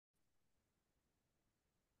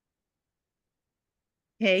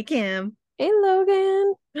Hey Kim. Hey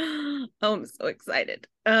Logan. Oh, I'm so excited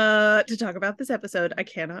to talk about this episode. I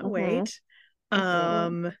cannot Mm-hmm. wait. Mm-hmm.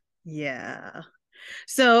 Um yeah.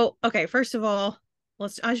 So, okay, first of all,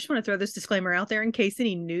 I just want to throw this disclaimer out there in case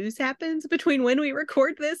any news happens between when we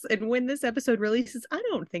record this and when this episode releases. I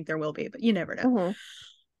don't think there will be, but you never know. Mm-hmm.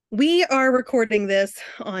 We are recording this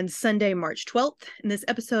on Sunday, March 12th, and this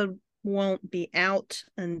episode won't be out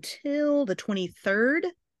until the 23rd.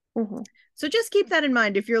 Mm-hmm. So just keep that in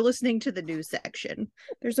mind if you're listening to the news section.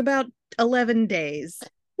 There's about 11 days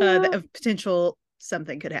Yeah. of potential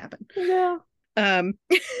something could happen. Yeah. Um,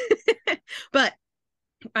 but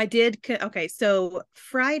I did. Okay, so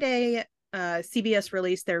Friday, CBS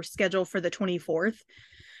released their schedule for the 24th.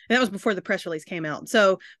 And that was before the press release came out.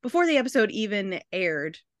 So before the episode even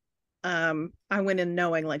aired, I went in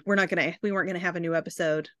knowing like we weren't gonna have a new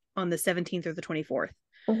episode on the 17th or the 24th.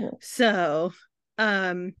 Mm-hmm. So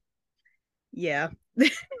yeah.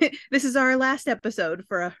 This is our last episode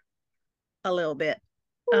for a little bit.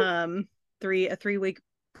 Um 3 week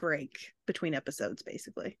break between episodes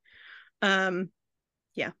basically. Um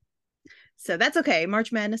yeah. So that's okay.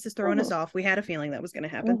 March Madness is throwing us Mm-hmm. off. We had a feeling that was going to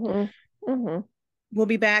happen. Mm-hmm. Mm-hmm. We'll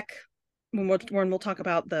be back when we'll talk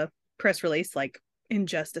about the press release like in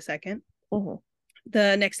just a second. Mm-hmm.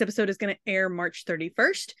 The next episode is going to air March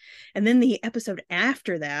 31st, and then the episode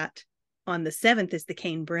after that on the 7th is the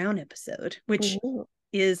Kane Brown episode, which Mm-hmm.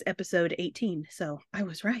 is episode 18. So I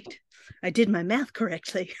was right. I did my math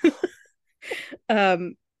correctly.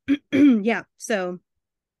 um yeah, so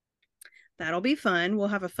that'll be fun. We'll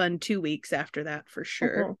have a fun 2 weeks after that for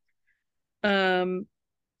sure. Mm-hmm. Um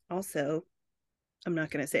Also, I'm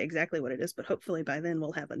not going to say exactly what it is, but hopefully by then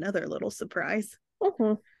we'll have another little surprise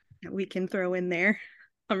Mm-hmm. that we can throw in there.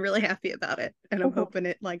 I'm really happy about it, and I'm Mm-hmm. hoping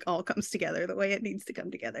it like all comes together the way it needs to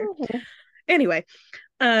come together. Mm-hmm. Anyway,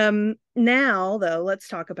 now though, let's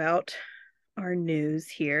talk about our news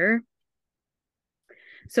here.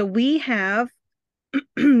 So we have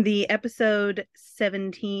the episode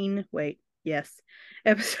 17, wait, yes,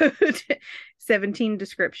 episode 17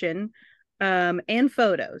 description and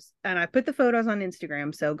photos. And I put the photos on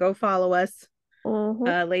Instagram, so go follow us,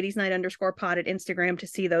 Mm-hmm. ladies night underscore pod at Instagram to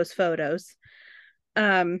see those photos.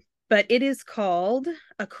 But it is called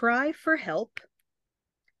A Cry for Help.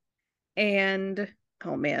 And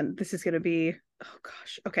oh man, this is going to be, oh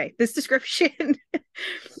gosh. Okay. This description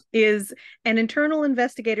is: an internal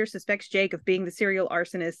investigator suspects Jake of being the serial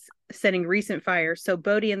arsonist setting recent fires, so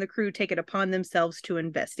Bodie and the crew take it upon themselves to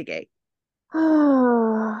investigate.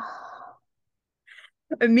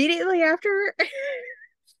 Immediately after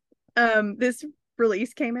this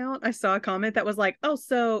release came out, I saw a comment that was like, "Oh,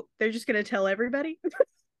 so they're just going to tell everybody?"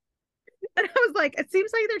 And I was like, "It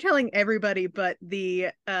seems like they're telling everybody but the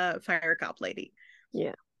fire cop lady,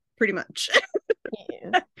 Yeah. pretty much."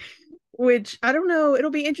 Yeah. Which I don't know.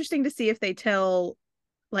 It'll be interesting to see if they tell,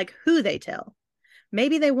 like, who they tell.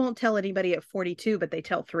 Maybe they won't tell anybody at 42, but they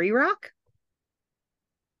tell Three Rock.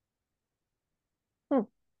 Hmm.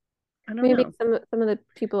 I don't Maybe know. some of the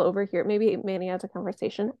people over here. Maybe Manny has a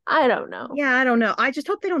conversation. I don't know. Yeah, I don't know. I just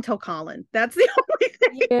hope they don't tell Collin. That's the only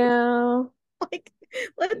thing. Yeah. Like,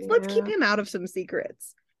 let's keep Yeah. him out of some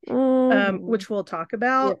secrets. Mm-hmm. Which we'll talk Yep.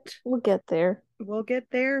 about. We'll get there. We'll get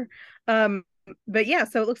there. Um, but yeah,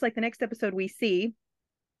 so it looks like the next episode we see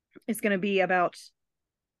is going to be about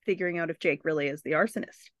figuring out if Jake really is the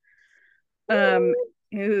arsonist. Um,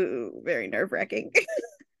 ooh, very nerve wracking.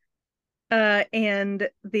 And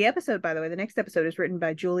the episode, by the way, the next episode is written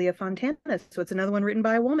by Julia Fontana, so it's another one written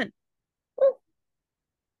by a woman.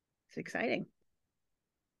 It's exciting.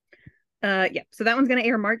 Yeah, so that one's going to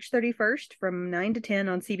air March 31st from 9 to 10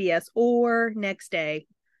 on CBS or next day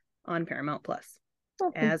on Paramount Plus,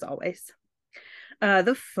 Mm-hmm. as always.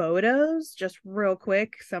 The photos, just real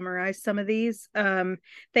quick, summarize some of these.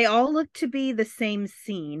 They all look to be the same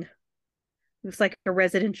scene. Looks like a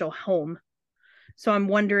residential home. So I'm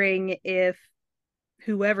wondering if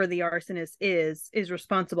whoever the arsonist is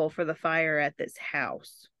responsible for the fire at this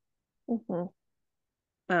house.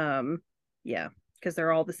 Mm-hmm. Um, yeah, because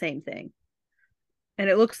they're all the same thing. And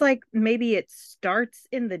it looks like maybe it starts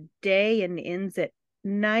in the day and ends at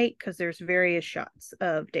night because there's various shots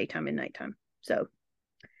of daytime and nighttime. So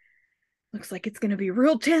looks like it's gonna be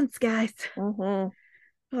real tense, guys.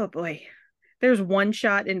 Mm-hmm. Oh boy. There's one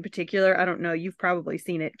shot in particular. I don't know, you've probably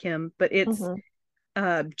seen it, Kim, but it's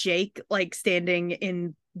Mm-hmm. Jake like standing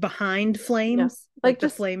in behind Yeah. flames. Like Like the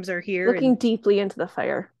just flames are here looking and deeply into the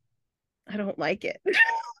fire. I don't like it.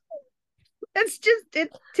 It's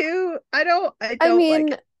too I I don't like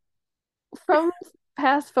mean, it. from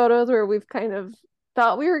past photos where we've kind of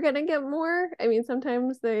thought we were gonna get more. I mean,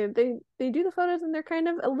 sometimes they do the photos and they're kind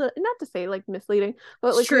of a little, not to say like misleading, but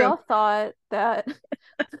It's like we true. all thought that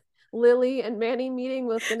Lily and Manny meeting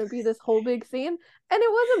was gonna be this whole big scene, and it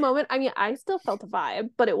was a moment. I mean, I still felt a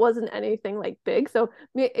vibe, but it wasn't anything like big. So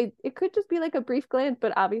it could just be like a brief glance,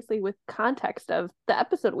 but obviously with context of the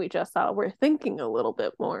episode we just saw, we're thinking a little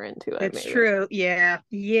bit more into it, It's maybe. true. Yeah.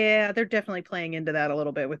 Yeah. They're definitely playing into that a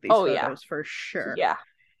little bit with these Oh yeah, photos for sure. yeah,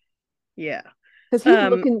 Yeah. because he's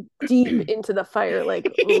Um looking deep into the fire, like,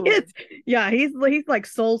 ooh. it's, yeah, he's like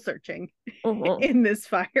soul searching Mhm. in this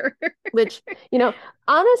fire. Which,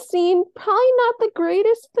 on a scene, probably not the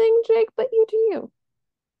greatest thing, Jake, but you do you.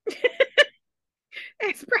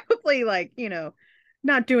 It's probably like,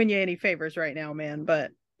 not doing you any favors right now, man,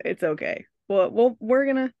 but it's okay.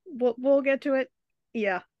 We'll get to it.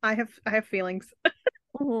 Yeah, I have feelings.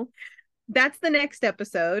 Mhm. That's the next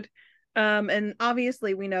episode. And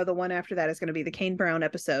obviously we know the one after that is going to be the Kane Brown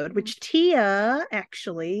episode, which Tia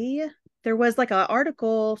actually, there was like an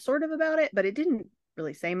article sort of about it, but it didn't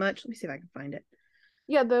really say much. Let me see if I can find it.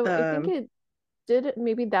 Yeah, though I think Um, it did.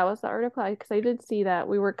 Maybe that was the article because I did see that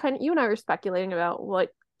we were kind of you and I were speculating about what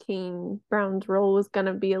Kane Brown's role was going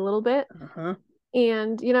to be a little bit, uh-huh.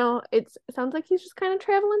 and it sounds like he's just kind of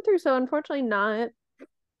traveling through. So unfortunately, not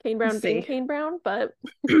Kane We'll Brown being see. Kane Brown, but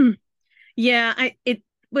Yeah,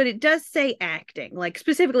 but it does say acting, like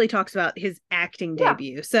specifically talks about his acting yeah.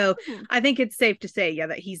 debut. So Mhm. I think it's safe to say, yeah,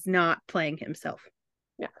 that he's not playing himself.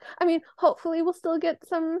 Yeah. I mean, hopefully we'll still get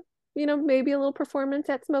some, maybe a little performance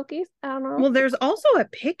at Smokies. I don't know. Well, there's also a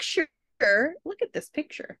picture. Look at this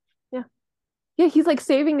picture. Yeah. Yeah, he's like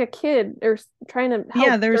saving a kid or trying to Yeah,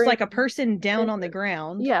 help there's during like a person down on the incident.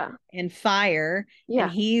 ground Yeah. and fire, and Yeah.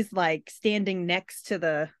 he's like standing next to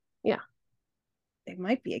the, Yeah. it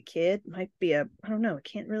might be a kid, might be a, I don't know, I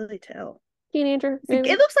can't really tell. Teenager, It maybe.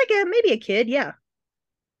 looks like maybe a kid, yeah.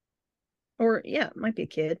 Or yeah, it might be a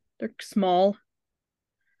kid. They're small.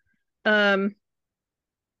 Um,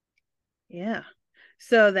 yeah.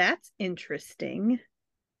 So that's interesting.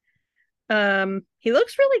 He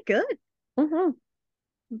looks really good Mm-hmm.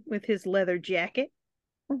 with his leather jacket.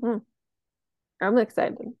 Mm-hmm. I'm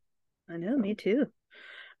excited. I know, me too.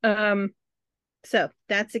 Um, so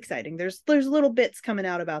that's exciting. There's little bits coming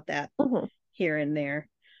out about that Mm-hmm. here and there.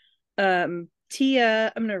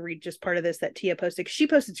 Tia, I'm gonna read just part of this that Tia posted. She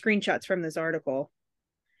posted screenshots from this article.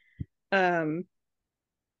 Um,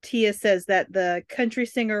 Tia says that the country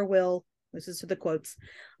singer will, this is the quotes,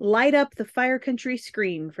 light up the Fire Country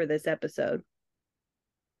screen for this episode.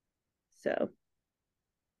 So,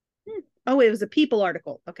 oh, it was a People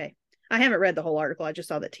article. Okay, I haven't read the whole article. I just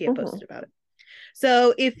saw that Tia Mm-hmm. posted about it.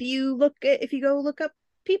 So if you go look up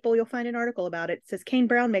People, you'll find an article about it. It says Kane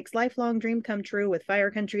Brown makes lifelong dream come true with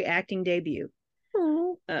Fire Country acting debut.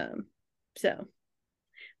 Um, so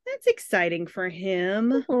that's exciting for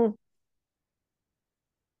him. Mm-hmm.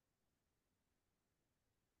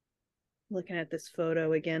 Looking at this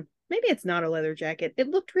photo again. Maybe it's not a leather jacket. It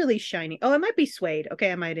looked really shiny. Oh, it might be suede.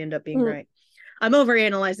 Okay, I might end up being Mm-hmm. right. I'm over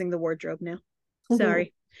analyzing the wardrobe now. Mm-hmm.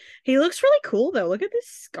 Sorry. He looks really cool though. Look at this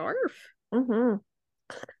scarf. Mm-hmm.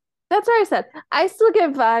 That's what I said. I still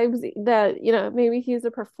get vibes that, maybe he's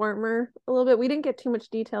a performer a little bit. We didn't get too much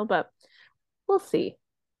detail, but we'll see.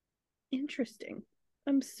 Interesting.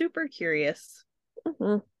 I'm super curious.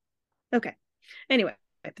 Mm-hmm. Okay. Anyway,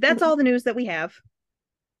 that's Mm-hmm. all the news that we have.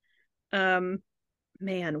 Um,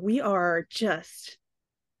 man, we are just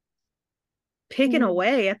picking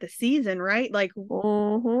away at the season, right? Like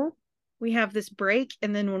Mm-hmm. we have this break,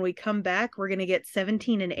 and then when we come back, we're gonna get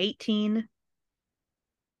 17 and 18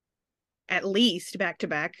 at least back to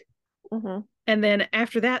back. Mm-hmm. And then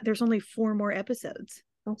after that, there's only four more episodes.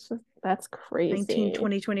 That's 19, crazy.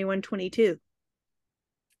 20, 21, 22.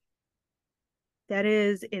 That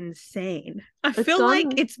is insane. I It's feel like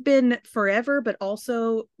gone. it's been forever, but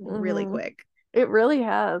also really Mm-hmm. quick. It really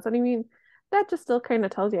has. And I mean, that just still kind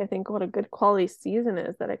of tells you, I think, what a good quality season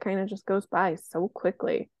is, that it kind of just goes by so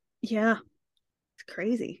quickly. Yeah, it's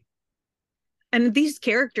crazy. And these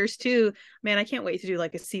characters too, man, I can't wait to do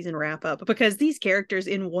like a season wrap up because these characters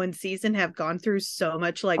in one season have gone through so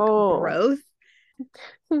much like Oh, growth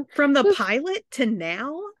from the just, pilot to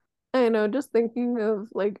now. I know, just thinking of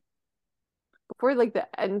like before like the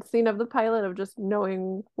end scene of the pilot of just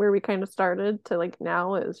knowing where we kind of started to like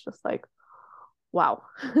now is just like, wow.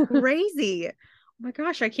 Crazy. Oh my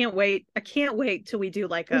gosh, I can't wait. I can't wait till we do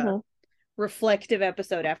like a Hmm. reflective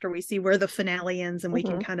episode after we see where the finale ends and we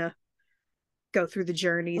can Hmm. kind of go through the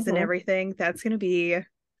journeys and Hmm. everything. That's going to be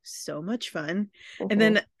so much fun. And Hmm.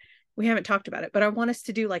 then we haven't talked about it, but I want us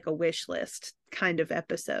to do like a wish list kind of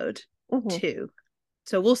episode Hmm. too.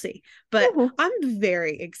 So we'll see. But Mhm. I'm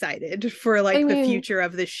very excited for I like the mean, future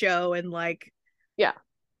of the show and like yeah.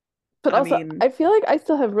 But I also, mean, I feel like I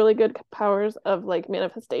still have really good powers of like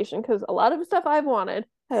manifestation because a lot of stuff I've wanted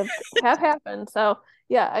have happened. So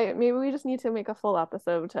yeah, maybe we just need to make a full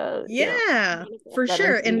episode to, yeah, manifest for that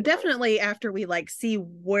sure. into the And universe. definitely after we like see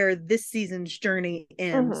where this season's journey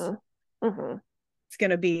ends, Mm-hmm. Mm-hmm. it's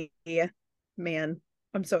gonna be, man,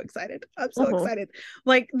 I'm so excited. I'm so Mm-hmm. excited.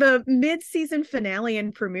 Like the mid-season finale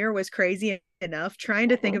and premiere was crazy enough. Trying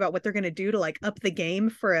to think Mm-hmm. about what they're gonna do to like up the game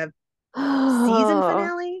for a season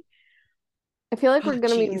finale. I feel like Oh,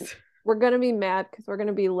 geez. we're gonna be mad because we're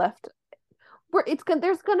gonna be left.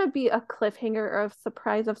 There's gonna be a cliffhanger or a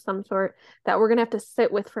surprise of some sort that we're gonna have to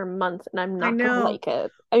sit with for months, and I'm I not gonna know. like it.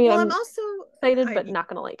 I mean, Well, I'm I'm also excited, but I not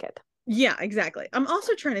gonna like it. yeah, exactly. I'm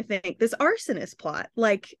also trying to think this arsonist plot.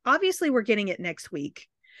 Like, obviously, we're getting it next week.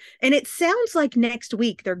 And it sounds like next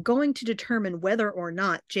week they're going to determine whether or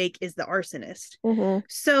not Jake is the arsonist. Mm-hmm.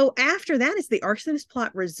 So after that, is the arsonist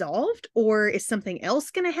plot resolved or is something else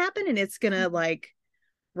going to happen and it's going to like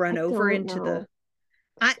I run over don't into know.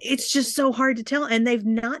 it's just so hard to tell. And they've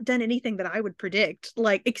not done anything that I would predict,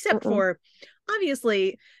 like, except Mm-mm. for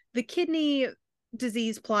obviously the kidney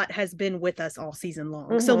disease plot has been with us all season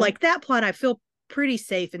long. So, Mm-hmm. like, that plot, I feel pretty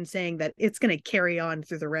safe in saying that it's going to carry on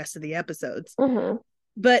through the rest of the episodes. Mm-hmm.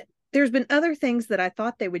 But there's been other things that I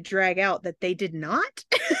thought they would drag out that they did not.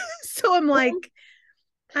 So I'm Mm-hmm. like,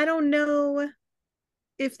 I don't know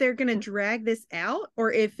if they're going to drag this out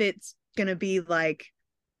or if it's going to be like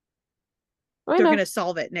I they're going know. to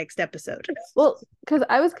solve it next episode. Well, because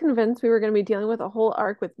I was convinced we were going to be dealing with a whole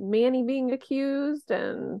arc with Manny being accused,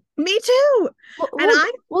 and Me too. we'll And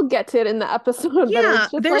we'll, we'll get to it in the episode. But yeah,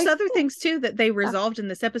 it's just there's like, other things too that they yeah. resolved in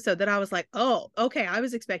this episode that I was like, oh, okay, I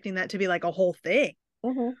was expecting that to be like a whole thing.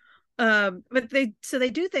 Mm-hmm. But they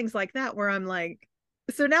do things like that where I'm like,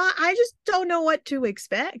 so now I just don't know what to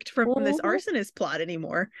expect from this Mm-hmm. arsonist plot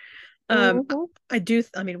anymore. um Mm-hmm. I do,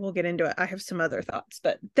 I mean, we'll get into it. I have some other thoughts,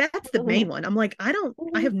 but that's the Mm-hmm. main one. I'm like, I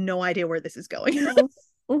Mm-hmm. have no idea where this is going.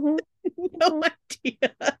 Mm-hmm. Mm-hmm. No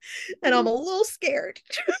idea. And I'm Mm-hmm. a little scared.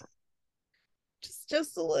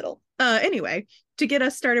 Just a little. Anyway, to get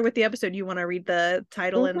us started with the episode, you want to read the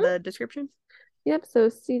title and Mm-hmm. the description? Yep. So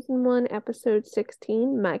season 1, episode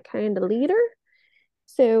 16, My Kind of Leader.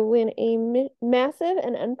 So when a massive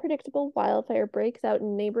and unpredictable wildfire breaks out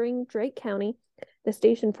in neighboring Drake County, the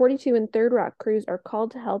Station 42 and Third Rock crews are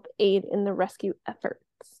called to help aid in the rescue efforts.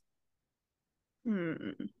 Hmm.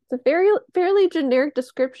 It's a fairly generic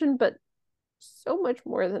description, but so much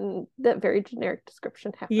more than that very generic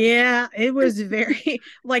description happened. Yeah, it was very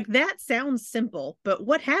like that sounds simple, but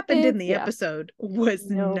what happened in It's the yeah. episode was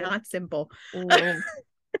No. not simple. No.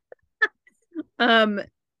 um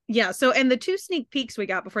yeah, so and the two sneak peeks we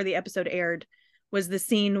got before the episode aired was the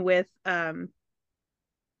scene with Bodhi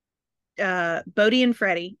and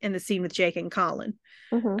Freddie and the scene with Jake and Collin.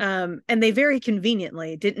 Mm-hmm. And they very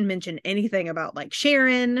conveniently didn't mention anything about like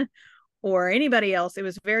Sharon or anybody else. It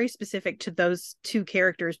was very specific to those two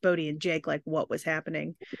characters, Bodhi and Jake, like what was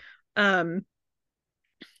happening. Um,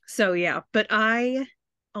 so yeah, but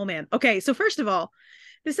oh man. Okay, so first of all,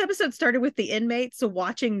 this episode started with the inmates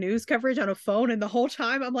watching news coverage on a phone, and the whole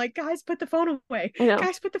time I'm like, guys, put the phone away. I know.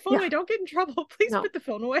 Guys, put the phone Yeah. away. Don't get in trouble. Please No. put the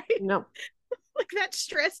phone away. No. Like that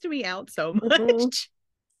stressed me out so Mm-hmm. much.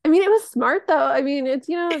 I mean, it was smart though. I mean, it's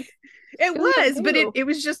It good to was, but do. it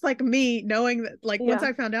was just like me knowing that like once Yeah.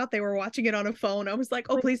 I found out they were watching it on a phone, I was like,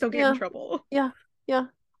 oh, Like, please don't get in yeah. trouble. Yeah. Yeah.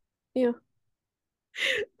 Yeah.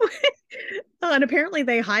 And apparently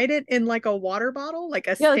they hide it in like a water bottle, like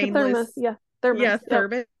a Yeah, like a thermos. stainless, Yeah. yeah, Thermos. Yep.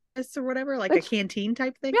 thermos or whatever, like a Which, canteen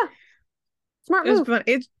type thing. yeah, smart It was move. fun.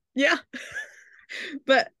 It yeah.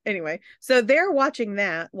 But anyway, so they're watching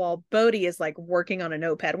that while Bodhi is like working on a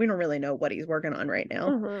notepad. We don't really know what he's working on right now.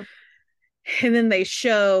 Mm-hmm. And then they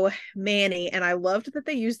show Manny, and I loved that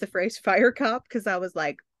they used the phrase fire cop because I was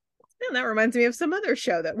like, man, that reminds me of some other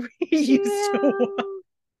show that we used to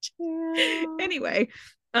watch. Yeah. Yeah. Anyway,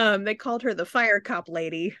 they called her the fire cop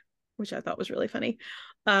lady, which I thought was really funny.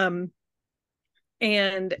 Um,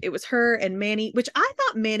 and it was her and Manny, which I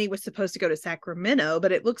thought Manny was supposed to go to Sacramento,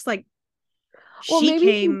 but it looks like Well, she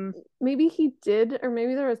came. maybe he did, or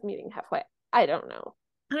maybe there was meeting halfway. I don't know.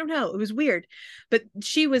 I don't know. It was weird, but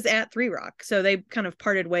she was at Three Rock, so they kind of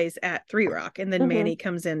parted ways at Three Rock, and then Mm-hmm. Manny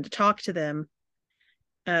comes in to talk to them.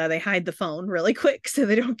 They hide the phone really quick so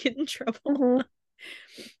they don't get in trouble.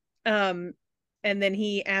 Mm-hmm. um, and then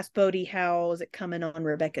he asked Bodhi how's it coming on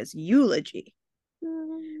Rebecca's eulogy,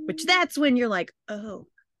 which that's when you're like, oh,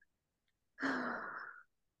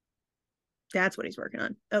 that's what he's working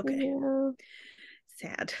on. Okay, Yeah.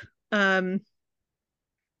 sad. Um,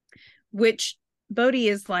 which Bodhi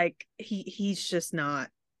is like, he's not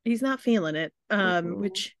feeling it. Mm-hmm.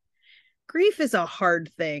 Which grief is a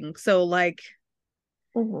hard thing. So like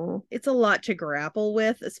Mm-hmm. it's a lot to grapple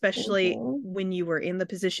with, especially Mm-hmm. when you were in the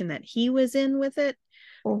position that he was in with it.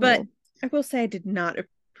 But Mm-hmm. I will say I did not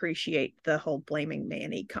appreciate the whole blaming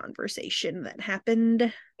Manny conversation that happened.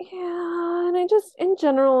 Yeah, and I just in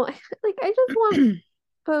general, like I just want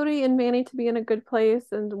Bodhi and Manny to be in a good place,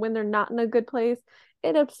 and when they're not in a good place,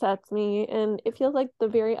 it upsets me, and it feels like the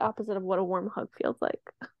very opposite of what a warm hug feels like.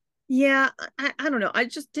 Yeah, I don't know. I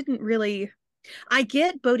just didn't really. I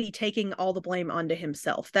get Bodhi taking all the blame onto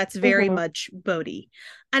himself. That's very Mm-hmm. much Bodhi.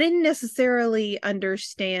 I didn't necessarily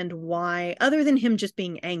understand why, other than him just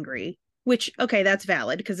being angry, which, okay, that's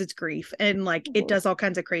valid because it's grief and like it Mm-hmm. does all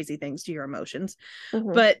kinds of crazy things to your emotions.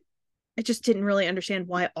 Mm-hmm. But I just didn't really understand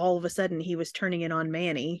why all of a sudden he was turning it on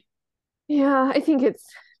Manny. Yeah, I think it's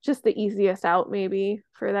just the easiest out maybe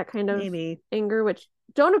for that kind of Maybe. anger, which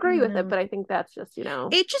don't I agree don't with it, know. but I think that's just, you know,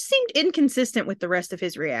 It just seemed inconsistent with the rest of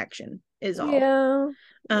his reaction, is all. yeah.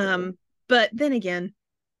 Yeah. Um, but then again,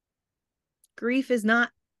 grief is not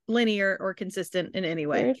linear or consistent in any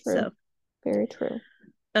way. Very true. So, Very true.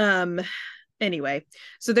 um, anyway,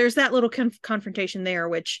 so there's that little confrontation there,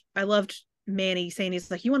 which I loved Manny saying,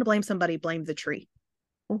 he's like, you want to blame somebody, blame the tree.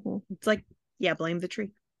 Mm-hmm. It's like, yeah, blame the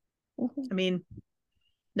tree. Mm-hmm. I mean,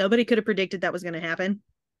 nobody could have predicted that was going to happen,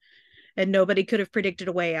 and nobody could have predicted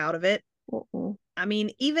a way out of it. Mm-hmm. I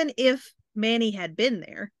mean, even if Manny had been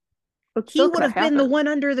there, It he still would could have have been the happened. one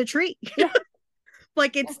under the tree. Yeah.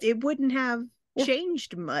 Like Yeah. it wouldn't have Yeah.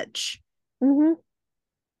 changed much. Mm-hmm.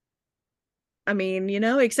 I mean,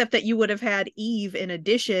 except that you would have had Eve in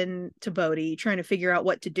addition to Bodhi trying to figure out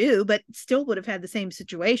what to do, but still would have had the same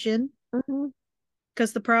situation Mm-hmm.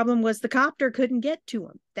 because the problem was the copter couldn't get to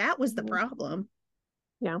him. That was the Mm-hmm. problem.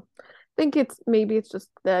 Yeah. I think it's just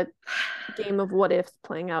that game of what ifs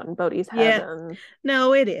playing out in Bodhi's head Yeah, and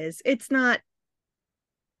no, it is. It's not,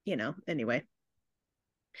 anyway.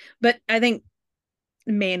 But I think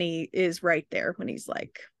Manny is right there when he's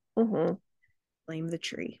like, mm-hmm. blame the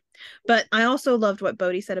tree. But I also loved what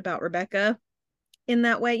Bodhi said about Rebecca in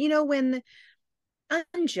that way. When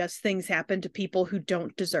unjust things happen to people who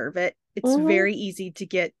don't deserve it, it's Mm-hmm. very easy to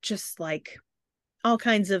get just like all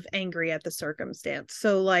kinds of angry at the circumstance.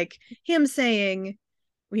 So like him saying,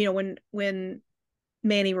 when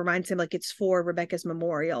Manny reminds him like it's for Rebecca's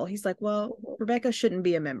memorial, he's like, well, Rebecca shouldn't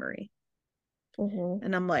be a memory. Mm-hmm.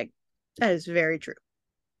 And I'm like, that is very true.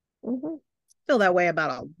 Mm-hmm. Feel that way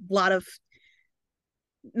about a lot of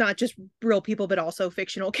not just real people, but also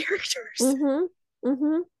fictional characters. Mm-hmm.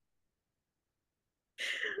 Mm-hmm.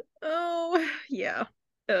 Oh, yeah.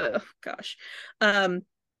 Gosh. Um,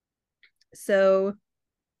 so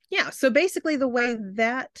yeah, so basically the way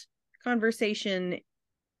that conversation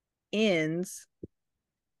ends,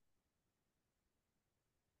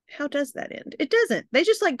 how does that end? It doesn't. They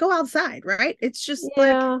just like go outside, right? It's just like,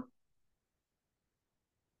 Yeah.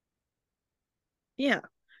 yeah.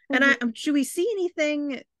 And Mm-hmm. should we see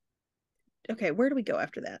anything? Okay, where do we go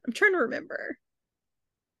after that? I'm trying to remember.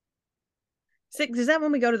 Six, is that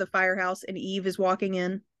when we go to the firehouse and Eve is walking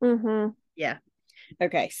in? Mm-hmm. Yeah.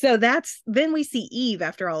 Okay, so then we see Eve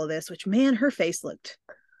after all of this, which man, her face looked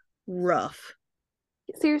rough.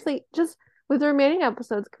 Seriously, just with the remaining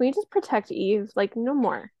episodes, can we just protect Eve? Like, no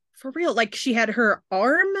more. For real. Like she had her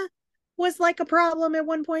arm was like a problem at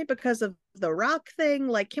one point because of the rock thing.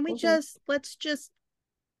 Like, can we Mm-hmm. let's just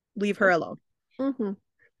leave her alone? Mm-hmm.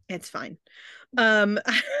 It's fine. Um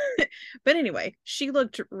but anyway, she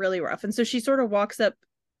looked really rough. And so she sort of walks up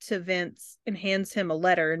to Vince and hands him a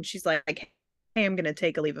letter and she's like, hey, I'm gonna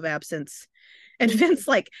take a leave of absence. And Mm-hmm. Vince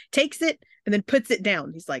like takes it and then puts it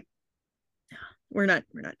down. He's like, we're not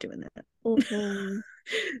doing that. Mm-hmm.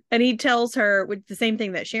 And he tells her with the same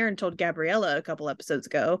thing that Sharon told Gabriella a couple episodes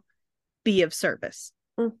ago, be of service.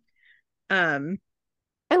 Mm. Um,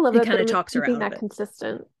 I love and that kind of they're talks her keeping out of that it.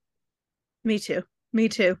 consistent. Me too. Me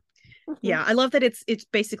too. Mm-hmm. Yeah, I love that it's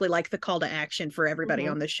basically like the call to action for everybody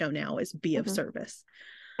Mm-hmm. on this show now is be of Mm-hmm. service.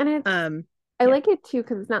 And it's I Yeah. like it too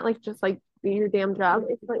because it's not like just like do your damn job.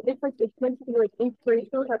 It's meant to be like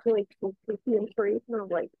inspirational. It's actually like the inspirational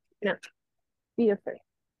like be a first.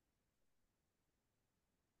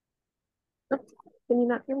 Can you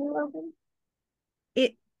not hear me, Logan?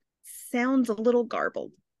 It sounds a little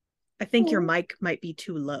garbled. I think your Oh, mic might be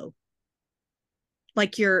too low.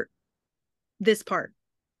 Like your this part.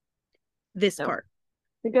 This no, part.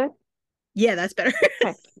 you good? Yeah, that's better.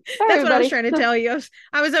 Okay. Sorry, That's what I was everybody. trying to tell you.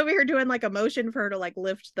 I was over here doing like a motion for her to like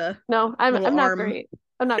lift the No, I'm little I'm not arm. great.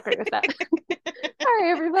 I'm not great with that.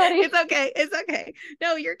 Sorry, everybody. It's okay. It's okay.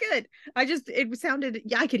 No, you're good. It sounded,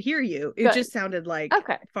 yeah, I could hear you. It Good. just sounded like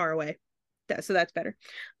Okay. far away. So that's better.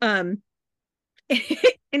 Um,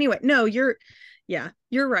 anyway, no, yeah,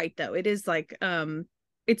 you're right though. It is like,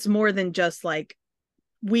 it's more than just like,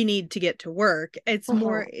 we need to get to work.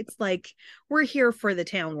 Mm-hmm. It's like, we're here for the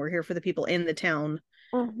town. We're here for the people in the town.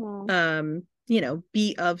 Mm-hmm.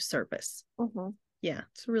 Be of service. Mm-hmm. Yeah,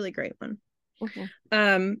 it's a really great one. Mm-hmm.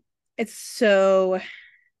 Um, it's so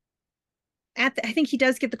I think he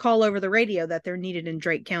does get the call over the radio that they're needed in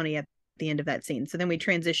Drake County at the end of that scene. So then we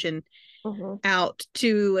transition Mm-hmm. out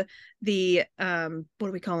to the what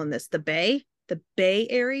are we calling this? The Bay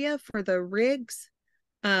area for the rigs.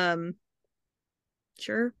 Um,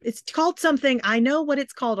 sure, it's called something. I know what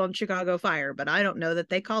it's called on Chicago Fire, but I don't know that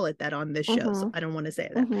they call it that on this show. So Mm-hmm. I don't want to say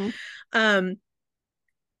that. Mm-hmm.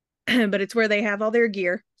 Um, but it's where they have all their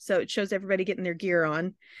gear. So it shows everybody getting their gear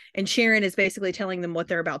on. And Sharon is basically telling them what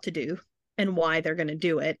they're about to do and why they're going to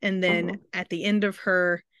do it. And then Mm-hmm. at the end of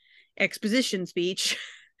her exposition speech,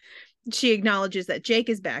 she acknowledges that Jake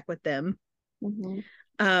is back with them. Mm-hmm.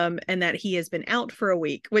 And that he has been out for a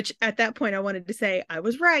week, which at that point I wanted to say, I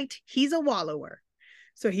was right. He's a wallower.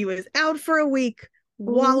 So he was out for a week,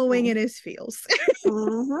 wallowing Mm-hmm. in his feels.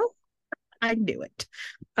 Mm-hmm. I knew it.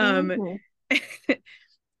 Um, Mm-hmm.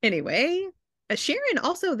 anyway, Sharon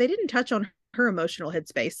also, they didn't touch on her emotional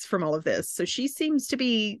headspace from all of this. So she seems to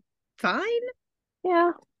be fine.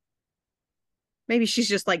 Yeah, Maybe she's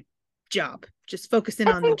just like, job, just focusing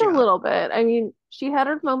I on the think a job. little bit. I mean, she had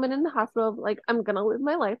her moment in the hospital of like, I'm gonna live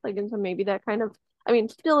my life, like, and so maybe that kind of, I mean,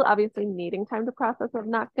 still obviously needing time to process of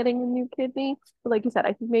not getting a new kidney. But like you said,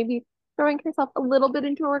 I think maybe throwing herself a little bit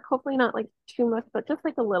into work, hopefully not like too much, but just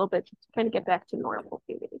like a little bit, just to kind of get back to normal,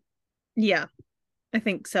 maybe. Yeah, I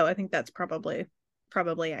think so. I think that's probably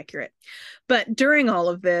accurate. But during all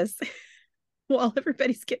of this, while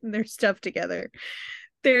everybody's getting their stuff together,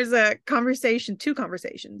 there's two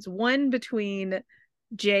conversations, one between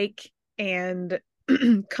Jake and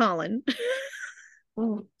Collin,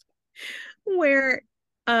 Mm. where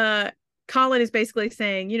Collin is basically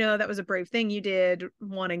saying, that was a brave thing you did,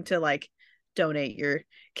 wanting to like donate your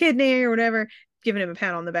kidney or whatever, giving him a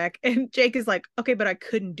pat on the back. And Jake is like, okay, but I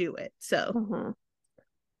couldn't do it. So Mm-hmm.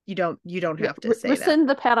 you don't Yeah, have to say that. rescind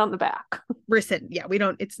the pat on the back. Rescind. Yeah, we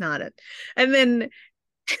don't, it's not it. And then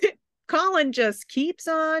Collin just keeps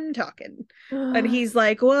on talking. And he's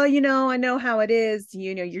like, well, I know how it is.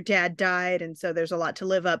 Your dad died. And so there's a lot to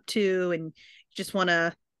live up to. And you just want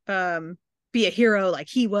to be a hero like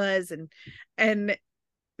he was. And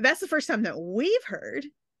that's the first time that we've heard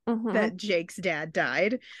Mm-hmm. that Jake's dad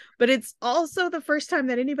died. But it's also the first time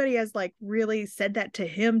that anybody has like really said that to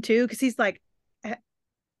him too. Cause he's like, I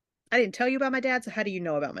didn't tell you about my dad. So how do you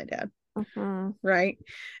know about my dad? Mm-hmm. Right.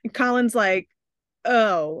 And Colin's like,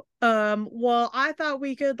 oh, well, I thought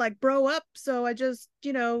we could like bro up, so I just,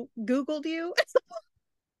 Googled you.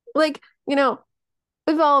 Like,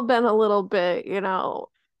 we've all been a little bit,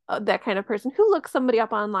 that kind of person who looks somebody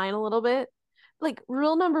up online a little bit. Like,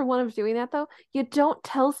 rule number one of doing that, though, you don't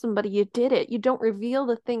tell somebody you did it. You don't reveal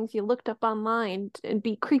the things you looked up online and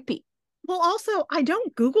be creepy. Well, also, I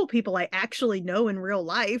don't Google people I actually know in real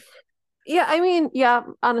life. Yeah, I mean, yeah,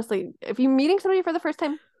 honestly, if you're meeting somebody for the first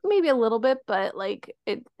time, maybe a little bit, but like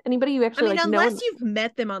anybody you I actually mean, like know, unless you've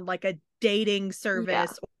met them on like a dating yeah,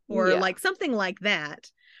 service or yeah, like something like that,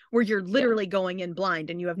 where you're yeah. literally going in blind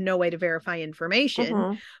and you have no way to verify information.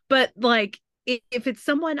 Mm-hmm. But like, if it's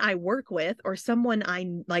someone I work with or someone I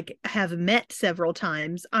like have met several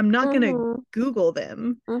times, I'm not going to Mm-hmm. Google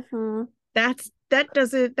them. Mm-hmm. That's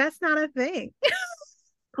not a thing.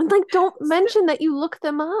 And like, don't mention that you look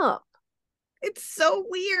them up. It's so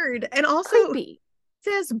weird. And also Creepy.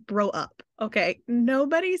 says bro up. Okay.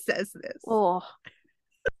 Nobody says this. Oh,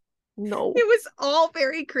 no. It was all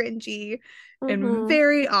very cringy and Mm-hmm.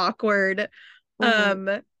 very awkward. Mm-hmm.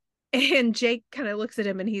 Um and Jake kind of looks at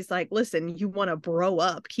him and he's like, listen, you want to bro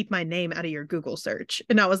up, keep my name out of your Google search.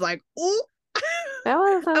 And I was like, oh, That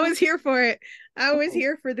was I was here for it. I was mm-hmm.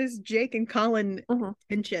 here for this Jake and Collin Mm-hmm.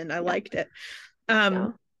 tension. I Yeah, liked it. yeah.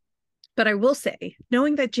 But I will say,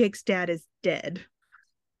 knowing that Jake's dad is dead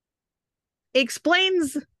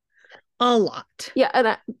explains a lot Yeah, and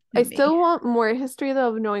I to still me. want more history though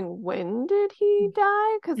of knowing when did he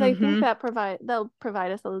die, because I think Mm-hmm. that'll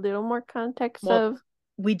provide us a little more context Well, of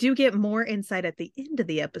we do get more insight at the end of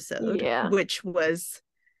the episode, yeah. which was,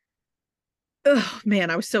 oh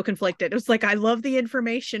man, I was so conflicted. It was like, I love the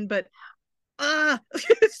information, but uh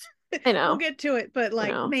I we'll know. get to it. But I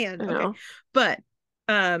like, know. man, I okay. know. But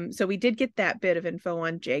so we did get that bit of info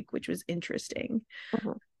on Jake, which was interesting.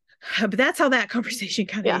 Mhm. But that's how that conversation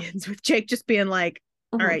kind of Yeah. ends, with Jake just being like,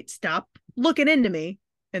 all Mm-hmm. right, stop looking into me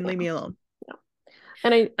and Yeah. leave me alone. Yeah.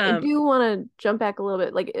 And I Um, do want to jump back a little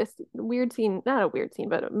bit. Like it's a weird scene, not a weird scene,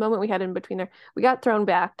 but a moment we had in between there. We got thrown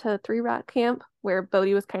back to Three Rock Camp where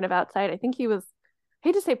Bodhi was kind of outside. I think he was, I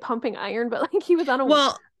hate to say pumping iron, but like he was on a,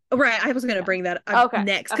 well, right, I was going to yeah. bring that up Okay.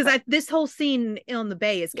 next, because Okay. I this whole scene on the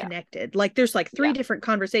bay is Yeah. connected. Like there's like three Yeah. different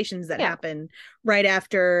conversations that Yeah. happen right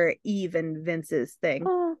after Eve and Vince's thing.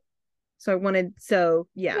 Uh, So I wanted, so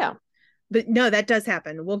yeah, yeah. but no, that does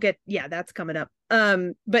happen. We'll get, yeah, that's coming up.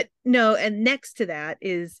 But no, and next to that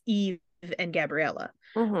is Eve and Gabriella,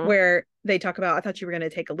 Mm-hmm. where they talk about, I thought you were going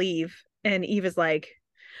to take a leave, and Eve is like,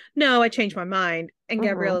 no, I changed my mind, and Mm-hmm.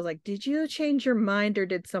 Gabriella's like, did you change your mind, or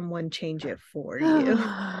did someone change it for you?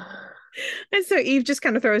 And so Eve just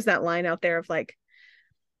kind of throws that line out there of like,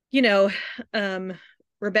 you know, um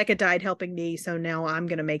Rebecca died helping me, so now I'm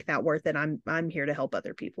gonna make that worth it. I'm here to help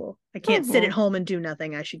other people. I can't sit at Mm-hmm. home and do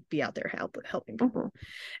nothing. I should be out there helping Mm-hmm. people.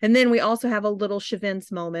 And then we also have a little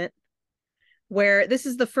Chauvin's moment where this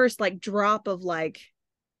is the first like drop of like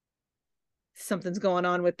something's going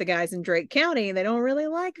on with the guys in Drake County. They don't really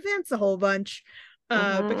like Vince a whole bunch.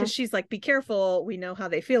 Mm-hmm. Because she's like, be careful. We know how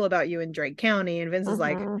they feel about you in Drake County. And Vince is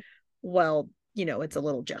like, Mm-hmm. well, it's a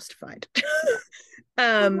little justified. Yeah.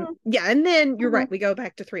 Mm-hmm. Yeah, and then you're Mm-hmm. right, we go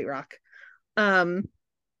back to Three Rock. um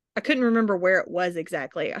I couldn't remember where it was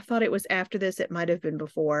exactly. I thought it was after this, it might have been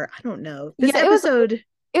before, I don't know this Yeah, episode.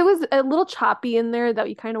 it was a little choppy in there that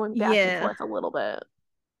we kind of went back and Yeah, forth a little bit.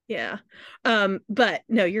 yeah. But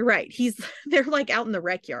no, you're right, he's they're like out in the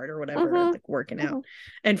rec yard or whatever, Mm-hmm. like working out, Mm-hmm.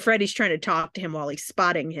 and Freddie's trying to talk to him while he's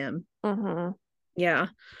spotting him. Mm-hmm. Yeah.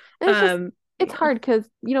 And it's Yeah, hard because,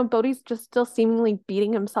 Bodhi's just still seemingly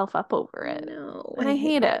beating himself up over I it. know, And I I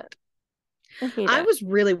hate hate it. it. I hate I it. was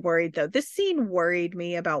really worried though. This scene worried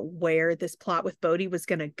me about where this plot with Bodhi was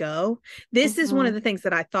going to go. This is one Mm-hmm. of the things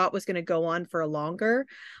that I thought was going to go on for a longer.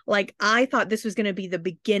 Like I thought this was going to be the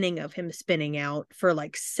beginning of him spinning out for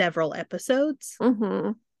like several episodes,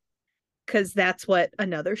 Mm-hmm. because that's what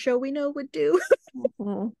another show we know would do.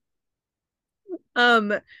 Mm-hmm.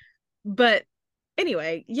 um, but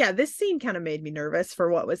anyway, yeah, this scene kind of made me nervous for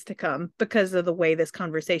what was to come because of the way this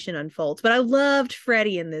conversation unfolds. But I loved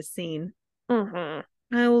Freddie in this scene.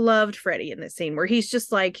 Mm-hmm. I loved Freddie in this scene where he's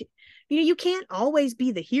just like, you can't always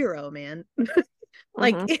be the hero, man. Mm-hmm.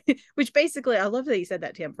 Like, which basically, I love that you said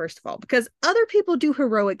that to him, first of all, because other people do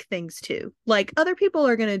heroic things too. Like, other people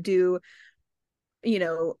are going to do, you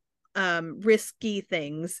know, risky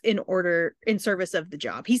things in service of the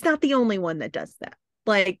job. He's not the only one that does that.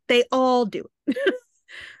 Like, they all do.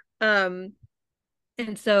 um,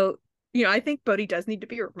 and so, I think Bodhi does need to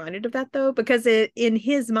be reminded of that though, because in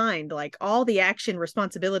his mind, like all the action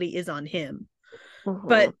responsibility is on him, Mm-hmm.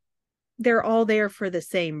 but they're all there for the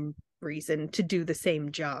same reason, to do the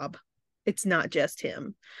same job. It's not just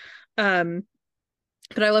him. Um,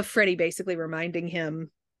 but I love Freddie basically reminding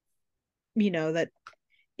him, that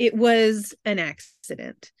it was an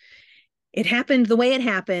accident. It happened the way it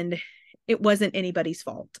happened. It wasn't anybody's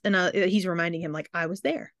fault. And he's reminding him, like, I was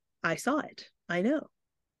there. I saw it. I know.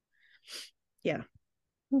 Yeah,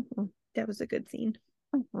 Mm-hmm. that was a good scene.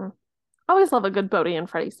 Mm-hmm. I always love a good Bodhi and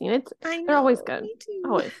Freddie scene. I They're always know, good. me too.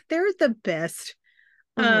 Always. They're the best.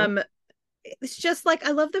 Mm-hmm. Um, it's just like,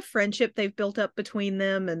 I love the friendship they've built up between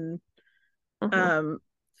them, and Mm-hmm. um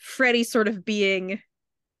Freddie sort of being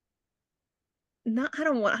not, I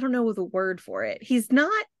don't know the word for it. He's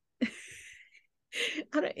not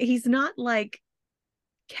he's not like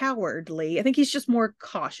cowardly. I think he's just more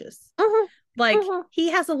cautious. Mm-hmm. Like Mm-hmm.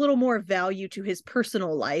 he has a little more value to his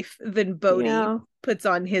personal life than Bodhi Yeah. puts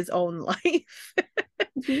on his own life.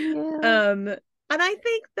 Yeah. And I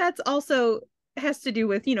think that's also has to do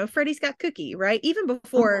with, Freddie's got Cookie, right? Even Mm-hmm.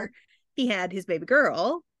 before he had his baby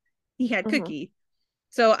girl, he had Mm-hmm. Cookie.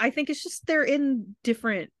 So I think it's just they're in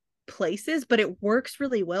different places, but it works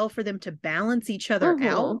really well for them to balance each other Mm-hmm.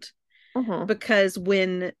 out, Mm-hmm. because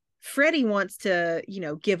when Freddie wants to,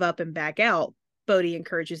 give up and back out, Bodhi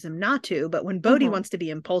encourages him not to. But when Bodhi Mm-hmm. wants to be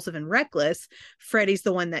impulsive and reckless, Freddie's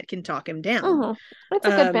the one that can talk him down. Mm-hmm. It's a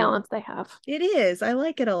good Um, balance they have. it is. I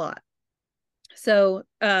like it a lot. So,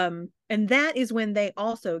 and that is when they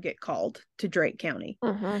also get called to Drake County.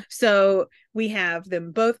 Mm-hmm. So we have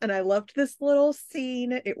them both, and I loved this little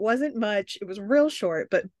scene. It wasn't much, it was real short,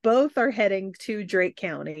 but both are heading to Drake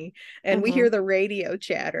County, and we Mm-hmm. hear the radio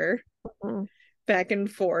chatter Mm-hmm. back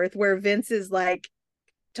and forth where Vince is like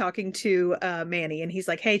talking to Manny, and he's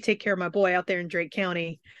like, hey, take care of my boy out there in Drake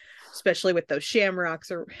County, especially with those shamrocks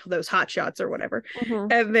or those hot shots or whatever.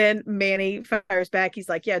 Mm-hmm. And then Manny fires back, he's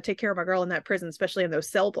like, yeah, take care of my girl in that prison, especially in those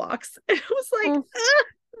cell blocks. It was like, Mm-hmm. ah!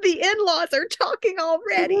 The in-laws are talking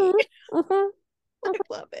already. Mhm. Mhm. I Mhm.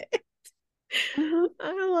 love it. Mhm.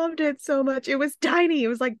 I loved it so much. It was tiny. It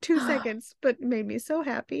was like 2 seconds, but it made me so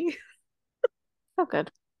happy. So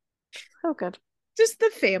good. So good. Just the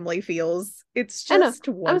family feels. It's I know. just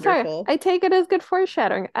I'm sorry. wonderful. I take it as good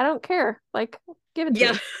foreshadowing. I don't care. Like, give it to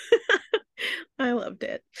Yeah. me. I loved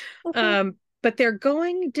it. Mhm. But they're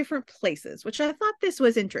going different places, which I thought this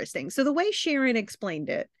was interesting. So the way Sharon explained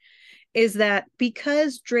it is that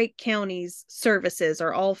because Drake County's services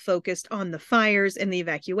are all focused on the fires and the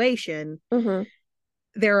evacuation, Mhm.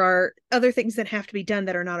 there are other things that have to be done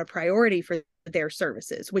that are not a priority for their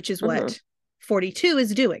services, which is Mhm. what 42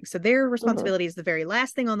 is doing. So their Mhm. responsibility is the very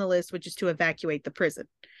last thing on the list, which is to evacuate the prison.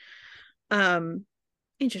 Um,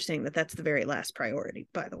 Interesting that that's the very last priority,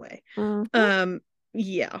 by the way. Mhm. Um,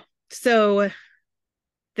 yeah. So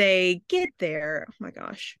they get there. Oh my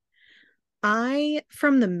gosh.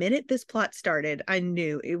 From the minute this plot started, I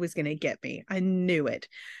knew it was going to get me. I knew it.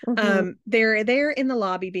 Mhm. They're there in the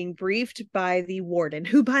lobby being briefed by the warden,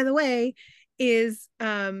 who, by the way, is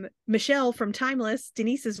Michelle from Timeless,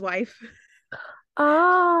 Denise's wife.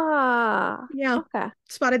 Ah. Yeah, Okay.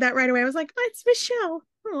 spotted that right away. I was like, oh, it's Michelle.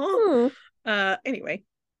 Oh. Hmm. Anyway,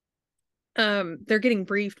 they're getting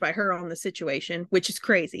briefed by her on the situation, which is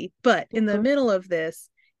crazy. But in the Mhm. middle of this,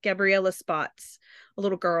 Gabriella spots a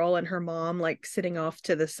little girl and her mom like sitting off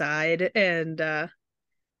to the side, and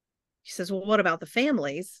she says, well, what about the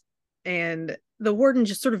families? And the warden,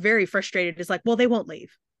 just sort of very frustrated, is like, well, they won't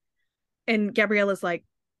leave. And Gabriella's like,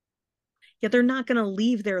 yeah, they're not going to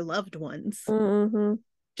leave their loved ones. Mhm.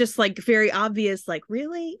 Just like very obvious, like,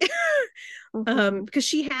 really? Mhm. Because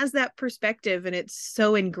she has that perspective and it's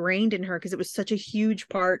so ingrained in her because it was such a huge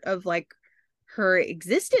part of like her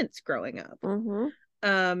existence growing up. Mhm.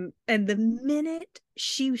 And the minute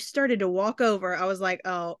she started to walk over, I was like,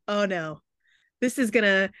 oh no, this is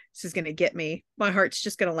gonna get me. My heart's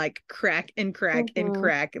just gonna like crack and crack and Mhm.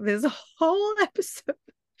 crack. This whole episode.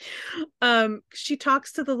 She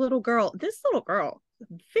talks to the little girl. This little girl,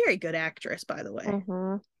 very good actress, by the way.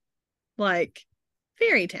 Mhm. Like,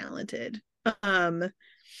 very talented. Um,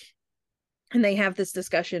 and they have this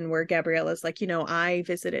discussion where Gabriella's like, I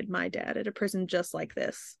visited my dad at a prison just like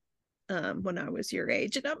this, when I was your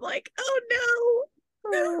age. And I'm like, oh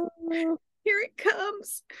no, Mhm. here it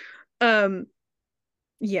comes. Um,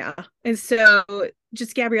 Yeah. And so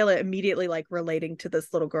just Gabriella immediately like relating to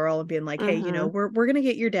this little girl and being like, hey, Mhm. we're gonna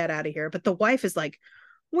get your dad out of here. But the wife is like,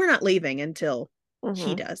 we're not leaving until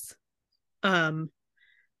he Mhm. does.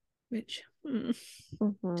 Which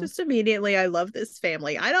Mhm. just immediately I love this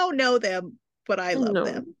family. I don't know them, but I love No.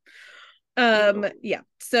 them. No. Yeah.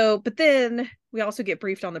 So but then we also get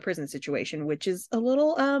briefed on the prison situation, which is a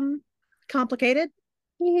little complicated.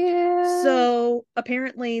 Yeah. So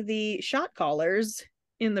apparently, the shot callers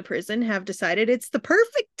in the prison have decided it's the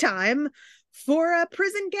perfect time for a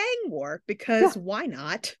prison gang war Yeah. because why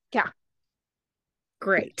not? Yeah.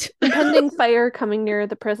 Great. Impending fire coming near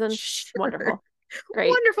the prison. Sure. Wonderful. Great.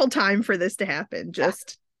 Wonderful time for this to happen. Yeah.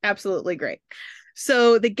 Just absolutely great.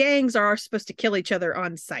 So the gangs are supposed to kill each other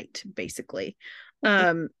on sight, basically.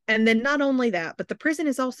 Mhm. And then not only that, but the prison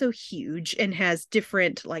is also huge and has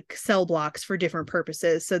different like cell blocks for different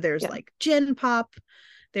purposes. So there's Yeah. like gen pop,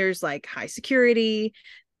 there's like high security,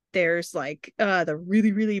 there's like the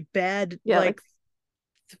really, really bad, Yeah. Like, like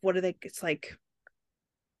what are they? It's like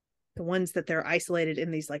the ones that they're isolated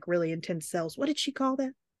in these like really intense cells. What did she call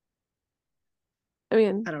that? I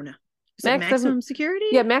mean, I don't know. Is it maximum. maximum security?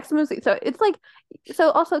 Yeah, maximum. So it's like,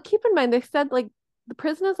 so also keep in mind they said like the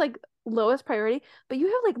prison is like lowest priority, but you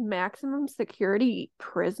have like maximum security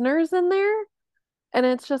prisoners in there, and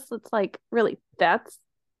it's like really that's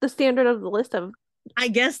the standard of the list of. I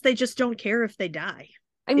guess they just don't care if they die,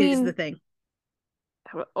 I is the mean, thing.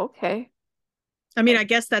 okay. I mean, I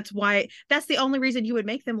guess that's the only reason you would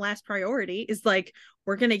make them last priority is like,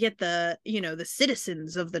 we're going to get the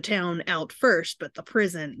citizens of the town out first, but the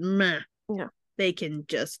prison, meh, Yeah. they can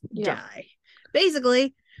just Yeah. die.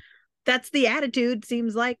 Basically, that's the attitude,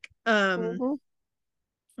 seems like. Hmm.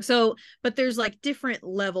 So, but there's like different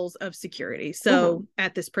levels of security. Hmm. So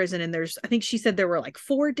at this prison, and I think she said there were like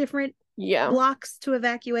 4 different Yeah. blocks to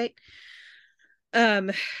evacuate.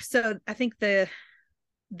 Um, so I think they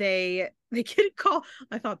get a call.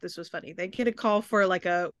 I thought this was funny. They get a call for like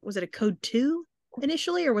was it a code 2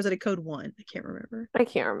 initially, or was it a code 1? I can't remember. I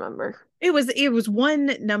can't remember. It was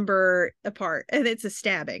one number apart, and it's a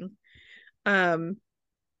stabbing. Um,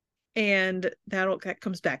 and that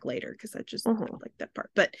comes back later because I just Hmm. don't like that part.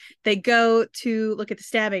 But they go to look at the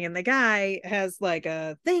stabbing, and the guy has like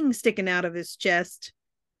a thing sticking out of his chest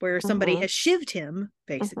where somebody Hmm. has shivved him, Hmm.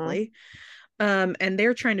 basically. And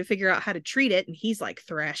they're trying to figure out how to treat it, and he's like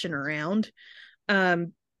thrashing around.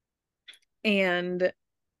 Um, and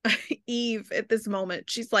Eve at this moment,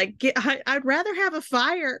 she's like, I'd rather have a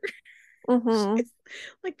fire. Mm-hmm. She's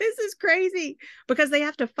like, this is crazy, because they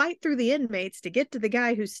have to fight through the inmates to get to the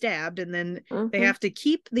guy who stabbed, and then they Mm-hmm. have to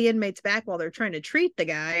keep the inmates back while they're trying to treat the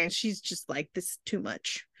guy. And she's just like, this is too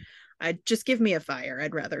much. I just give me a fire.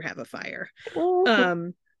 I'd rather have a fire. Mm-hmm.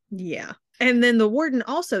 Um, yeah. And then the warden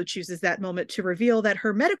also chooses that moment to reveal that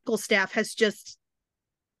her medical staff has just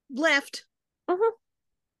left. Mm-hmm.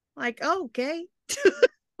 Like, oh, okay.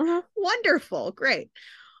 Mm-hmm. Wonderful. Great.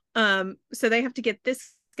 So they have to get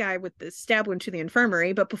this guy with the stab wound to the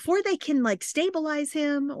infirmary, but before they can like stabilize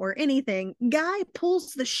him or anything, Guy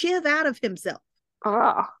pulls the shiv out of himself.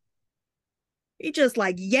 Ah. He just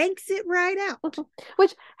like yanks it right out. Mhm.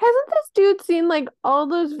 Which hasn't this dude seen like all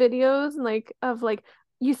those videos and like of like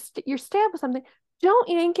you're stabbed with something, don't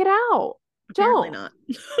yank it out. Apparently Don't. not.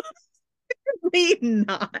 Apparently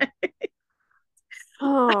not.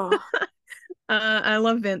 Oh. I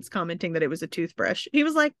love Vince commenting that it was a toothbrush. He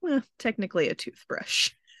was like, technically a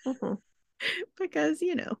toothbrush. Mm-hmm. Because,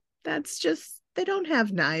 that's just, they don't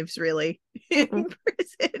have knives really in Mm-mm.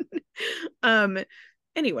 prison. Um,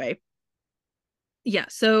 anyway, yeah,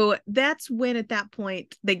 so that's when at that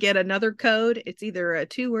point they get another code. It's either a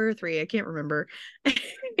 2 or a 3, I can't remember.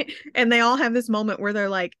 And they all have this moment where they're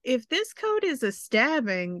like, if this code is a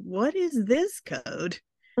stabbing, what is this code?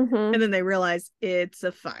 Mm-hmm. And then they realize it's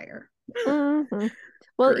a fire. Mm-hmm.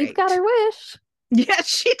 Well, Eve got Great. her wish. Yeah,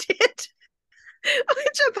 she did.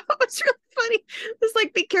 Which I thought was really funny. It's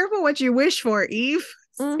like, be careful what you wish for, Eve.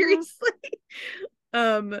 Mm-hmm. Seriously.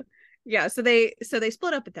 Um, yeah, so they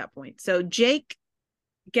split up at that point. So Jake,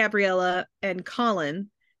 Gabriella, and Collin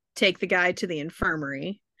take the guy to the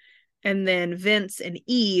infirmary, and then Vince and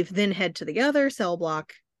Eve then head to the other cell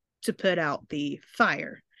block to put out the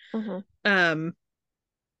fire. Mm-hmm. Um,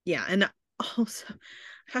 yeah, and also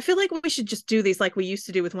I feel like we should just do these like we used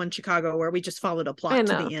to do with One Chicago, where we just followed a I plot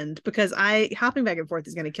to know. the end, because I hopping back and forth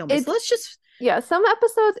is going to kill me. So It's let's just, Yeah, some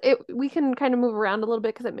episodes we can kind of move around a little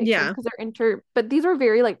bit because it makes sense yeah, because they're but these are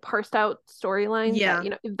very like parsed out storylines that,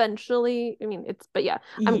 yeah, eventually, I mean, but yeah,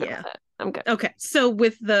 I'm good yeah. with it. I'm good. Okay, so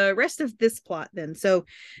with the rest of this plot, then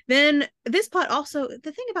this plot also,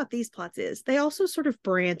 the thing about these plots is they also sort of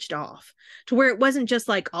branched off to where it wasn't just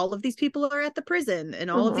like all of these people are at the prison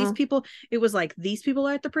and all of these Mm-hmm. people. It was like, these people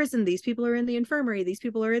are at the prison, these people are in the infirmary, these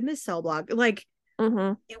people are in this cell block. Like,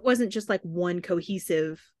 Mm-hmm. it wasn't just like one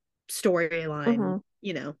cohesive storyline. Mm-hmm.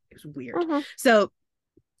 It was weird. Mm-hmm. So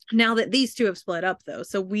now that these two have split up, though,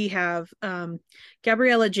 so we have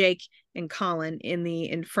Gabriella, Jake, and Collin in the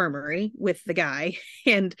infirmary with the guy,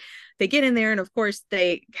 and they get in there, and of course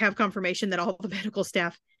they have confirmation that all the medical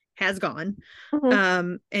staff has gone.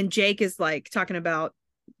 Mm-hmm. And Jake is like talking about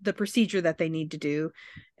the procedure that they need to do.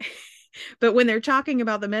 But when they're talking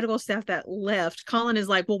about the medical staff that left, Collin is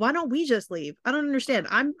like, well, why don't we just leave? I don't understand.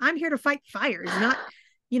 I'm here to fight fires, not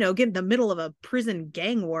get in the middle of a prison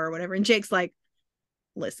gang war or whatever. And Jake's like,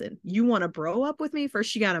 listen, you want to bro up with me?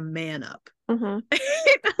 First, you got to man up. Mm-hmm.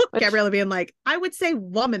 Which, Gabriella being like, I would say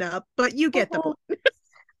woman up, but you get the mhm. point.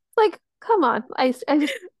 Like, come on. I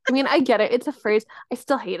mean, I get it. It's a phrase. I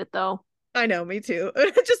still hate it though. I know, me too.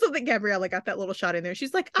 Just so that Gabriella got that little shot in there.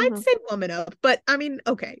 She's like, I'd Mm-hmm. say woman up, but I mean,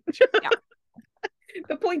 okay. Yeah.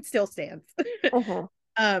 The point still stands. Mm-hmm.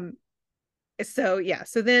 um, so yeah,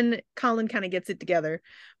 so then Collin kind of gets it together,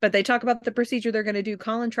 but they talk about the procedure they're going to do.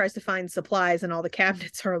 Collin tries to find supplies and all the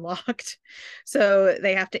cabinets are locked, so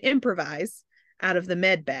they have to improvise out of the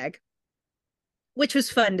med bag, which was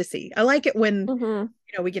fun to see. I like it when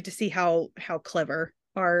Mm-hmm. we get to see how clever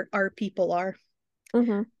our people are.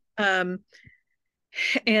 Mm-hmm. um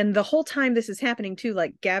and the whole time this is happening too,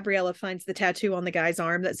 like, Gabriella finds the tattoo on the guy's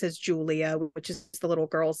arm that says Julia, which is the little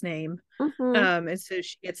girl's name. Mm-hmm. And so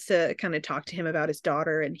she gets to kind of talk to him about his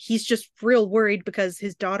daughter, and he's just real worried because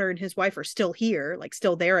his daughter and his wife are still here, like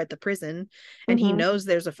still there at the prison, and he Mm-hmm. knows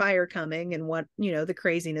there's a fire coming and what, the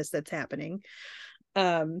craziness that's happening.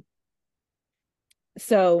 um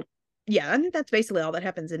so yeah, I think that's basically all that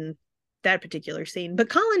happens in that particular scene, but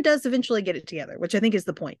Collin does eventually get it together, which I think is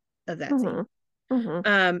the point of that Mm-hmm. scene.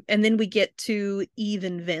 Mm-hmm. And then we get to Eve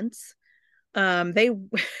and Vince. They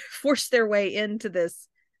force their way into this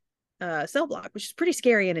cell block, which is pretty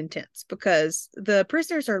scary and intense because the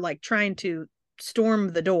prisoners are like trying to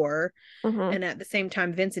storm the door, Mm-hmm. and at the same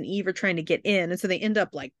time Vince and Eve are trying to get in, and so they end up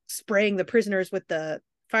like spraying the prisoners with the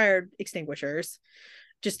fire extinguishers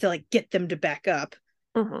just to like get them to back up.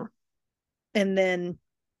 Mm-hmm. And then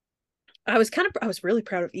I was really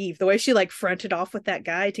proud of Eve, the way she like fronted off with that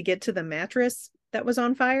guy to get to the mattress. that was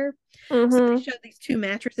on fire. So they Mm-hmm. show these two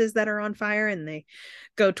mattresses that are on fire, and they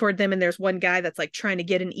go toward them, and there's one guy that's like trying to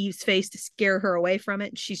get in Eve's face to scare her away from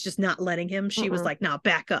it. She's just not letting him. She was Mm-mm. like, "No,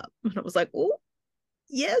 back up." And I was like, "Oh,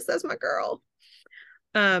 yes, that's my girl."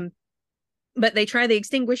 Um, but they try the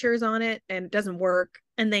extinguishers on it, and it doesn't work.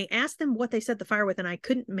 And they ask them what they set the fire with, and I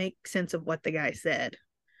couldn't make sense of what the guy said.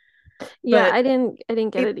 Yeah, But I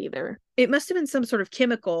didn't get it it either. it must have been some sort of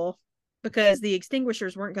chemical because the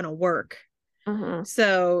extinguishers weren't going to work. Mm-hmm.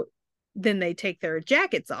 So then they take their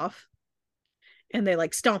jackets off and they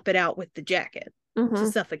like stomp it out with the jacket to Mm-hmm.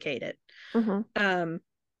 suffocate it. Mm-hmm. Um,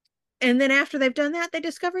 and then after they've done that, they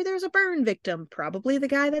discover there's a burn victim, probably the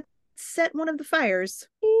guy that set one of the fires.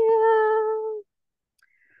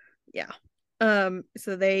 Yeah. Yeah.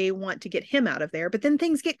 So they want to get him out of there, but then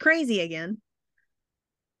things get crazy again.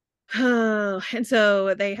 And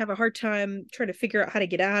so they have a hard time trying to figure out how to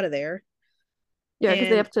get out of there. Yeah, because they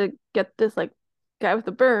And have to get this like guy with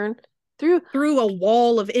the burn through, through a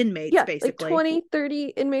wall of inmates, yeah, like basically. 20, 30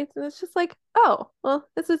 inmates, and it's just like, oh, well,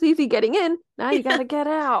 this is easy getting in. Now you gotta get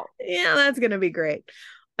out. Yeah, that's gonna be great.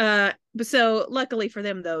 So luckily for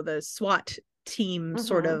them, though, the SWAT team,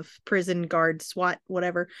 sort Mm-hmm. of prison guard, SWAT,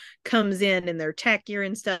 whatever, comes in their tech gear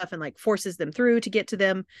and stuff, and like forces them through to get to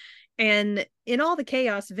them. And in all the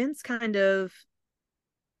chaos, Vince kind of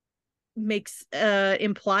makes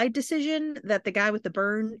implied decision that the guy with the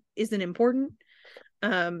burn isn't important.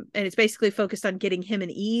 And it's basically focused on getting him and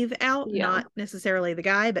Eve out, Yeah. not necessarily the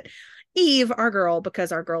guy, but Eve, our girl,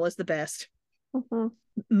 because our girl is the best, Mm-hmm.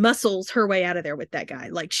 muscles her way out of there with that guy.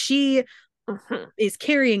 Like she Mm-hmm. is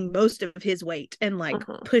carrying most of his weight and like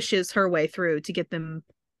Mm-hmm. pushes her way through to get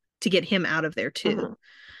him out of there too.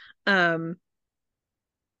 Mm-hmm. Um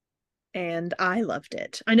and I loved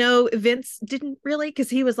it. I know Vince didn't really, because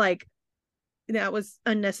he was like, that was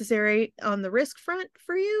unnecessary on the risk front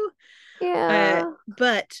for you. Yeah.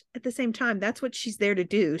 But at the same time, that's what she's there to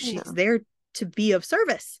do. I She's know. there to be of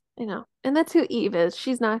service. I know. And that's who Eve is.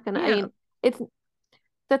 She's not gonna, I Yeah. mean, it's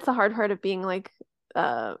that's the hard part of being like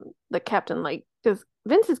the captain, like because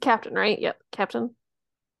Vince is captain, right? Yep, captain.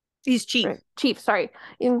 He's chief. Right. Chief, sorry.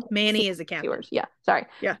 In Manny is a captain. Stewards. Yeah, sorry.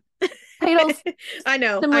 Yeah. Titles I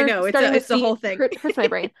know. I similar, know. starting with It's a C, whole thing. hurts my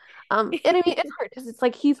brain. And I mean it's hard because it's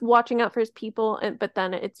like he's watching out for his people, and but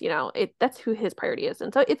then it's that's who his priority is,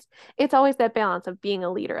 and so it's always that balance of being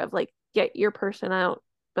a leader of like get your person out,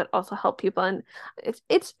 but also help people, and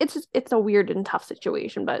it's a weird and tough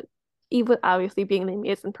situation, but Eve, obviously being the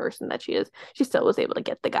amazing person that she is, she still was able to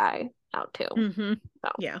get the guy out too. Mm-hmm.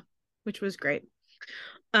 So Yeah, which was great.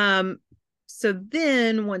 Um, so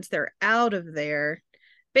then once they're out of there,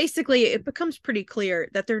 basically it becomes pretty clear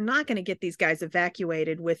that they're not going to get these guys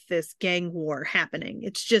evacuated with this gang war happening.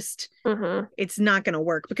 It's just, mm-hmm. it's not going to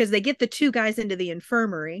work because they get the two guys into the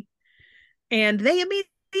infirmary and they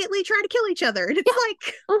immediately try to kill each other. And it's Yeah.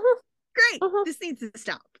 like, Mm-hmm. great, Mm-hmm. this needs to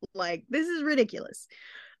stop. Like, this is ridiculous.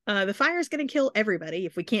 The fire is going to kill everybody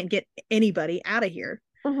if we can't get anybody out of here.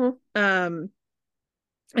 Mm-hmm. Um,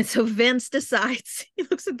 and so Vince decides, he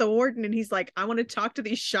looks at the warden and he's like, I want to talk to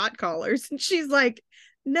these shot callers. And she's like,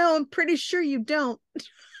 no, I'm pretty sure you don't.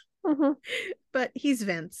 Mm-hmm. But he's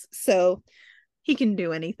Vince, so he can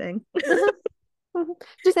do anything. Mm-hmm. Mm-hmm.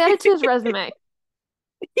 Just add it to his resume.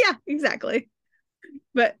 Yeah, exactly.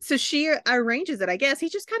 But so she arranges it, I guess. He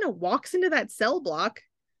just kind of walks into that cell block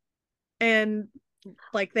and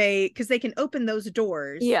like because they can open those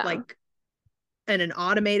doors Yeah. like in an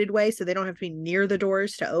automated way, so they don't have to be near the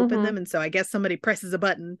doors to open Mm-hmm. them. And so I guess somebody presses a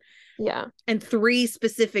button Yeah. and three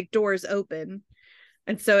specific doors open.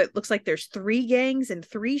 And so it looks like there's three gangs and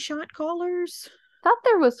three shot callers. Thought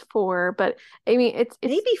there was four, but I mean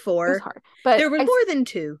Maybe it was four. hard. But There were more than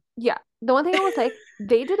two. yeah, the one thing I will say,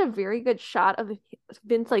 they did a very good shot of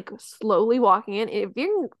Vince like slowly walking in, it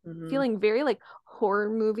being Mhm. feeling very like horror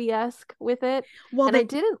movie-esque with it. Well, And I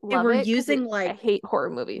didn't they love were it because using I like hate horror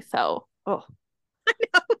movies. So oh.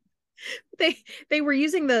 they they were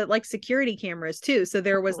using the like security cameras too. So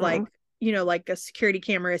there was Mm-hmm. like, like a security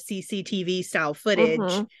camera CCTV style Mm-hmm.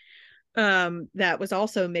 footage that was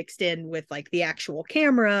also mixed in with like the actual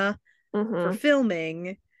camera for Mm-hmm.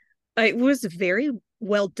 filming. It was very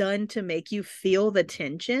well done to make you feel the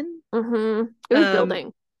tension. Mm-hmm. It was Um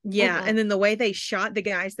building. yeah, Mm-hmm. and then the way they shot the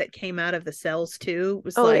guys that came out of the cells too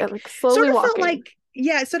was Oh yeah, like like sort slowly of felt walking. like,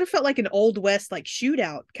 yeah, it sort of felt like an old west like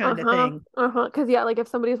shootout kind of Uh-huh. thing. Uh-huh. Because yeah, like if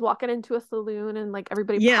somebody's walking into a saloon and like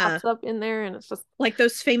everybody Yeah, pops up in there and it's just like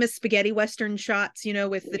those famous spaghetti western shots,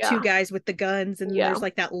 with the two yeah. guys with the guns, and then Yeah. there's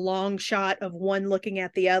like that long shot of one looking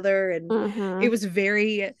at the other, and it Mm-hmm. was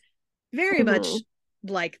very, very Mm-hmm. much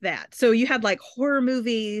like that. So you had like horror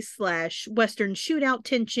movie slash Western shootout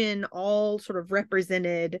tension all sort of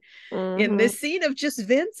represented in Mm-hmm. this scene of just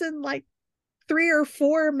Vince and like 3 or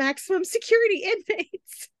 4 maximum security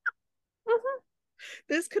inmates. Mm-hmm.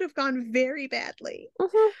 This could have gone very badly.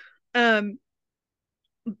 Mm-hmm. Um,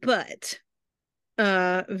 but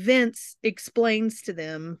Vince explains to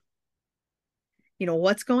them,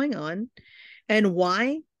 what's going on and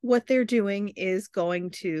why what they're doing is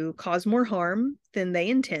going to cause more harm than they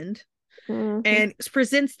intend. Mm-hmm. And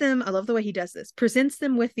presents them, I love the way he does this, presents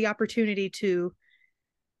them with the opportunity to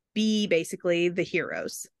be basically the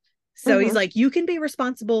heroes. So he's Mm-hmm. like, you can be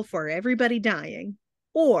responsible for everybody dying,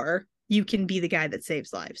 or you can be the guy that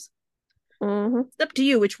saves lives. Mm-hmm. It's up to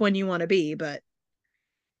you which one you want to be, but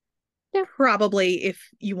Yeah. probably if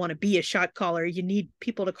you want to be a shot caller, you need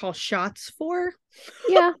people to call shots for.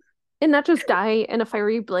 Yeah. And not just die in a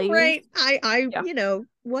fiery blaze. Right. I, Yeah.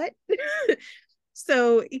 what?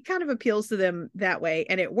 So it kind of appeals to them that way,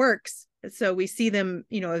 and it works. So we see them,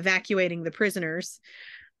 evacuating the prisoners.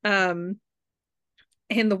 Um,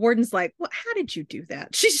 and the warden's like, "What? How did you do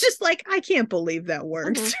that?" She's just like, "I can't believe that Mm-hmm.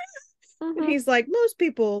 worked." And Mm-hmm. he's like, "Most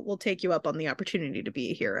people will take you up on the opportunity to be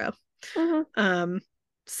a hero." Mm-hmm. Um,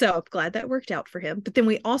 so I'm glad that worked out for him. But then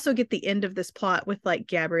we also get the end of this plot with like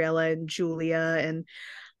Gabriella and Julia, and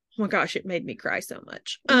oh my gosh, it made me cry so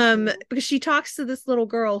much. Mm-hmm. Because she talks to this little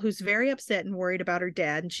girl who's very upset and worried about her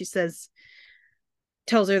dad, and she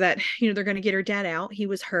tells her that they're going to get her dad out. He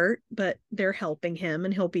was hurt, but they're helping him,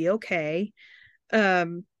 and he'll be okay.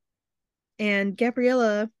 Um, and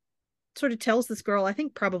Gabriella sort of tells this girl, I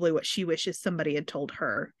think probably what she wishes somebody had told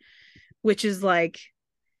her, which is like,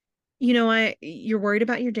 you're worried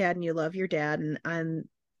about your dad and you love your dad, and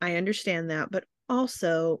I understand that, but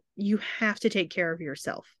also you have to take care of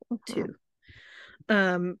yourself Mm-hmm. too.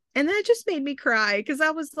 And that just made me cry because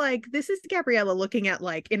I was like, this is Gabriella looking at,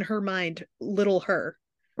 like, in her mind, little her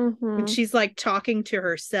when Mm-hmm. she's like talking to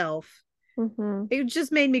herself. Mm-hmm. It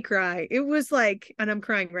just made me cry. It was like, and I'm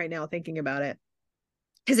crying right now thinking about it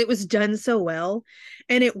because it was done so well,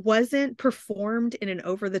 and it wasn't performed in an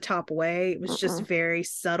over the top way. It was just Mm-hmm. very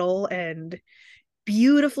subtle and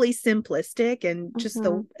beautifully simplistic, and just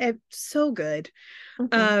Mm-hmm. so good.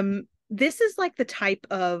 Mm-hmm. This is like the type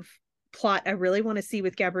of plot I really want to see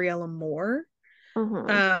with Gabriella more.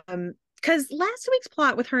 Mm-hmm. Because last week's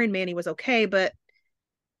plot with her and Manny was okay, but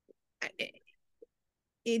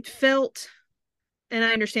it felt, and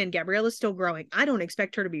I understand Gabriella's still growing. I don't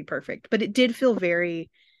expect her to be perfect, but it did feel very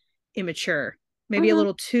immature, maybe a Mm-hmm.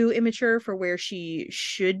 little too immature for where she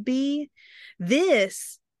should be.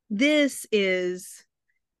 This is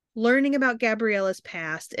learning about Gabriella's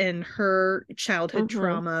past and her childhood Mm-hmm.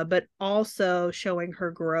 trauma, but also showing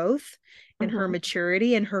her growth and her Mm-hmm.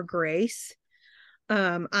 maturity and her grace.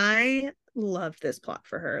 I loved this plot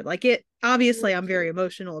for her. Like, it obviously, Me I'm very too.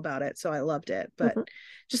 emotional about it, so I loved it. But Mm-hmm.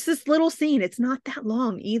 just this little scene, it's not that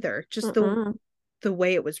long either. Just Mm-hmm. the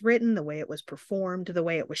way it was written, the way it was performed, the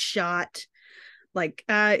way it was shot, like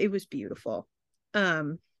it was beautiful.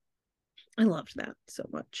 Um, I loved that so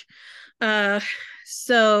much. Uh,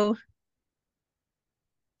 so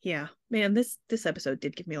yeah, man, this episode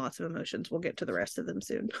did give me lots of emotions. We'll get to the rest of them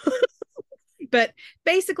soon. But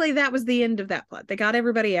basically that was the end of that plot. They got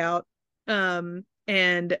everybody out. And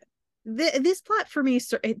this plot for me,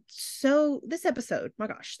 this episode, my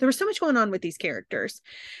gosh, there was so much going on with these characters,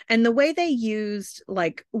 and the way they used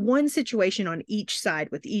like one situation on each side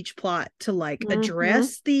with each plot to like Mm-hmm.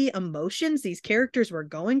 address the emotions these characters were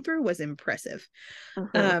going through was impressive.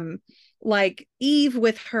 Mm-hmm. um like Eve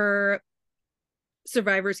with her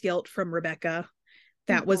survivor's guilt from Rebecca,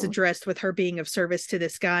 that was Mm-hmm. addressed with her being of service to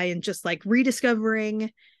this guy and just like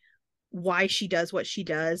rediscovering why she does what she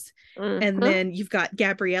does. And Mm-hmm. then you've got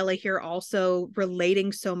Gabriella here also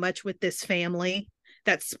relating so much with this family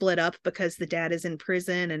that's split up because the dad is in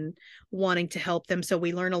prison and wanting to help them. So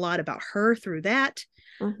we learn a lot about her through that.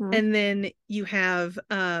 Mm-hmm. And then you have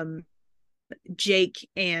Jake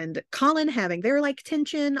and Collin having their like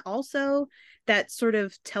tension also, that sort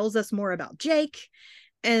of tells us more about Jake.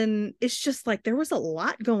 And it's just like there was a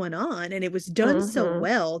lot going on, and it was done so Mm-hmm.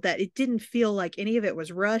 well that it didn't feel like any of it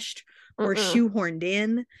was rushed or Mm-mm. shoehorned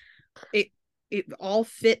in. It it all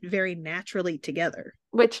fit very naturally together.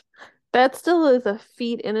 Which that still is a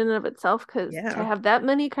feat in and of itself, because to Yeah, have that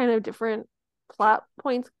many kind of different plot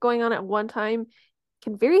points going on at one time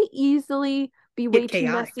can very easily be get way too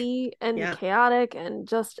chaotic. messy and Yeah, chaotic and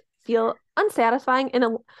just feel unsatisfying, and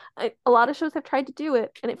a lot of shows have tried to do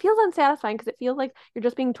it, and it feels unsatisfying because it feels like you're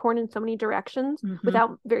just being torn in so many directions Mm-hmm.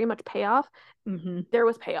 without very much payoff. Mm-hmm. There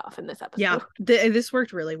was payoff in this Yeah, episode. this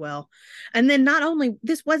worked really well. And then not only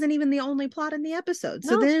this wasn't even the only plot in the episode.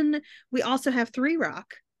 So No. then we also have Three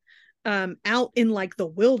Rock out in like the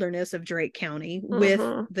wilderness of Drake County with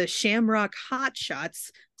Mm-hmm. the Shamrock Hotshots.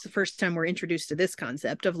 It's the first time we're introduced to this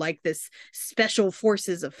concept of like this special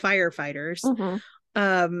forces of firefighters. Mm-hmm.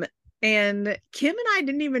 Um, and Kim and I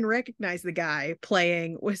didn't even recognize the guy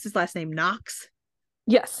playing, what's his last name? Knox.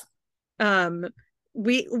 Yes. Um,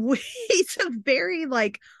 we he's a very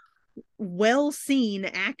like well seen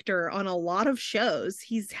actor on a lot of shows.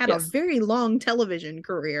 He's had a Yes. very long television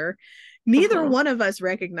career. Neither Mm-hmm. one of us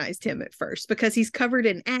recognized him at first because he's covered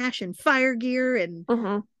in ash and fire gear and,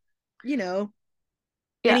 Mm-hmm. you know, and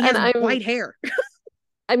Yeah, he and has I'm white hair.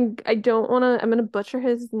 I don't want to. I'm gonna butcher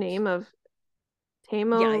his name of Yeah,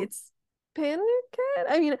 Tamo it's Panic.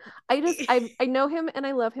 I mean, I know him and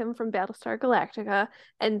I love him from Battlestar Galactica,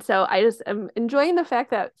 and so I just am enjoying the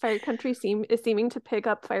fact that Fire Country is seeming to pick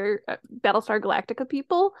up Battlestar Galactica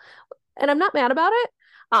people, and I'm not mad about it.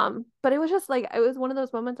 But it was just like it was one of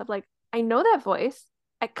those moments of like I know that voice,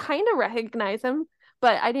 I kind of recognize him,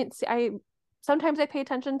 but I didn't see. I sometimes I pay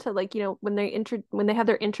attention to like when they have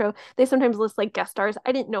their intro, they sometimes list like guest stars.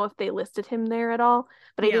 I didn't know if they listed him there at all,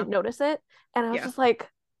 but I yeah, didn't notice it, and I was yeah. just like,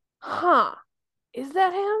 huh, is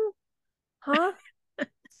that him? Huh?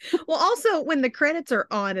 Well, also when the credits are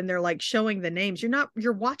on and they're like showing the names,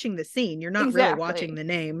 you're watching the scene. You're not really watching Exactly. the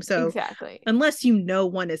name. So Exactly. unless you know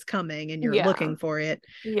one is coming and you're Yeah. looking for it,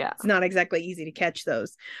 Yeah. it's not exactly easy to catch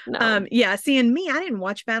those. No. Yeah, seeing me, I didn't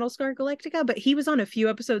watch Battlestar Galactica, but he was on a few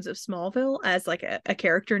episodes of Smallville as like a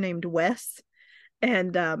character named Wes.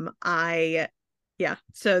 And I yeah,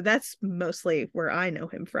 so that's mostly where I know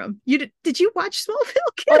him from. Did you watch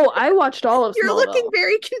Smallville, Kim? Oh, I watched all of You're looking Smallville.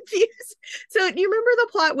 very confused. So, do you remember the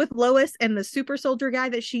plot with Lois and the super soldier guy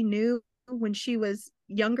that she knew when she was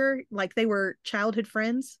younger? Like they were childhood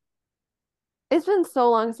friends? It's been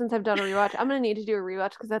so long since I've done a rewatch. I'm gonna need to do a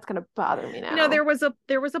rewatch because that's gonna bother me No, now. there was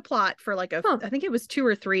a plot for like a Huh. I think it was 2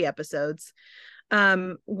 or 3 episodes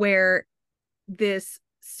where this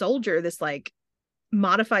soldier, this like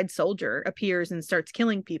modified soldier appears and starts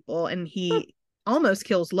killing people and Huh. he almost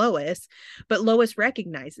kills Lois, but Lois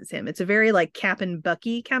recognizes him. It's a very like Cap and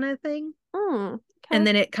Bucky kind of thing. And Okay.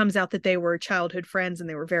 then it comes out that they were childhood friends and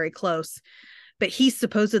they were very close. But he's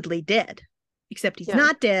supposedly dead, except he's Yeah.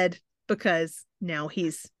 not dead because now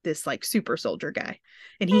he's this like super soldier guy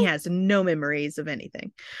and he Okay. has no memories of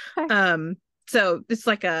anything. Okay. Um, so it's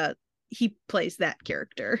like he plays that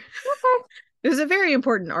character. Okay. It was a very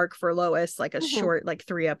important arc for Lois, like a Mm-hmm. short, like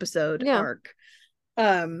 3 episode Yeah. arc.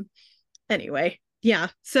 Um, anyway, yeah.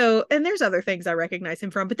 So, and there's other things I recognize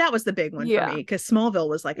him from, but that was the big one for me Yeah. because Smallville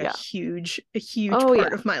was like Yeah. a huge Oh part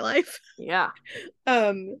yeah. of my life. Yeah.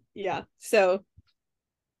 Yeah. So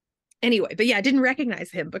anyway, but yeah, I didn't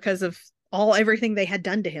recognize him because of everything they had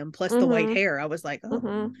done to him, plus the white Mm-hmm. hair. I was like, oh.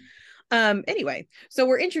 Mm-hmm. Anyway, so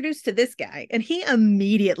we're introduced to this guy, and he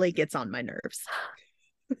immediately gets on my nerves.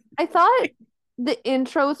 I thought the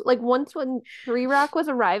intros, like once when Three Rock was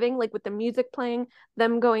arriving, like with the music playing,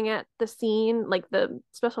 them going at the scene, like the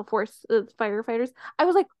special force firefighters, I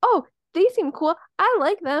was like, oh, they seem cool. I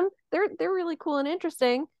like them. They're really cool and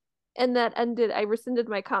interesting. And that ended. I rescinded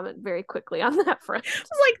my comment very quickly on that front. It's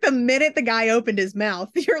like the minute the guy opened his mouth,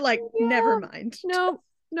 you're like, never Yeah. mind. Nope.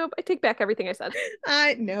 Nope. I take back everything I said.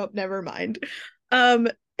 Nope, never mind. Um,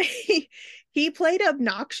 he played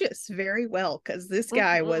obnoxious very well because this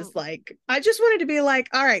guy was Mm-hmm. like, I just wanted to be like,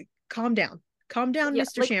 all right, calm down, Yeah,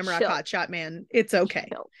 Mr. like Shamrock chill. Hotshot Man. It's okay.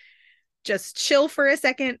 Chill. Just chill for a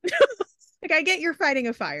second. Like I get you're fighting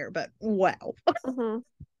a fire, but wow, Mm-hmm.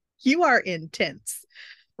 you are intense.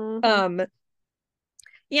 Mm-hmm. Um,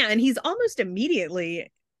 yeah, and he's almost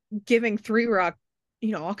immediately giving Three Rock,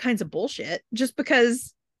 all kinds of bullshit just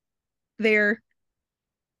because they're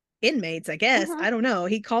inmates, I guess. Mm-hmm. I don't know.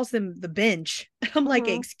 He calls them the bench. I'm like,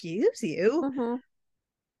 Mm-hmm. excuse you. Mm-hmm.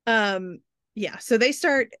 Um, yeah, so they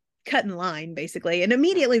start cutting line basically, and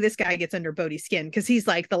immediately this guy gets under Bodhi's skin because he's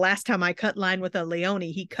like, the last time I cut line with a Leone,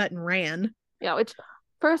 he cut and ran. Yeah, which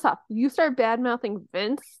first off, you start bad mouthing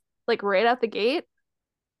Vince like right out the gate.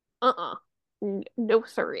 Uh-uh. No,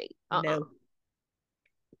 sorry. Uh-uh. No.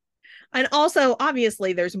 And also,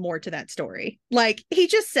 obviously, there's more to that story. Like, he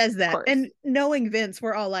just says Of that. course. And knowing Vince,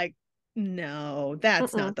 we're all like, no,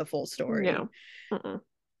 that's Mm-mm. not the full story. No. Mm-mm.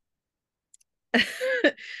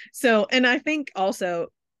 So, and I think also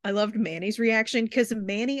I loved Manny's reaction because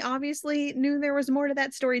Manny obviously knew there was more to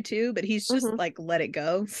that story too, but he's just Mm-hmm. like, let it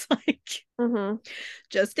go. It's like, Mm-hmm.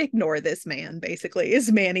 just ignore this man, basically,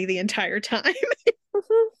 is Manny the entire time.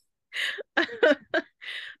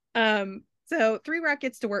 Mm-hmm. So Three Rock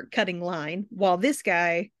gets to work cutting line while this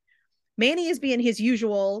guy, Manny, is being his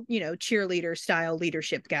usual, cheerleader style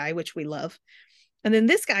leadership guy, which we love. And then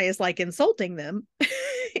this guy is like insulting them.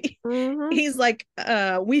 Mm-hmm. He's like,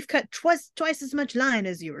 we've cut twice as much line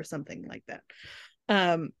as you, or something like that.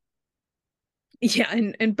 Um, yeah,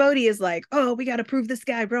 and Bodhi is like, oh, we got to prove this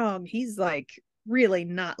guy wrong. He's like really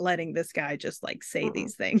not letting this guy just like say Mm-hmm.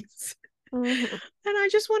 these things. Mm-hmm. And I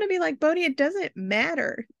just want to be like, Bodhi, it doesn't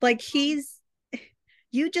matter. Like,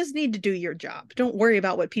 you just need to do your job. Don't worry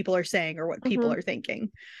about what people are saying or what people Mm-hmm. are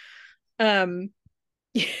thinking. Um,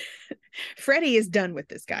 Freddie is done with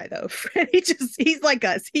this guy though. He's like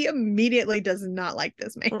us. He immediately does not like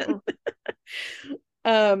this man. Mm-hmm.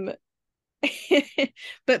 um,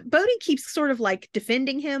 but Bodhi keeps sort of like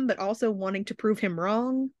defending him, but also wanting to prove him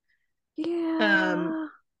wrong. Um, Yeah.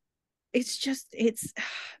 it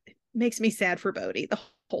makes me sad for Bodhi the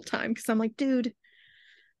whole time because I'm like, dude,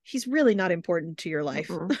 he's really not important to your life.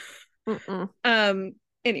 Mm-mm. Mm-mm. um,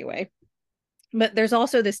 anyway, but there's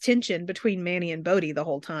also this tension between Manny and Bodhi the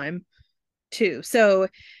whole time too. So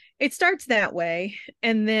it starts that way,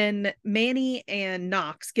 and then Manny and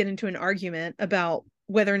Knox get into an argument about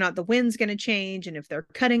whether or not the wind's going to change and if they're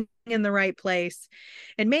cutting in the right place.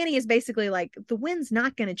 And Manny is basically like, the wind's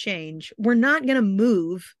not going to change. We're not going to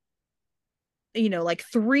move, like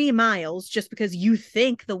 3 miles just because you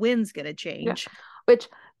think the wind's going to Yeah. change. Which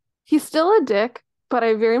he's still a dick, but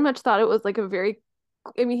I very much thought it was like a very,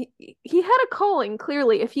 I mean, he had a calling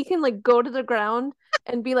clearly. If he can like go to the ground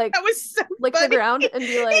and be That was so like the funny. ground and be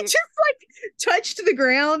He like, just like touched the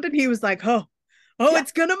ground and he was like, oh, yeah.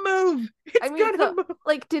 it's gonna move. I It's mean, gonna so move.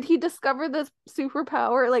 like, did he discover this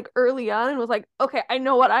superpower like early on and was like, okay, I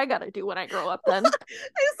know what I gotta do when I grow up then? I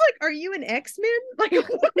was like, are you an X-Men? Like,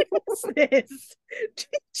 what is this? Did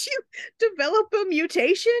you develop a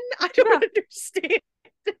mutation? I Yeah. don't understand.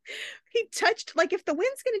 He touched, like, if the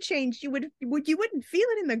wind's gonna change, you wouldn't feel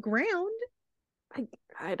it in the ground, I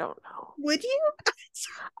I don't know. would you?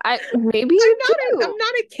 I maybe I'm you not I'm do.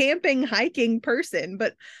 not a camping, hiking person,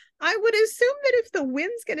 but I would assume that if the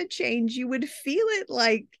wind's gonna change, you would feel it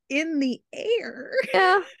like in the air.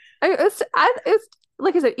 Yeah. It's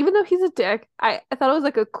like I said, even though he's a dick, I thought it was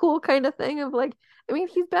like a cool kind of thing of like, I mean,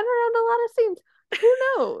 he's been around a lot of scenes. Who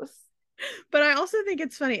knows? But I also think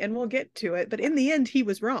it's funny, and we'll get to it, but in the end, he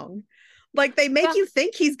was wrong. Like, they make Yeah. you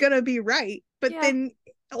think he's gonna be right, but Yeah. then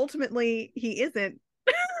ultimately he isn't.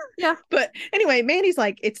 Yeah. But anyway, Mandy's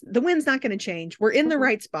like, it's the wind's not gonna change. We're in the Hmm.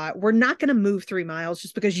 right spot. We're not gonna move 3 miles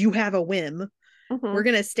just because you have a whim. Hmm. We're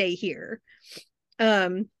gonna stay here.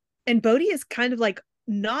 Um, and Bodhi is kind of like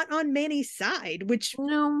not on Manny's side, which,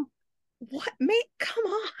 No. what, mate, come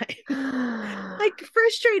on. Like,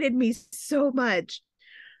 frustrated me so much.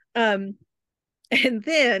 Um, and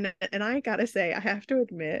then, and I gotta say, I have to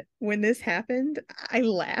admit, when this happened, I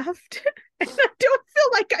laughed. And I don't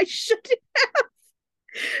feel like I should have,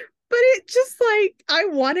 but it just like, I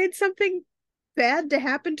wanted something bad to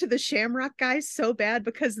happen to the Shamrock guys so bad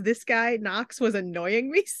because this guy, Knox, was annoying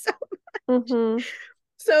me so. Hmm.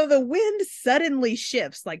 So the wind suddenly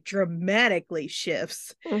shifts, like dramatically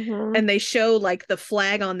shifts, Hmm. and they show like the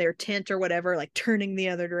flag on their tent or whatever, like turning the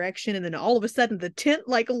other direction. And then all of a sudden, the tent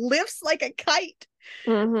like lifts like a kite,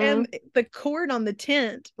 Hmm. and the cord on the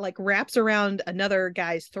tent like wraps around another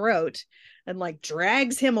guy's throat and like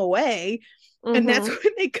drags him away. And that's Hmm.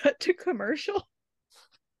 when they cut to commercial.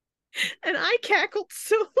 And I cackled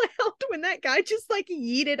so loud when that guy just like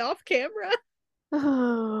yeeted off camera.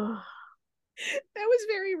 That was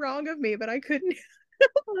very wrong of me, but I couldn't.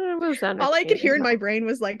 It was All I could entertaining hear in my though. brain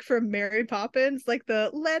was like from Mary Poppins, like the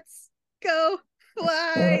 "Let's go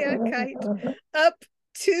fly a kite up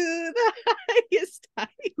to the highest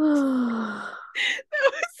height."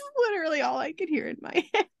 That was literally all I could hear in my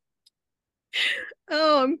head.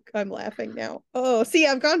 Oh, I'm laughing now. Oh, see,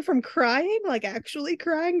 I've gone from crying, like actually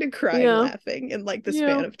crying, to crying Yeah. laughing in like the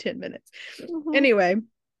Yeah. span of 10 minutes. Hmm. Anyway,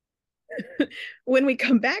 when we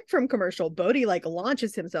come back from commercial, Bodhi like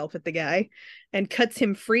launches himself at the guy and cuts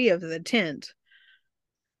him free of the tent.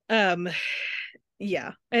 Um,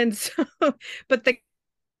 yeah. And so, but the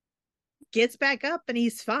gets back up and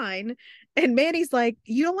he's fine. And Manny's like,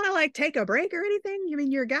 you don't want to like take a break or anything? You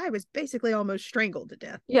mean your guy was basically almost strangled to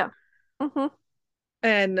death. Yeah. Hmm.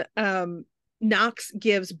 And Knox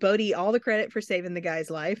gives Bodhi all the credit for saving the guy's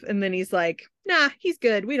life. And then he's like, nah, he's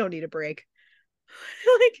good. We don't need a break.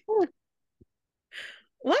 Like,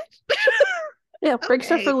 what? Yeah,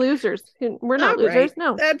 breaks are for Okay. losers. We're not All right. losers.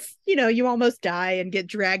 No. That's, you almost die and get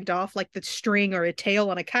dragged off like the string or a tail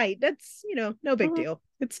on a kite. That's, no big Hmm. deal.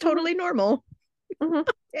 It's Hmm. totally normal. Hmm.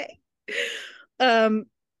 Okay. Um,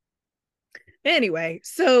 anyway,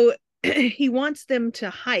 so he wants them to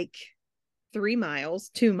hike 3 miles,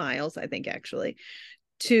 2 miles, I think actually,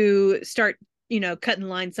 to start, cutting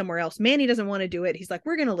line somewhere else. Manny doesn't want to do it. He's like,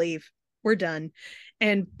 we're going to leave. We're done.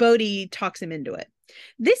 And Bodhi talks him into it.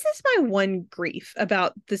 This is my one grief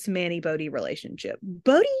about this Manny Bodhi relationship.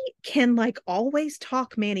 Bodhi can like always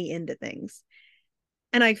talk Manny into things.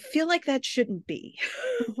 And I feel like that shouldn't be.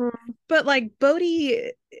 Hmm. But like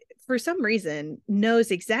Bodhi, for some reason,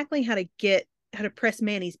 knows exactly how to press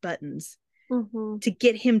Manny's buttons Hmm. to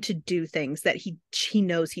get him to do things that he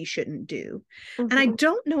knows he shouldn't do. And I Hmm.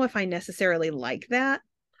 don't know if I necessarily like that.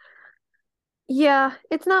 Yeah,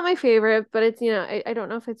 it's not my favorite, but it's, I don't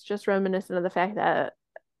know if it's just reminiscent of the fact that,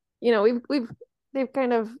 they've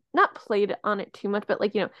kind of not played on it too much, but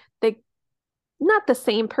like, they not the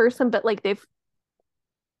same person, but like they've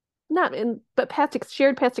not in but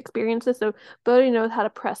shared past experiences. So Bodhi knows how to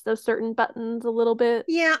press those certain buttons a little bit.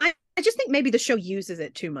 Yeah, I just think maybe the show uses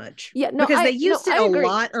it too much Yeah, no, because they no, used it I a agree.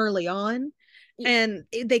 lot early on and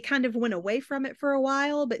they kind of went away from it for a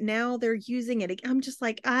while, but now they're using it. I'm just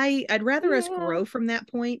like, I'd rather us Yeah, grow from that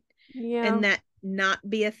point yeah. and that not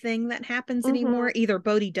be a thing that happens Mm-hmm. anymore. Either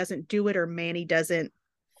Bodhi doesn't do it or Manny doesn't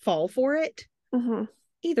fall for it. Mm-hmm.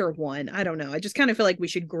 Either one. I don't know. I just kind of feel like we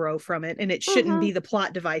should grow from it and it shouldn't Mm-hmm. be the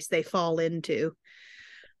plot device they fall into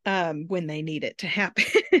when they need it to happen.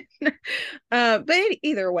 But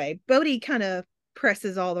either way, Bodhi kind of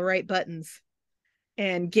presses all the right buttons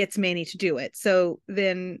and gets Manny to do it. So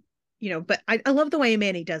then, but I love the way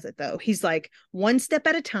Manny does it though. He's like, one step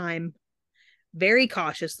at a time, very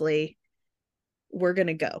cautiously, we're going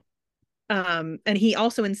to go. And he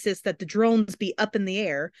also insists that the drones be up in the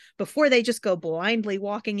air before they just go blindly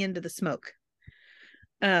walking into the smoke.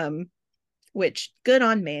 Um, which good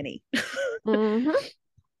on Manny. Mm-hmm.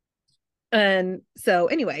 And so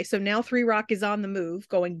anyway, so now Three Rock is on the move,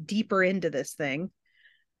 going deeper into this thing.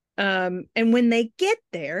 And when they get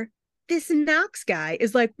there, this Knox guy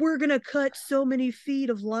is like, we're gonna cut so many feet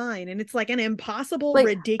of line, and it's like an impossible, Like a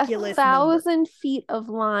ridiculous number. 1,000 feet of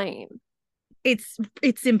line. It's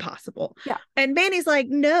impossible. Yeah. And Manny's like,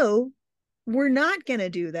 no, we're not gonna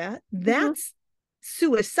do that. Mm-hmm. That's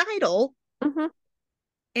suicidal, Mm-hmm.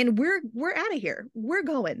 and we're out of here. We're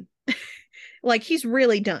going. Like he's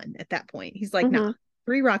really done at that point. He's like, nah, Mm-hmm.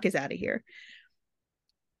 Three Rock is out of here.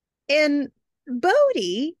 And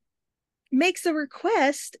Bodhi makes a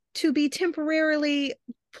request to be temporarily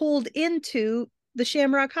pulled into the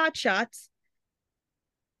Shamrock Hotshots.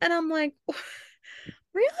 And I'm like,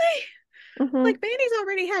 really? Mm-hmm. Like, Manny's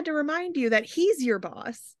already had to remind you that he's your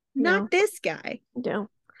boss, not Yeah. this guy. Yeah.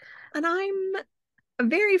 And I'm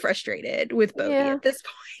very frustrated with Bodhi Yeah. at this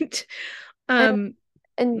point. And Um,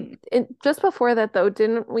 and just before that though,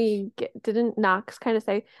 didn't Knox kind of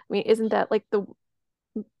say, I mean, isn't that like the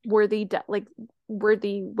like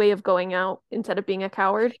worthy way of going out instead of being a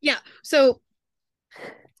coward? yeah. So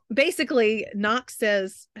basically Knox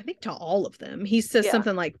says, I think to all of them, he says Yeah.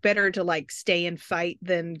 something like better to like stay and fight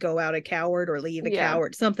than go out a coward or leave a Yeah.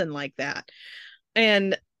 coward, something like that.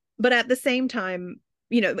 And but at the same time,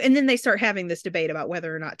 and then they start having this debate about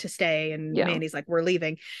whether or not to stay, and Yeah. Manny's like, we're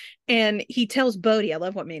leaving. And he tells Bodhi, I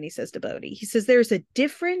love what Manny says to Bodhi. He says there's a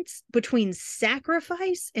difference between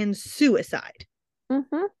sacrifice and suicide.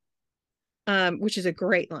 Mm-hmm. Which is a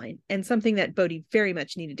great line and something that Bodhi very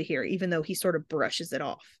much needed to hear, even though he sort of brushes it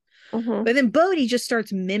off. Mm-hmm. But then Bodhi just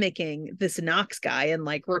starts mimicking this Knox guy and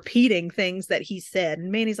like repeating things that he said.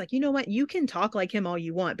 And Manny's like, you know what? You can talk like him all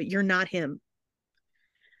you want, but you're not him.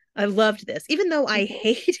 I loved this, even though I Mm-hmm.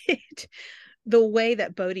 hated the way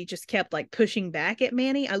that Bodhi just kept like pushing back at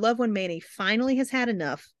Manny. I love when Manny finally has had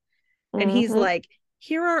enough and he's Mm-hmm. like,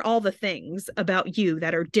 here are all the things about you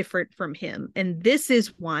that are different from him. And this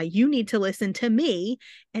is why you need to listen to me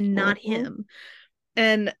and not Mm-hmm. him.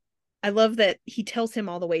 And I love that he tells him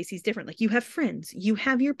all the ways he's different. Like, you have friends, you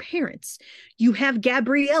have your parents, you have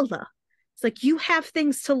Gabriella. It's like you have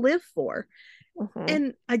things to live for. Mm-hmm.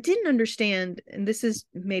 And I didn't understand, and this is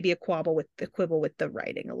maybe a quibble with the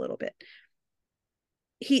writing a little bit.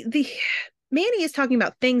 The Manny is talking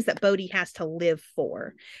about things that Bodhi has to live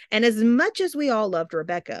for. And as much as we all loved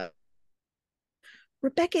Rebecca,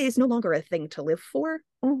 Rebecca is no longer a thing to live for.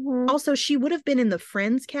 Mm-hmm. Also, she would have been in the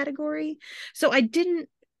friends category. So I didn't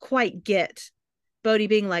quite get Bodhi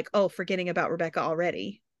being like, oh, forgetting about Rebecca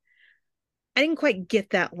already. I didn't quite get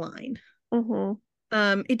that line. Mm-hmm.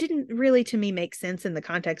 It didn't really to me make sense in the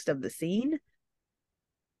context of the scene.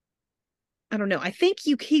 I don't know. I think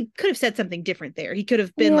he could have said something different there. He could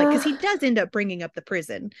have been like, because Yeah. he does end up bringing up the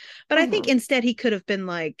prison, but I think Mm-hmm. instead he could have been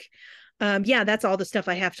like, yeah, that's all the stuff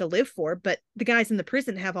I have to live for. But the guys in the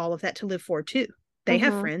prison have all of that to live for too. They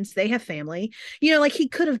have Mm-hmm. friends, they have family. Like he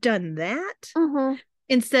could have done that Mm-hmm.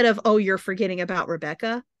 instead of, oh, you're forgetting about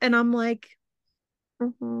Rebecca. And I'm like,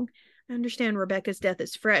 Mm-hmm. I understand Rebecca's death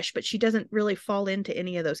is fresh, but she doesn't really fall into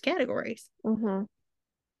any of those categories. Mm-hmm.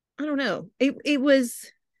 I don't know. It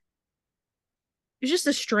was just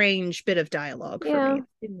a strange bit of dialogue for me. Yeah. It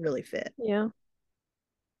didn't really fit. Yeah.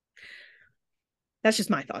 That's just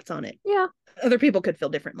my thoughts on it. Yeah. Other people could feel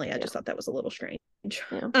differently. I Yeah. just thought that was a little strange. Yeah.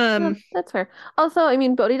 No, Um, that's fair. Also, I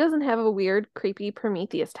mean, Bodhi doesn't have a weird, creepy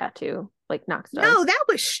Prometheus tattoo like Knox no, does. that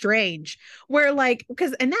was strange. Where like,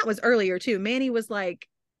 because and that was earlier too. Manny was like,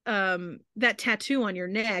 that tattoo on your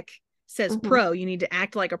neck says Mm-hmm. pro. You need to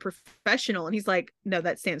act like a professional. And he's like, no,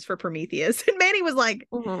 that stands for Prometheus. And Manny was like,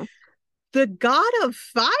 Mm-hmm. the god of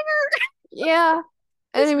fire Yeah.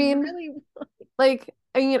 And is I mean, really.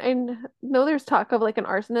 I know there's talk of like an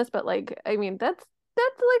arsonist, but like, I mean, that's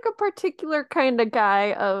like a particular kind of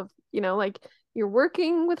guy of, like you're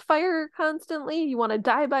working with fire constantly. You want to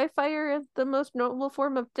die by fire as the most noble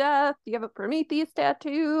form of death. You have a Prometheus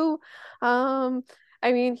tattoo. Um,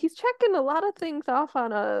 I mean, he's checking a lot of things off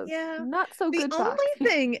on a Yeah. not so The good only box.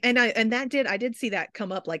 thing, I did see that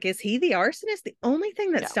come up, like, is he the arsonist? The only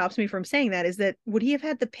thing that No. stops me from saying that is that would he have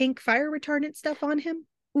had the pink fire retardant stuff on him?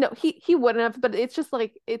 No, he wouldn't have, but it's just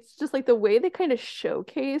like the way they kind of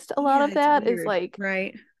showcased a lot Yeah, of it's that is weird, like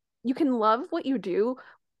right? you can love what you do,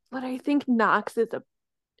 but I think Knox is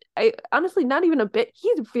I honestly not even a bit.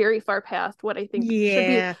 He's very far past what I think should be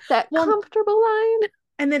Yeah. that Well, comfortable line.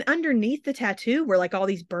 and then underneath the tattoo were like all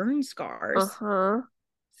these burn scars. Uh-huh.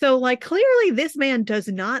 So like clearly this man does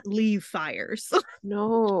not leave fires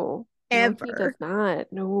No. No, he does ever. not.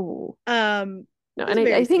 No. No, It and was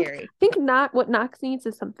I very think scary. think not what Knox needs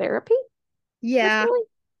is some therapy, Yeah. personally.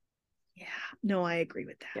 Yeah. No, I agree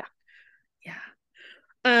with Yeah. that. Yeah.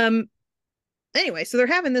 Um anyway, so they're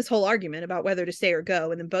having this whole argument about whether to stay or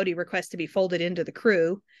go, and then Bodhi requests to be folded into the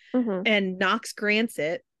crew, Mm-hmm. and Knox grants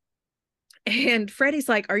it. And Freddie's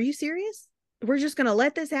like, "Are you serious? We're just gonna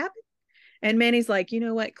let this happen?" And Manny's like, "You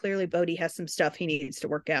know what? Clearly, Bodhi has some stuff he needs to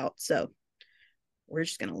work out, so we're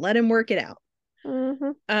just gonna let him work it out."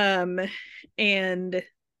 Mm-hmm. Um, and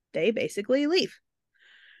they basically leave.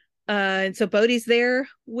 And so Bodhi's there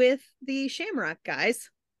with the Shamrock guys,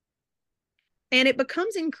 and it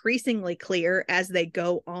becomes increasingly clear as they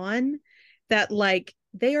go on that like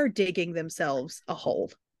they are digging themselves a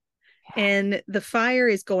hole Yeah. and the fire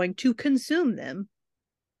is going to consume them.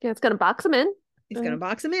 Yeah, it's gonna box him in. It's going to Mm.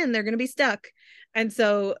 box them in. They're going to be stuck. And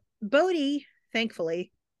so Bodhi,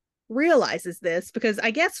 thankfully, realizes this because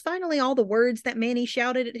I guess finally all the words that Manny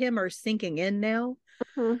shouted at him are sinking in now.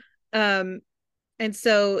 Mm-hmm. Um, and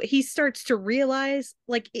so he starts to realize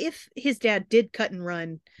like if his dad did cut and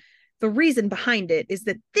run, the reason behind it is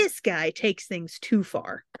that this guy takes things too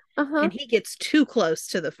far Uh-huh. and he gets too close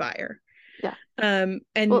to the fire. Yeah. And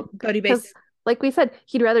Well, Buddy because Base, like we said,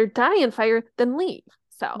 he'd rather die in fire than leave.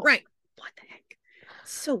 So right? What the heck?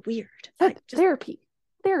 So weird. I said just therapy.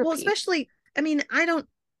 well, Therapy. especially. I mean, I don't.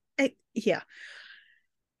 Yeah.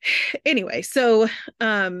 Anyway, so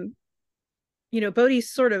Bodhi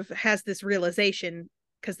sort of has this realization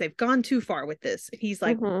because they've gone too far with this, and he's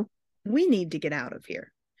like, Mm-hmm. "We need to get out of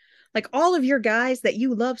here. Like all of your guys that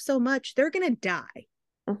you love so much, they're gonna die,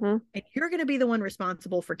 Mm-hmm. and you're gonna be the one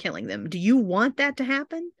responsible for killing them. Do you want that to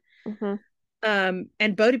happen?" Mm-hmm.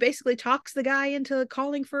 And Bodhi basically talks the guy into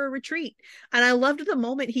calling for a retreat. And I loved the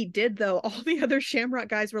moment he did, though. All the other Shamrock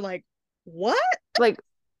guys were like, "What?" Like,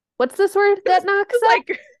 what's this word It was, that it Knox was said?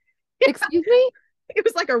 like Excuse me? it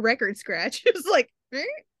was like a record scratch. It was like,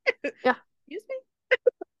 Yeah. excuse me.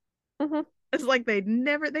 Mm-hmm. It's like they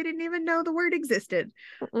didn't even know the word existed.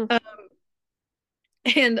 Mm-mm. Um,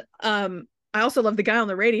 and I also love the guy on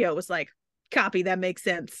the radio was like, "Copy, that makes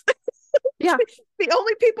sense." Yeah. The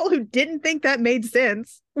only people who didn't think that made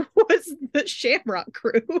sense was the Shamrock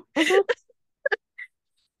crew. Mm-hmm.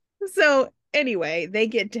 So anyway, they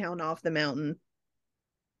get down off the mountain.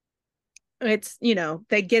 It's,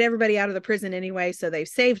 they get everybody out of the prison anyway, so they've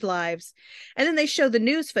saved lives. And then they show the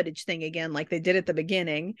news footage thing again, like they did at the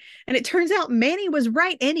beginning. And it turns out Manny was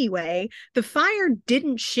right anyway. The fire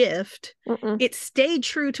didn't shift. Mm-mm. It stayed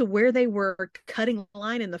true to where they were cutting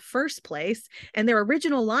line in the first place. And their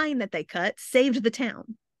original line that they cut saved the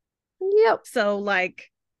town. Yep. So, like,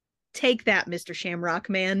 take that, Mr. Shamrock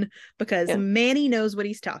Man, because Yeah. Manny knows what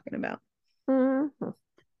he's talking about. Mm-hmm. I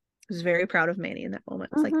was very proud of Manny in that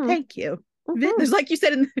moment. It's like, Mm-hmm. thank you. Mm-hmm. There's like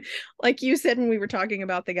you said when we were talking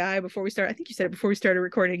about the guy before we started. I think you said it before we started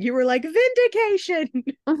recording. You were like vindication.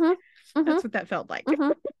 Mm-hmm. That's Mm-hmm. what that felt like.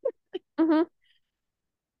 Mm-hmm. Mm-hmm.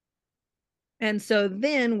 And so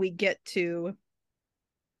then we get to,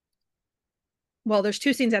 well, there's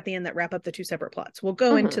two scenes at the end that wrap up the two separate plots. We'll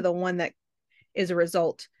go into Mm-hmm. the one that is a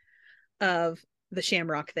result of the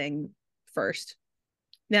Shamrock thing first.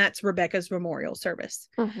 That's Rebecca's memorial service.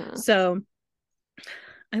 Mm-hmm. So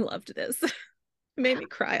I loved this. It made me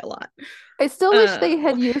cry a lot. I still wish they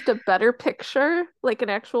had Uh, used a better picture, like an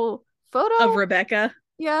actual of photo. Rebecca.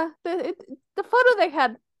 Yeah, the photo they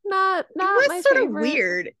had, It not was my sort of favorite.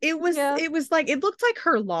 weird. Yeah, It was like it looked like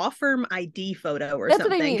her law firm ID photo or that's what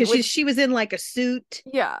I something mean. because Like, she was in like a suit.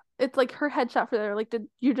 yeah, it's like her headshot for there. Like, did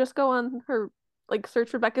you just go on her, like,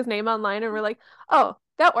 search Rebecca's name online and we're like, oh,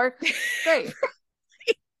 that works. Great.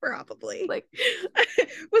 Probably. Like,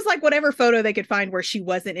 It was like whatever photo they could find where she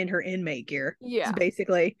wasn't in her inmate gear. It's yeah,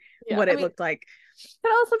 basically yeah. what I it mean, looked like.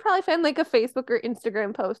 could also probably find like a Facebook or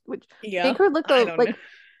Instagram post which Yeah, make her look I don't know. like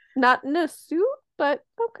not in a suit, but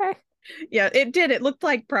okay. Yeah, it did. It looked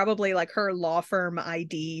like probably like her law firm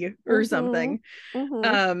ID or Mm-hmm. something. Mm-hmm.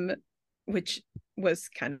 Um, which was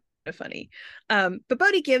kind of funny. But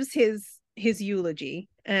Bodhi gives his eulogy,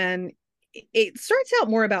 and it starts out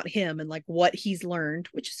more about him and like what he's learned,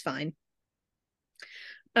 which is fine.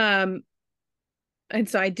 Um, and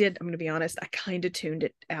so I'm going to be honest, I kind of tuned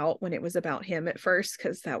it out when it was about him at first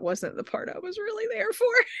because that wasn't the part I was really there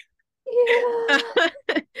Yeah.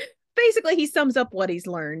 for. Basically, he sums up what he's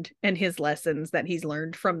learned and his lessons that he's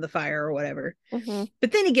learned from the fire or whatever. Mm-hmm.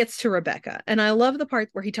 But then he gets to Rebecca, and I love the part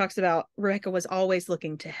where he talks about Rebecca was always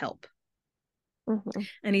looking to help. Mm-hmm.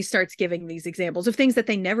 And he starts giving these examples of things that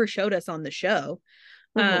they never showed us on the show.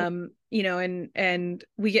 Mm-hmm. You know, and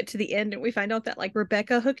we get to the end and we find out that like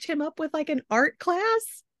Rebecca hooked him up with like an art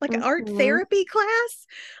class, like an art Mm-hmm. therapy class.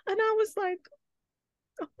 And I was like,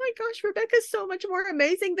 oh my gosh, Rebecca's so much more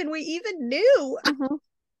amazing than we even knew. Mm-hmm.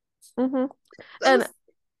 Mm-hmm. So And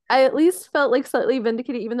I at least felt like slightly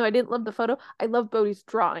vindicated, even though I didn't love the photo. I love Bodhi's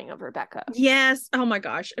drawing of Rebecca. yes. Oh my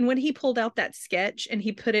gosh. And when he pulled out that sketch and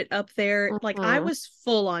he put it up there, like I Mm-hmm. was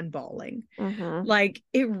full on bawling. Mm-hmm. Like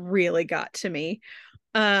it really got to me.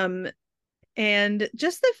 Um, and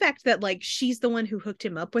just the fact that like she's the one who hooked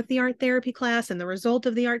him up with the art therapy class, and the result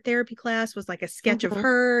of the art therapy class was like a sketch of Mm-hmm.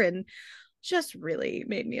 her, and just really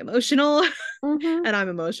made me emotional. Mm-hmm. And I'm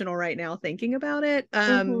emotional right now thinking about it.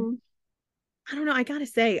 Mm-hmm. I don't know, I gotta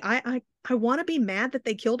say, I want to be mad that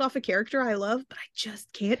they killed off a character I love, but I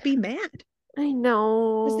just can't be mad I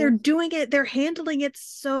because they're know. doing it, they're handling it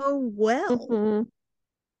so well. Mm-hmm.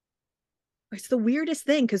 It's the weirdest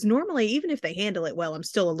thing because normally even if they handle it well, I'm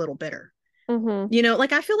still a little bitter. Mm-hmm. You know,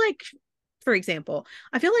 like I feel like, for example,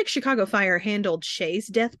 I feel like Chicago Fire handled Shay's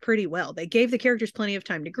death pretty well. They gave the characters plenty of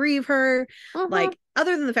time to grieve her. Mm-hmm. Like,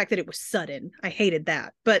 other than the fact that it was sudden, I hated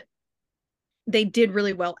that. But they did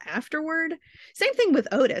really well afterward. Same thing with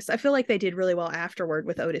Otis. I feel like they did really well afterward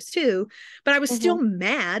with Otis too. But I was Mm-hmm. still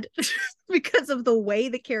mad because of the way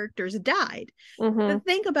the characters died. The Mm-hmm.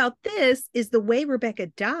 thing about this is the way Rebecca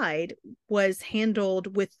died was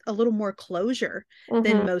handled with a little more closure than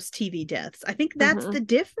Mm-hmm. most TV deaths. I think that's Mm-hmm. the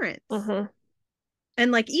difference. Mm-hmm.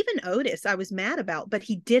 And like even Otis, I was mad about, but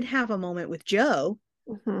he did have a moment with Joe,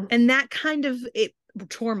 Mm-hmm. and that kind of it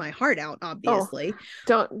tore my heart out, Oh, obviously.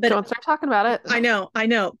 But don't start talking about it. I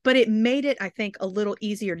know, but it made it, I think, a little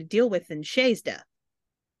easier to deal with than Shay's death.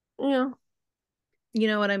 Yeah, You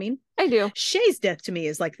know what I mean? I do. Shay's death to me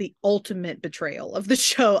is like the ultimate betrayal of the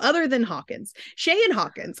show, other than Hawkins. Shay and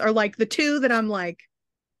Hawkins are like the two that I'm like,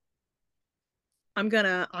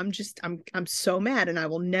 I'm so mad and I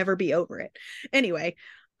will never be over it. Anyway,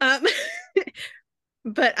 um,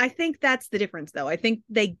 but I think that's the difference though. I think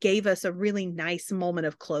they gave us a really nice moment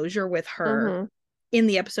of closure with her Mm-hmm. in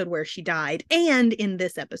the episode where she died and in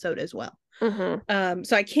this episode as well. Mm-hmm.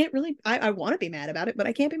 So I can't really, I want to be mad about it, but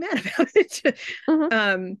I can't be mad about it. Mm-hmm.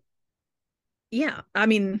 um, yeah, I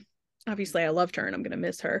mean, obviously I loved her and I'm going to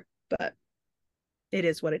miss her, but it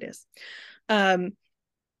is what it is. Um,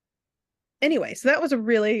 anyway, so that was a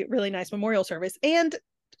really, really nice memorial service. And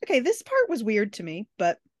okay, this part was weird to me,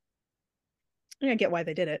 but I get why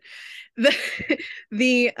they did it.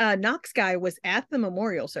 The Knox guy was at the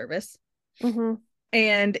memorial service, Mm-hmm.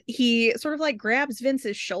 and he sort of like grabs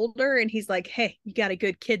Vince's shoulder and he's like, hey, you got a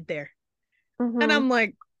good kid there. And Mm-hmm. I'm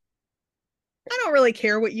like, I don't really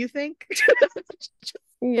care what you think.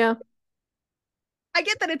 Yeah. I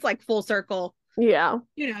get that it's like full circle. Yeah.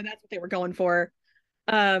 You know, that's what they were going for.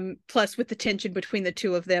 Plus with the tension between the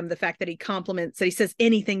two of them, the fact that he compliments, that he says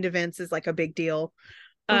anything to Vince is like a big deal.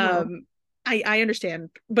 Mm-hmm. Um, I understand,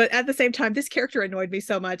 but at the same time, this character annoyed me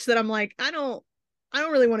so much that I'm like, I don't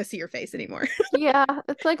really want to see your face anymore. Yeah,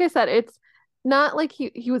 it's like I said, it's not like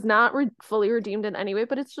he was not fully redeemed in any way,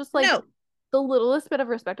 but it's just like No, the littlest bit of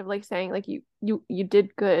respect of like saying like you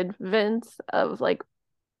did good, Vince, of like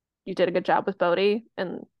you did a good job with Bodhi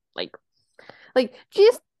and like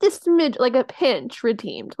just this smidge, like a pinch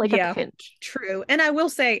redeemed, like a yeah, pinch. true. And I will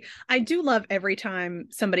say, I do love every time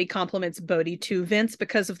somebody compliments Bodhi to Vince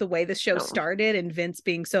because of the way the show No. started and Vince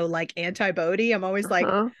being so like anti Bodhi. I'm always like,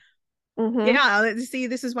 Uh-huh. Mm-hmm. yeah, see,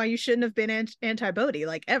 this is why you shouldn't have been anti Bodhi,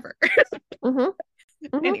 like ever. Mm-hmm.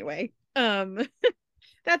 Mm-hmm. Anyway,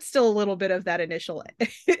 that's still a little bit of that initial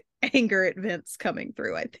anger at Vince coming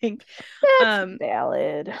through, I think. That's Um,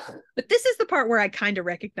 valid. but this is the part where I kind of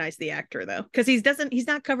recognize the actor though, because he's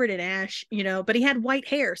not covered in ash, but he had white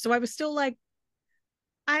hair. So I was still like,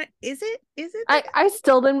 is it I the guy? I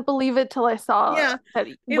still didn't believe it till I saw Yeah. that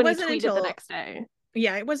It when he wasn't tweeted the until next day.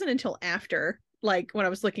 yeah, it wasn't until after, like when I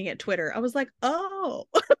was looking at Twitter, I was like, oh,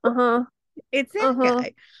 Uh-huh. it's that Uh-huh.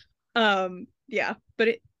 guy. Yeah, but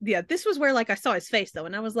this was where like I saw his face though,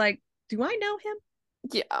 and I was like, do I know him?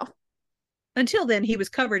 Yeah. Until then, he was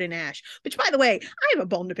covered in ash. Which, by the way, I have a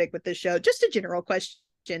bone to pick with this show. Just a general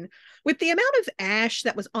question. With the amount of ash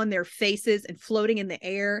that was on their faces and floating in the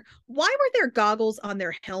air, why were there goggles on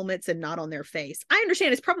their helmets and not on their face? I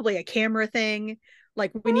understand it's probably a camera thing.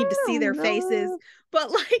 Like we need to I see their don't faces, know. but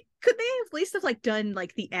like, could they at least have like done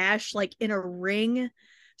like the ash like in a ring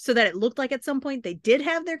so that it looked like at some point they did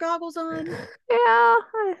have their goggles on? Yeah.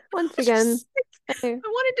 Once again, Just, I, I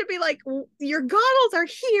wanted to be like, your goggles are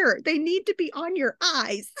here. They need to be on your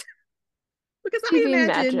eyes. Because I TV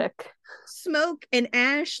imagine magic. smoke and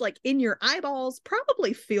ash like in your eyeballs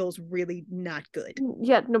probably feels really not good,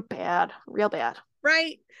 Yeah, no, bad. Real bad.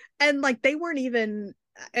 right? And like they weren't even,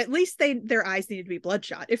 at least their eyes needed to be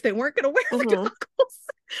bloodshot if they weren't going to wear the Mm-hmm. goggles.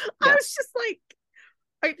 I Yeah. was just like,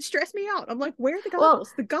 it stressed me out. I'm like, wear the Well,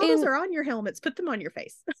 goggles. The goggles in are on your helmets. Put them on your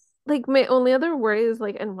face. like my only other worry is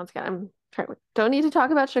like, and once again, I'm trying, don't need to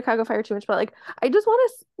talk about Chicago Fire too much, but like, I just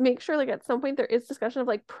want to make sure like at some point there is discussion of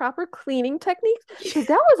like proper cleaning techniques because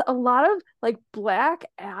that was a lot of like black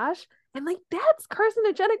ash and like that's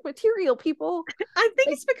carcinogenic material, people. I think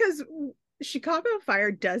Like, it's because Chicago Fire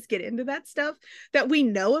does get into that stuff that we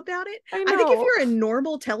know about it. I I think if know. you're a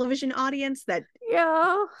normal television audience that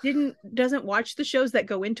Yeah. doesn't watch the shows that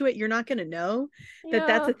go into it, you're not going to know that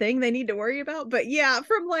that's Yeah. a thing they need to worry about. But yeah,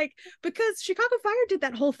 from like, because Chicago Fire did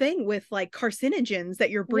that whole thing with like carcinogens that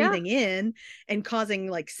you're Yeah. breathing in and causing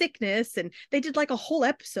like sickness, and they did like a whole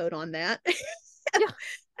episode on that. Yeah.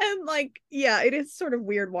 And like, yeah, it is sort of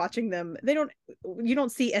weird watching them. You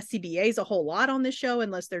don't see SCBAs a whole lot on this show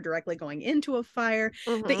unless they're directly going into a fire.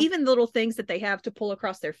 But Mm-hmm. even little things that they have to pull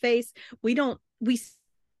across their face, we don't we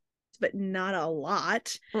but not a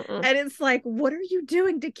lot. Mm-mm. And it's like, what are you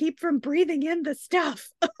doing to keep from breathing in the stuff?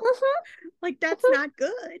 Mm-hmm. Like that's not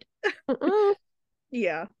good. Mm-mm.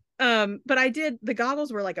 Yeah. But the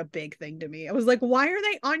goggles were like a big thing to me. I was like, why are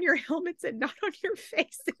they on your helmets and not on your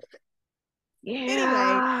face? Anyway,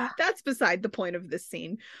 Yeah. that's beside the point of this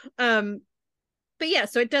scene. Um, but yeah,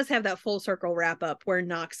 so it does have that full circle wrap up where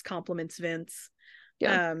Knox compliments Vince.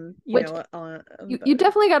 Yeah. Um, you Which know, on you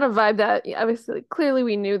definitely got a vibe that obviously clearly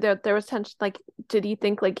we knew that there was tension. Like, did he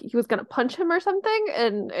think like he was gonna punch him or something?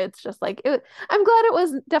 And it's just like I'm glad it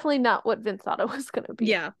was definitely not what Vince thought it was gonna be.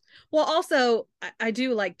 yeah. Well, also I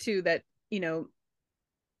do like too that,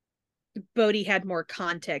 Bodhi had more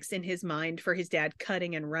context in his mind for his dad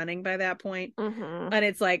cutting and running by that point. Mm-hmm. And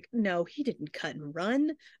it's like, no, he didn't cut and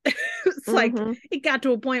run. It's like Mm-hmm. it got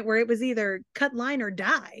to a point where it was either cut line or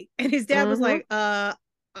die. And his dad was Mm-hmm. like,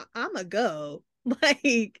 I'm a go. Like,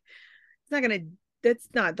 it's not gonna that's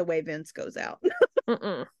not the way Vince goes out.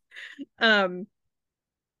 Mm-mm. um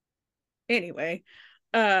anyway.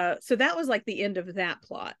 So that was like the end of that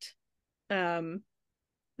plot. Um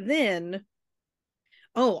then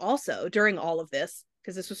also during all of this,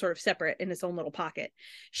 because this was sort of separate in its own little pocket,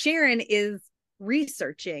 Sharon is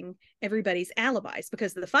researching everybody's alibis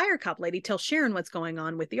because the fire cop lady tells Sharon what's going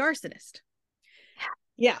on with the arsonist.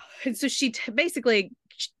 Yeah. And so basically,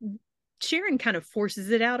 Sharon kind of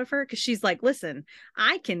forces it out of her because she's like, listen,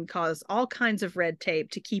 I can cause all kinds of red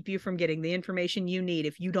tape to keep you from getting the information you need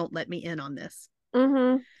if you don't let me in on this.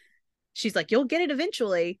 Mm-hmm. She's like, you'll get it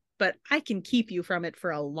eventually, but I can keep you from it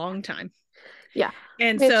for a long time. Yeah.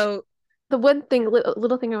 And Which so, the one thing,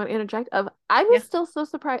 little thing I want to interject of, I was yeah, still so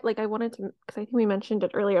surprised. Like I wanted to, because I think we mentioned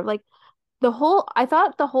it earlier. Like I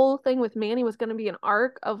thought the whole thing with Manny was going to be an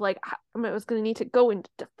arc of like I was going to need to go and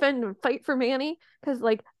defend and fight for Manny because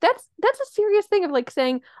like that's a serious thing of like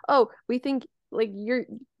saying, oh, we think like you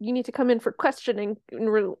need to come in for questioning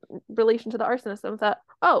in relation to the arsonist. And I thought,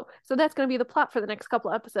 oh, so that's going to be the plot for the next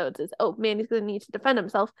couple episodes is, oh, Manny's going to need to defend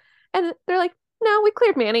himself. And they're like, no, we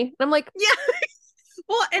cleared Manny. And I'm like, yeah.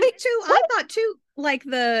 Well, and wait, too, I what? thought too, like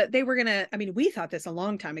they were gonna. I mean, we thought this a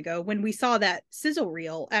long time ago when we saw that sizzle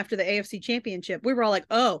reel after the AFC Championship. We were all like,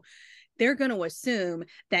 oh, they're going to assume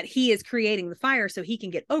that he is creating the fire so he can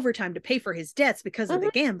get overtime to pay for his debts because of the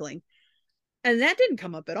gambling, and that didn't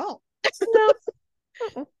come up at all.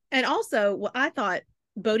 No. And also, well, I thought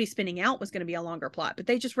Bodhi spinning out was going to be a longer plot, but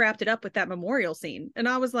they just wrapped it up with that memorial scene, and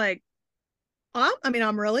I was like, I mean,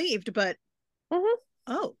 I'm relieved, but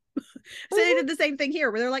oh. So they did the same thing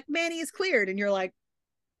here where they're like, Manny is cleared. And you're like,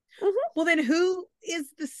 well, then who is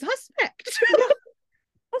the suspect?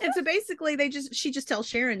 And so basically she just tells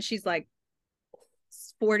Sharon, she's like,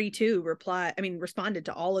 42 responded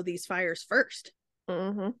to all of these fires first.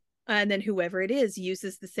 And then whoever it is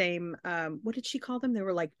uses the same, what did she call them? They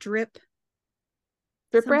were like drip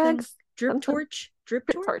rags, drip torch.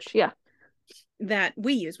 Yeah. That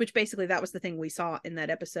we use, which basically that was the thing we saw in that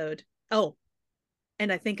episode. Oh,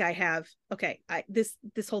 and I think I have, okay, this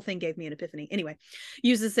whole thing gave me an epiphany. Anyway,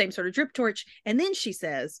 use the same sort of drip torch. And then she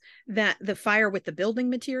says that the fire with the building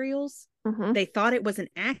materials, they thought it was an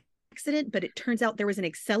accident, but it turns out there was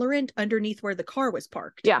an accelerant underneath where the car was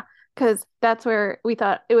parked. Yeah, because that's where we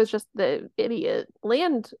thought it was just the idiot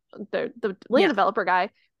the land developer guy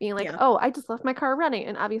being like, oh, I just left my car running.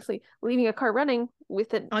 And obviously leaving a car running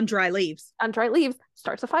with it on dry leaves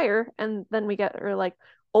starts a fire. And then we get her like,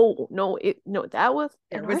 oh, no, that was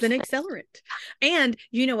an accelerant. And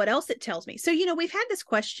you know what else it tells me? So, we've had this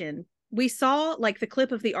question. We saw like the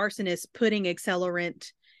clip of the arsonist putting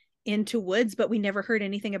accelerant into woods, but we never heard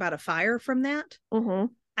anything about a fire from that.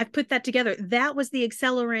 I've put that together. That was the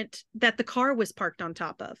accelerant that the car was parked on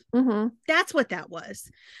top of. That's what that was.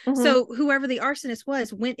 So whoever the arsonist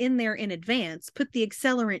was went in there in advance, put the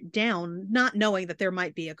accelerant down, not knowing that there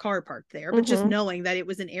might be a car parked there, but just knowing that it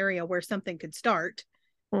was an area where something could start.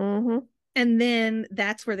 And then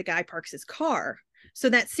that's where the guy parks his car. So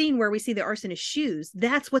that scene where we see the arsonist's shoes,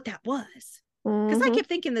 that's what that was. Because I kept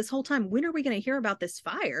thinking this whole time, when are we going to hear about this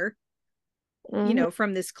fire?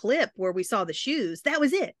 From this clip where we saw the shoes. That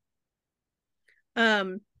was it.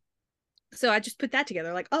 So I just put that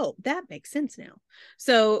together like, oh, that makes sense now.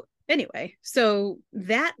 So anyway, so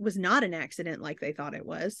that was not an accident like they thought it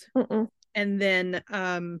was. And then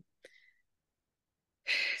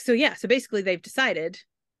so basically they've decided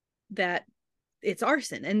that it's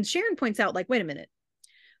arson. And Sharon points out, like, wait a minute,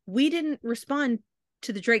 we didn't respond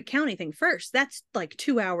to the Drake County thing first. That's like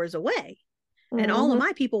 2 hours away. And all of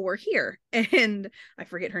my people were here. And I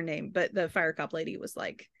forget her name, but the fire cop lady was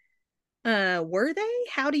like, were they?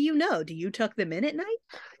 How do you know? Do you tuck them in at night?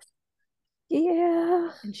 Yeah.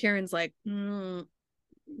 And Sharon's like,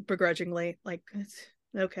 begrudgingly, like,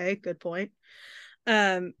 okay, good point.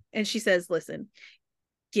 And she says, listen,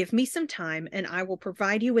 give me some time and I will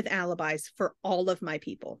provide you with alibis for all of my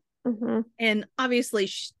people. And obviously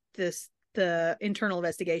the internal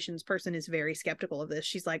investigations person is very skeptical of this.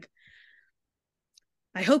 She's like,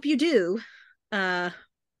 I hope you do. But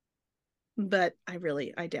I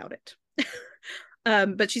doubt it.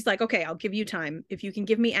 But she's like, okay, I'll give you time. If you can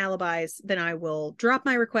give me alibis, then I will drop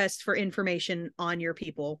my request for information on your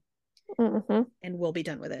people and we'll be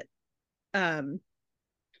done with it.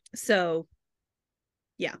 So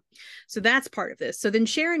yeah, so that's part of this. So then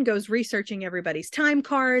Sharon goes researching everybody's time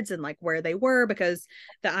cards and like where they were, because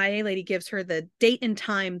the IA lady gives her the date and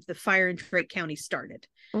time the fire in Drake County started.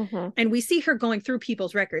 And we see her going through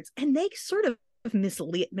people's records, and they sort of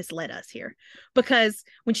misled us here, because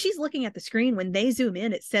when she's looking at the screen, when they zoom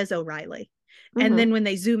in, it says O'Reilly. And then when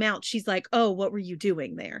they zoom out, she's like, oh, what were you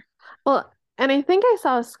doing there? Well, and I think I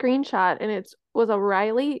saw a screenshot and it was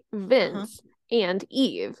O'Reilly, Vince, and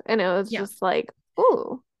Eve. And it was just like,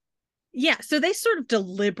 ooh. Yeah, so they sort of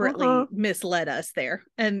deliberately misled us there.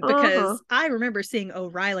 And because I remember seeing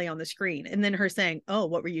O'Reilly on the screen and then her saying, oh,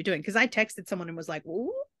 what were you doing? Because I texted someone and was like,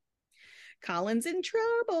 ooh, Collin's in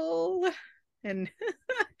trouble. And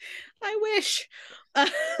I wish.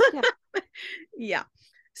 Yeah.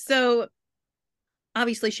 So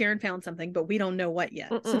obviously Sharon found something, but we don't know what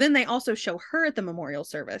yet. So then they also show her at the memorial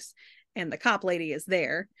service, and the cop lady is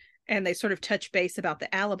there. And they sort of touch base about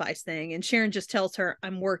the alibis thing. And Sharon just tells her,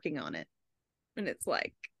 I'm working on it. And it's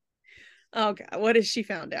like, oh God, what has she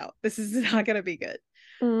found out? This is not going to be good.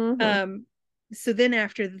 So then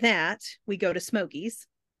after that, we go to Smokey's.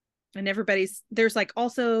 And there's like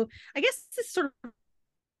also, I guess it's sort of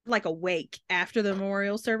like a wake after the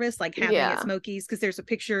memorial service, like happening at Smokey's. Because there's the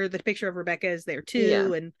picture of Rebecca is there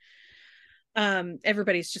too. And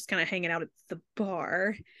Everybody's just kind of hanging out at the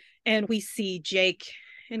bar, and we see Jake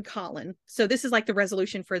and Collin. So this is like the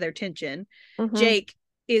resolution for their tension. Mm-hmm. Jake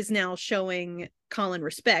is now showing Collin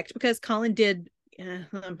respect because Collin did,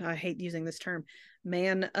 I hate using this term,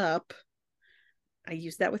 man up. I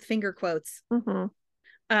use that with finger quotes,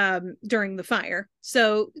 Mm-hmm. during the fire.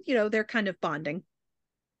 So, they're kind of bonding.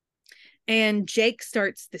 And Jake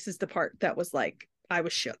starts, this is the part that was like, I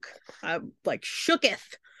was shook. I'm like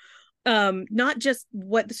shooketh. Not just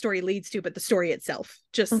what the story leads to, but the story itself.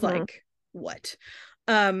 Just Mm-hmm. like what?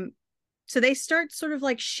 Um, so they start sort of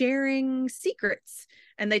like sharing secrets,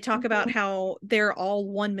 and they talk about Mm-hmm. how they're all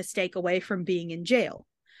one mistake away from being in jail.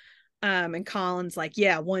 And Colin's like,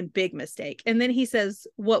 yeah, one big mistake. And then he says,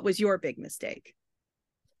 what was your big mistake?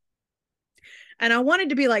 And I wanted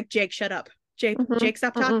to be like, Jake, shut up. Mm-hmm. Jake,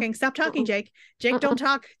 stop Mm-mm. talking. Stop talking, Mm-mm. Jake. Jake, don't Mm-mm.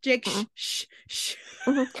 talk. Jake, Mm-mm. shh, shh.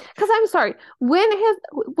 Because I'm sorry,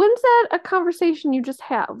 when's that a conversation you just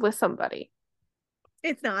have with somebody?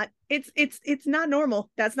 It's not. It's not normal.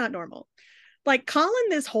 That's not normal. Like Collin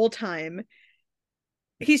this whole time,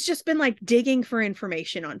 he's just been like digging for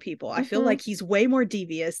information on people. I feel Mm-hmm. like he's way more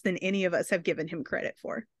devious than any of us have given him credit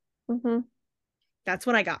for. Mm-hmm. That's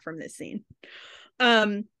what I got from this scene.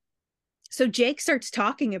 Um, so Jake starts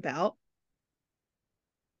talking about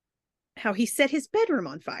how he set his bedroom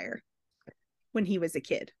on fire when he was a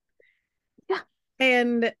kid. Yeah.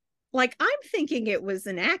 And like I'm thinking it was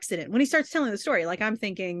an accident. When he starts telling the story, like I'm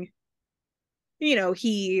thinking,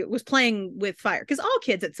 he was playing with fire, because all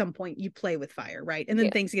kids at some point you play with fire, right? And then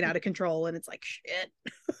Yeah. things get out of control and it's like shit.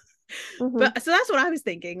 Mm-hmm. But so that's what I was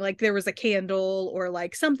thinking. Like there was a candle or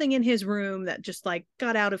like something in his room that just like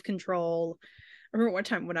got out of control. I remember one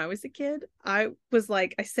time when I was a kid, I was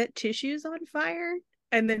like, I set tissues on fire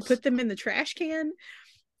and then put them in the trash can.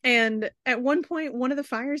 And at one point, one of the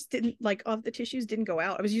fires didn't, like, of the tissues didn't go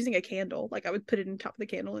out. I was using a candle. Like, I would put it in top of the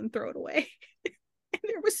candle and throw it away. And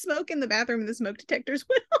there was smoke in the bathroom, and the smoke detectors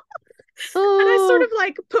went off. And I sort Oh. of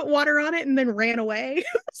like put water on it and then ran away.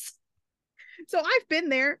 So I've been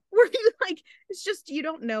there where you like, it's just, you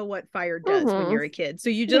don't know what fire does when Mm-hmm. you're a kid. So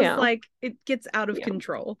you just Yeah. like, it gets out of Yeah.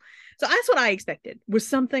 control. So that's what I expected, was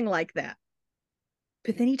something like that.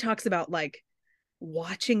 But then he talks about like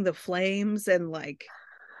watching the flames, and like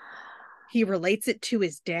he relates it to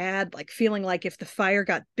his dad, like feeling like if the fire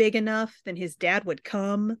got big enough, then his dad would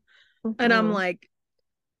come. And I'm Mm-hmm. like,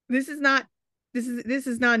 this is not, this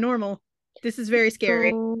is not normal. This is very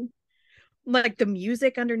scary. Mm, Like the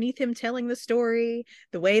music underneath him telling the story,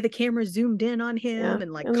 the way the camera zoomed in on yeah. him,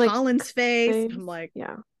 and like And like Colin's face. face. I'm like,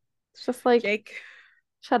 Yeah. It's just like, Jake.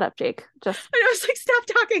 shut up, Jake. Just And I was like, stop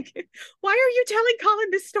talking. Why are you telling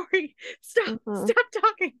Colin this story? mm-hmm. Stop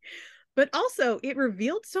talking. But also, it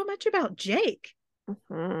revealed so much about Jake.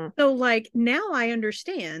 Mm-hmm. So, like, now I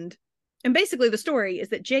understand. And basically, the story is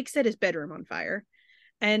that Jake set his bedroom on fire.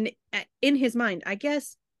 And in his mind, I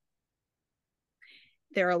guess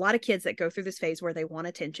there are a lot of kids that go through this phase where they want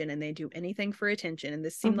attention and they do anything for attention. And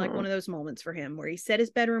this seemed like Mm-hmm. one of those moments for him where he set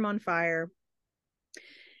his bedroom on fire.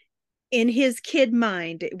 In his kid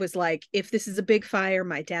mind, it was like, if this is a big fire,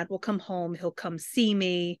 my dad will come home. He'll come see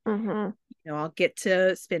me. Mm-hmm. I'll get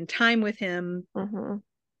to spend time with him. Mm-hmm.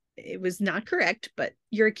 It was not correct, but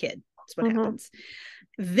you're a kid. That's what Mm-hmm. happens.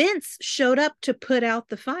 Vince showed up to put out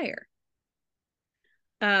the fire.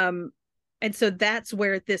 Um, and so that's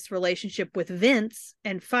where this relationship with Vince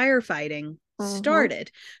and firefighting Mm-hmm.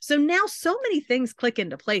 started. So now so many things click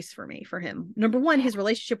into place for me, for him. Number one, his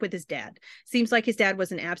relationship with his dad. Seems like his dad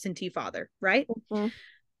was an absentee father, right? Mm-hmm.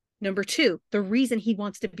 Number two, the reason he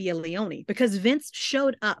wants to be a Leone, because Vince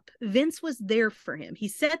showed up. Vince was there for him. He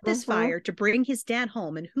set this Mm-hmm. fire to bring his dad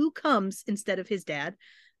home. And who comes instead of his dad?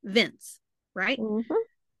 Vince, right? Mm-hmm.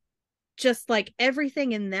 Just like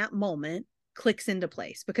everything in that moment clicks into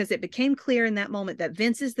place, because it became clear in that moment that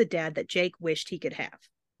Vince is the dad that Jake wished he could have.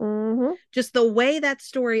 Mm-hmm. Just the way that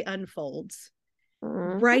story unfolds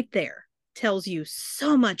Mm-hmm. right there tells you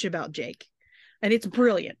so much about Jake. And it's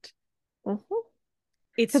brilliant. Mm-hmm.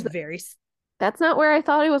 It's Because very, that's not where I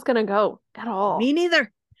thought he was gonna go at all. me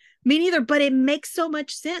neither. Me neither, but it makes so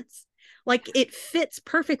much sense. Like it fits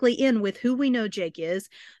perfectly in with who we know Jake is,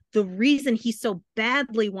 the reason he so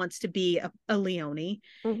badly wants to be a Leone.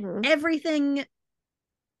 Mm-hmm. Everything,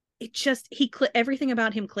 it just, everything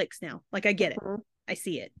about him clicks now. Like I get it. Mm-hmm. I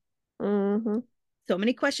see it. Mm-hmm. So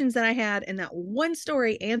many questions that I had, and that one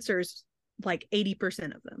story answers like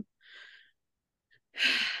 80% of them.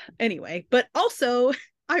 Anyway, but also,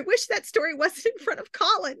 I wish that story wasn't in front of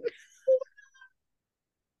Collin.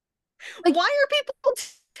 Like Why are people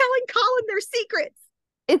telling Collin their secrets?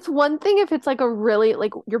 it's one thing if it's like a really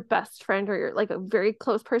like your best friend or you're like a very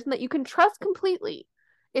close person that you can trust completely.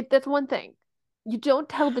 That's one thing. You don't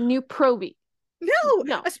tell the new probie. No,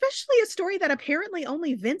 No, especially a story that apparently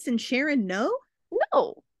only Vince and Sharon know.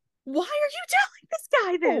 no, Why are you telling this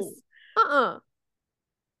guy no. this? Uh-uh.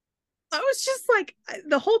 I was just like,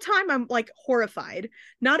 the whole time I'm like horrified,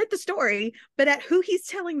 not at the story, but at who he's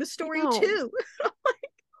telling the I story know. to.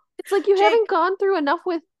 It's like you haven't Jake, gone through enough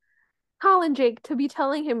with Collin, Jake, to be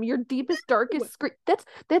telling him your deepest, darkest secret.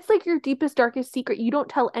 That's like your deepest, darkest secret. You don't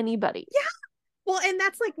tell anybody. yeah. Well, and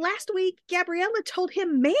that's like last week, Gabriella told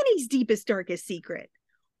him Manny's deepest, darkest secret.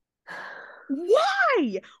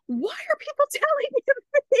 Why? Why are people telling him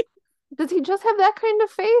this? Does he just have that kind of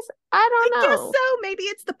face? I I don't guess know. so. Maybe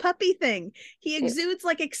it's the puppy thing. He It, exudes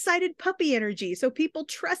like excited puppy energy, so people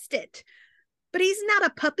trust it. But he's not a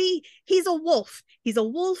puppy. He's a wolf. He's a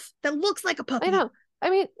wolf that looks like a I puppy. know. I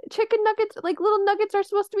mean, chicken nuggets, like little nuggets, are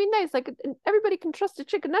supposed to be nice. Like everybody can trust a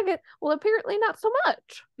chicken nugget. Well, apparently not so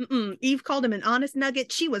much. Mm-mm. Eve called him an honest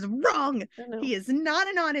nugget. She was wrong. I know. He is not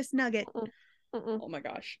an honest nugget. Mm-mm. Mm-mm. Oh my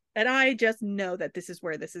gosh. And I just know that this is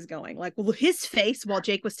where this is going. Like, well, his face while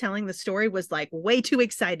Jake was telling the story was like way too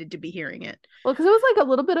excited to be hearing it. Well, because it was like a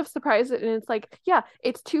little bit of surprise, and it's like, yeah,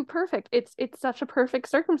 it's too perfect. It's such a perfect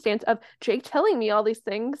circumstance of Jake telling me all these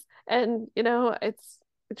things, and it's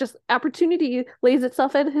just opportunity lays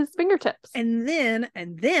itself at his fingertips. And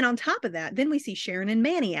then on top of that, then we see Sharon and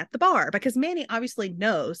Manny at the bar because Manny obviously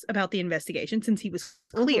knows about the investigation since he was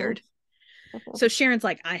Mm-hmm. cleared. Mm-hmm. So Sharon's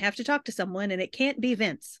like, I have to talk to someone and it can't be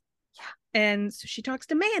Vince. Yeah. And so she talks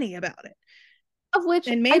to Manny about it. Of which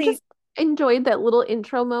And I Manny, just enjoyed that little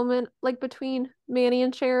intro moment, like between Manny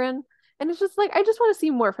and Sharon. And it's just like I just want to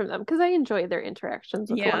see more from them because I enjoy their interactions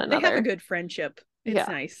with one yeah, they have a another. good friendship. It's Yeah.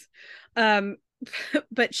 nice. Um,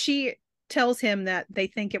 but she tells him that they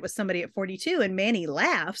think it was somebody at 42 and Manny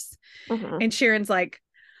laughs. Mm-hmm. And Sharon's like,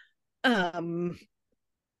 um,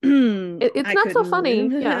 I It's not so funny.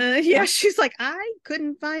 couldn't. Yeah. Yeah, Yeah. she's like, I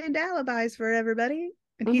couldn't find alibis for everybody.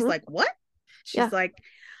 And he's Mm-hmm. like, what? Yeah. She's like,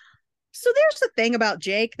 so there's a thing about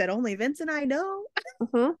Jake that only Vince and I know.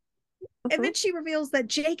 Mm-hmm. And Mm-hmm. then she reveals that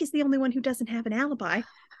Jake is the only one who doesn't have an alibi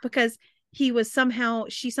because she somehow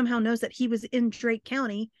knows that he was in Drake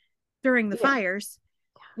County during the Yeah. fires.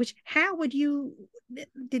 Which, how would you,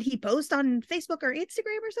 did he post on Facebook or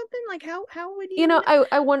Instagram or something? Like, how would You you know, know?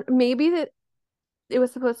 I want maybe that it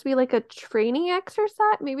was supposed to be like a training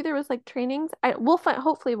exercise. Maybe there was like trainings. We'll find.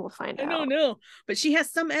 Hopefully, we'll find I don't out. know. But she has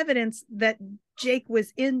some evidence that Jake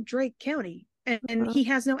was in Drake County and Mhm. he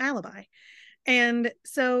has no alibi. And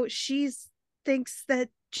so she thinks that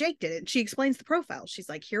Jake did it. She explains the profile. She's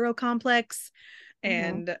like hero complex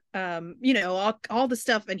Mhm. and all the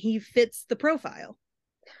stuff, and he fits the profile.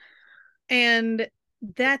 And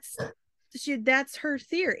that's that's her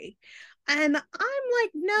theory. And I'm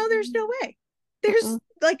like, no, there's no way. There's Mhm.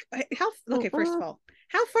 like how okay, first of Mhm. all,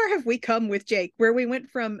 how far have we come with Jake where we went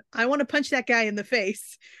from I want to punch that guy in the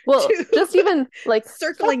face Well, to just even like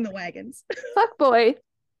circling the wagons? fuck boy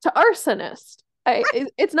to arsonist.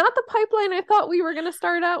 It's not the pipeline I thought we were going to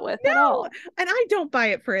start out with at No, all. and I don't buy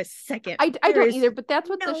it for a second. I There don't is either, but that's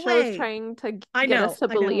what the no show is way. trying to I get us know,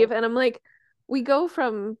 to I know. believe. And I'm like, we go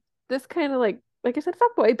from this kind of like I said,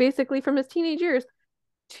 fuckboy, basically from his teenage years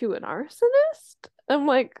to an arsonist. I'm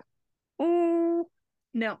like, mm,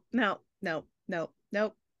 No, no, no, no,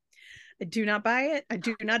 no. I do not buy it. I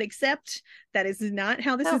do not accept. That is not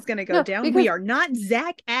how this no, is going to go no, down. We because are not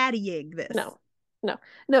Zach Addying this. no, no,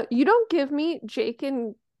 no, you don't give me Jake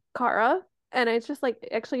and Kara, and I just like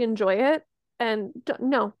actually enjoy it. And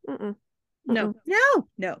no, mm-mm, No, mm-mm, no,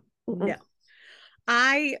 no, mm-mm. no.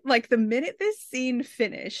 I like the minute this scene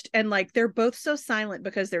finished, and like they're both so silent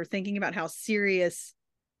because they're thinking about how serious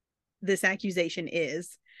this accusation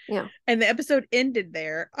is. Yeah. And the episode ended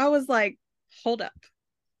there. I was like, hold up.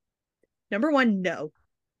 Number one, no.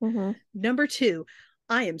 Mm-hmm. Number two,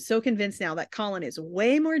 I am so convinced now that Collin is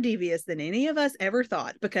way more devious than any of us ever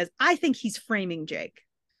thought because I think he's framing Jake.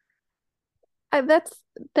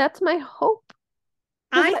 That's my hope.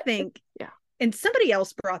 I Because think, yeah. and somebody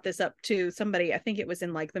else brought this up to somebody, I think it was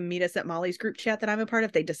in like the Meet Us at Molly's group chat that I'm a part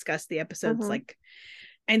of. They discussed the episodes Mm-hmm. like,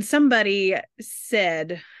 and somebody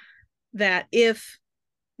said that if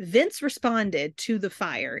Vince responded to the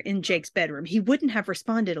fire in Jake's bedroom, he wouldn't have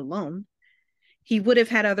responded alone. He would have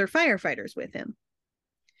had other firefighters with him.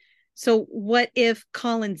 So, what if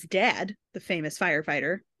Collin's dad, the famous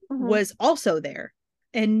firefighter, Mm-hmm. was also there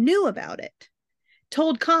and knew about it?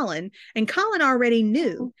 Told Collin, and Collin already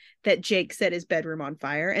knew that Jake set his bedroom on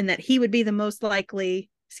fire and that he would be the most likely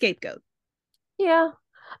scapegoat. Yeah.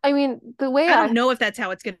 I mean, the way I don't know if that's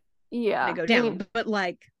how it's going Yeah. go down. But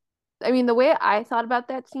like, I mean, the way I thought about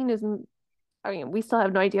that scene is, I mean, we still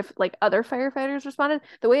have no idea if like other firefighters responded.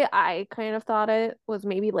 The way I kind of thought it was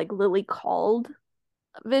maybe like Lily called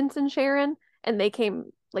Vince and Sharon and they came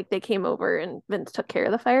over and Vince took care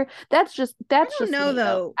of the fire. I That's don't just know me though.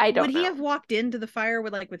 though. I Would don't he know. have walked into the fire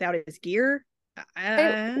with like without his gear?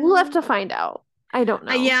 We'll have Uh, to find out. I don't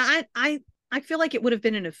know. yeah, I feel like it would have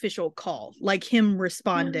been an official call, like him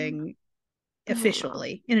responding I don't know.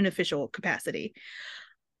 officially in an official capacity.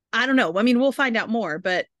 I don't know. I mean, we'll find out more,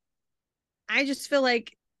 but I just feel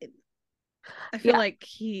like Yeah.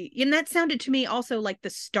 and that sounded to me also like the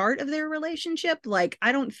start of their relationship. Like,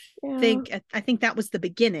 I don't Yeah. I think that was the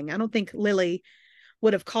beginning. I don't think Lily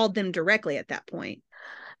would have called them directly at that point.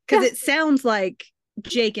 Because Yeah. it sounds like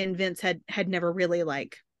Jake and Vince had never really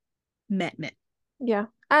like met Yeah.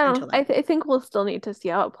 I don't know. until then. I think we'll still need to see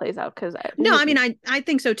how it plays out because No, I mean I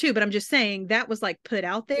think so too, but I'm just saying that was like put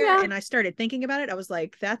out there yeah. and I started thinking about it. I was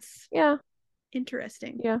like, that's Yeah.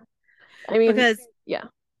 interesting. Yeah. I mean, Because yeah.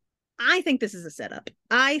 I think this is a setup.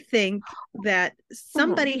 I think that Mhm.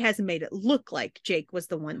 somebody has made it look like Jake was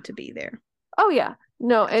the one to be there. Oh yeah.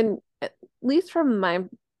 No, That's and at least from my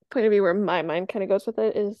point of view where my mind kind of goes with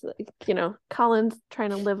it is like, Colin's trying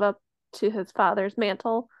to live up to his father's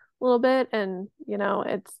mantle a little bit and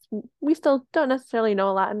it's we still don't necessarily know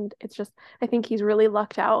a lot and it's just I think he's really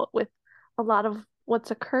lucked out with a lot of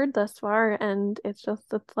what's occurred thus far and it's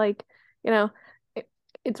like, you know, it,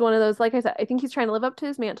 it's one of those like I said, I think he's trying to live up to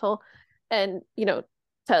his mantle and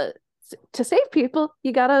to to save people,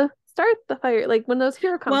 you gotta start the fire, like one of those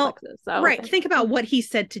hero well, complexes. So, right. Think about what he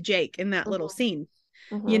said to Jake in that little mhm, scene.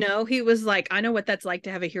 mhm. He was like, I know what that's like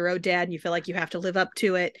to have a hero dad and you feel like you have to live up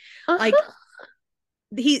to it. Like Uh-huh.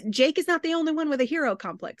 Jake is not the only one with a hero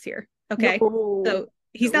complex here. Okay. No, So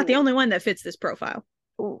he's not the no. only one that fits this profile.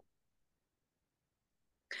 Ooh.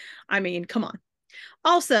 I mean, come on.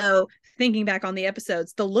 Also, thinking back on the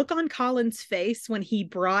episodes, the look on Colin's face when he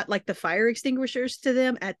brought like the fire extinguishers to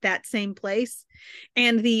them at that same place,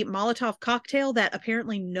 and the Molotov cocktail that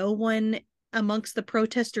apparently no one amongst the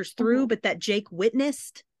protesters threw, Mhm, but that Jake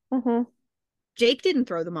witnessed. mhm, Jake didn't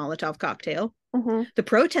throw the Molotov cocktail. mhm, The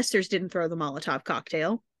protesters didn't throw the Molotov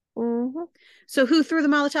cocktail. mhm, So who threw the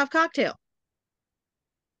Molotov cocktail?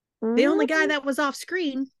 The only guy mhm. that was off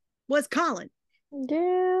screen was Collin.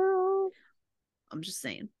 Yeah, I'm just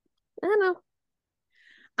saying. I know.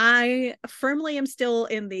 I firmly am still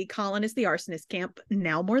in the Collin is the arsonist camp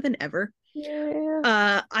now more than ever.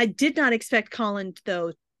 Yeah. I did not expect Collin,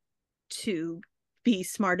 though, to be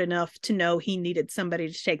smart enough to know he needed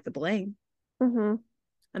somebody to take the blame. Mhm.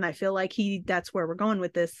 And I feel like that's where we're going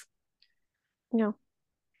with this. Yeah.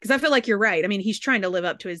 Because I feel like you're right. I mean, he's trying to live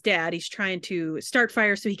up to his dad. He's trying to start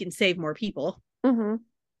fires so he can save more people. Mhm.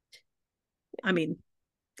 I mean,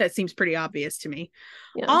 that seems pretty obvious to me.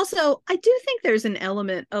 Yeah. Also, I do think there's an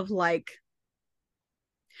element of like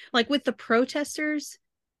with the protesters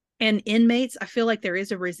and inmates, I feel like there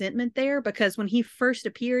is a resentment there because when he first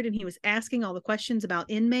appeared and he was asking all the questions about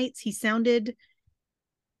inmates, he sounded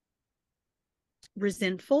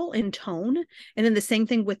resentful in tone. And then the same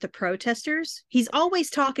thing with the protesters. He's always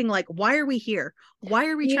talking like, why are we here? Why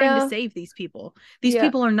are we trying to Yeah. save these people? These Yeah.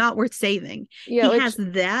 people are not worth saving. Yeah. He Which has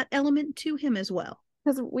that element to him as well.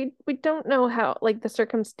 because we don't know how like the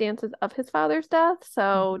circumstances of his father's death.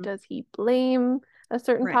 So Mm-hmm. does he blame a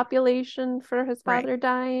certain Right. population for his Right. father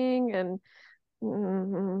dying? And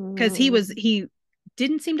Because mm, he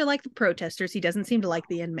didn't seem to like the protesters. He doesn't seem to like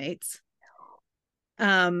the inmates.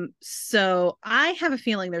 So I have a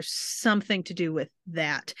feeling there's something to do with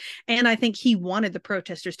that. And I think he wanted the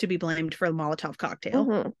protesters to be blamed for the Molotov cocktail.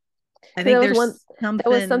 mhm. I Because think there's that was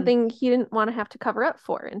something. something he didn't want to have to cover up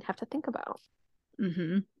for and have to think about.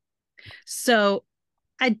 Mm-hmm. So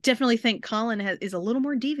I definitely think Collin is a little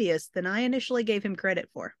more devious than I initially gave him credit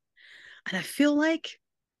for. And I feel like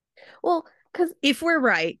Well, because if we're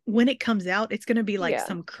right, when it comes out, it's going to be like yeah,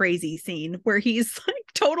 some crazy scene where he's like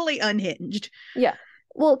totally unhinged. yeah.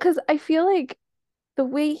 Well, because I feel like the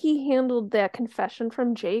way he handled that confession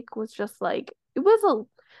from Jake was just like it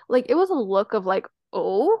was a look of like,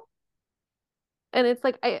 oh, and it's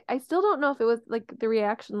like I still don't know if it was like the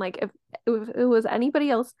reaction like if it was anybody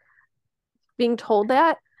else being told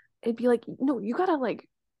that, it'd be like, no, you gotta like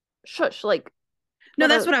shush, like No,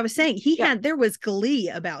 that's gotta what I was saying. yeah. There was glee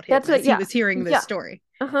about him That's as what he yeah. was hearing this Yeah. story.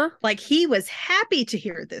 Uh-huh. Like he was happy to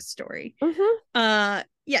hear this story. Mm-hmm.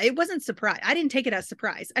 Yeah, it wasn't surprise. I didn't take it as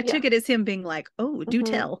surprise. I Yeah. took it as him being like, "Oh, do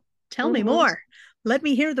Mm-hmm. tell me Mm-hmm. more. Let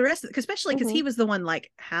me hear the rest of it." Especially because Mm-hmm. he was the one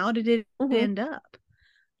like, "How did it Mm-hmm. end up?"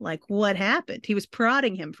 Like, what happened? He was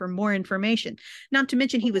prodding him for more information. Not to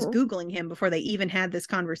mention, he was Mm-hmm. Googling him before they even had this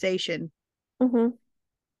conversation. Mm-hmm.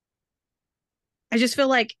 I just feel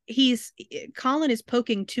like Collin is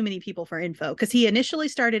poking too many people for info because he initially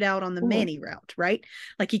started out on the Mm-hmm. Manny route, right?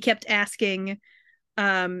 Like he kept asking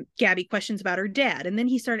Gabby questions about her dad, and then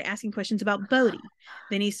he started asking questions about Bodhi.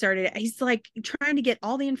 Then he's like trying to get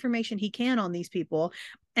all the information he can on these people.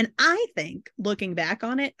 And I think, looking back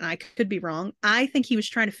on it, and I could be wrong, I think he was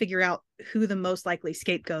trying to figure out who the most likely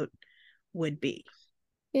scapegoat would be.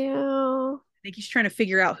 Yeah. I think he's trying to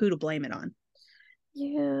figure out who to blame it on.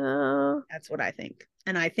 Yeah. That's what I think.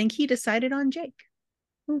 And I think he decided on Jake.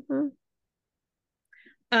 Mm-hmm.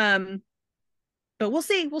 Um, but we'll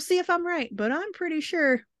see. We'll see if I'm right. But I'm pretty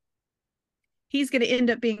sure he's going to end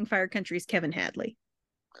up being Fire Country's Kevin Hadley.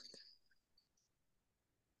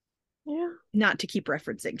 Yeah. Not to keep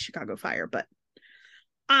referencing Chicago Fire, but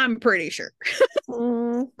I'm pretty sure.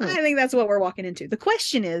 Mm-hmm. I think that's what we're walking into. The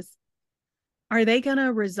question is, are they going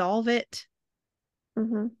to resolve it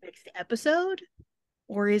Mm-hmm. next episode?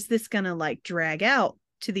 Or is this going to like drag out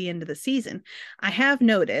to the end of the season? I have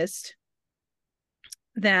noticed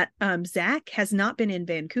that Zach has not been in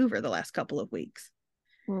Vancouver the last couple of weeks.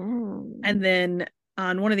 Mm-hmm. And then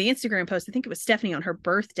on one of the Instagram posts, I think it was Stephanie on her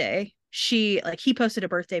birthday, he posted a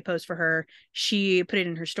birthday post for her. She put it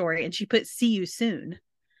in her story and she put "see you soon."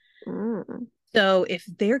 Mm-hmm. So if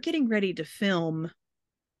they're getting ready to film,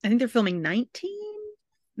 I think they're filming 19,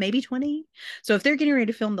 maybe 20. So if they're getting ready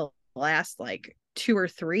to film the last like 2 or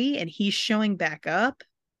 3 and he's showing back up,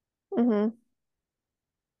 Mm-hmm.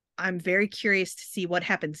 I'm very curious to see what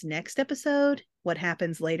happens next episode, what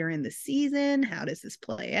happens later in the season, how does this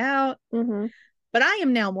play out? Mm-hmm. But I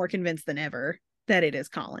am now more convinced than ever that it is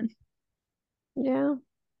Collin. Yeah.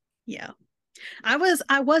 Yeah. I was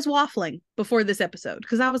waffling before this episode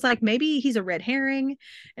because I was like, maybe he's a red herring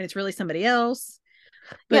and it's really somebody else.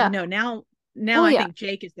 But Yeah. no, now Well, I yeah. think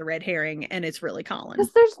Jake is the red herring and it's really Because Collin.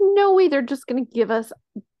 there's no way they're just gonna give us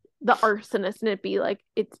the arsonist and it be like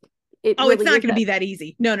it Oh, it's really not is going to that. be that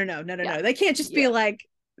easy. No, no, no, no, no, Yeah. no. They can't just be Yeah. like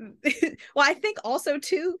well, I think also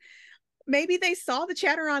too maybe they saw the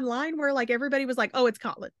chatter online where like everybody was like, "Oh, it's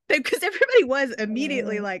Collin," because everybody was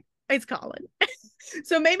immediately Mm. like, "It's Collin."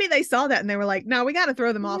 So maybe they saw that and they were like, "No, we got to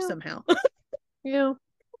throw them off Yeah. somehow." Yeah.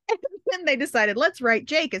 And then they decided, "Let's write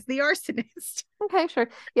Jake as the arsonist." Okay, sure.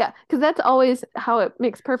 Yeah, because that's always how it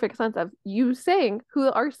makes perfect sense of you saying who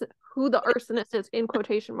the arsonist is in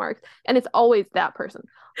quotation marks, and it's always that person.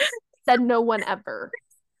 Said no one ever.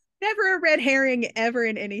 Never a red herring ever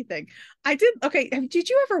in anything. I did. Okay, did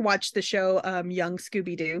you ever watch the show Young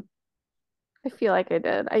Scooby Doo? I feel like I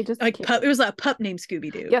did. I just Like can't. it was a pup named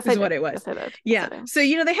Scooby Doo Yes, I is did. what it was. Yes, I did. Yes, I Yeah. did. So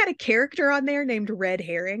they had a character on there named Red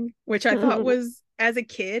Herring, which I thought was as a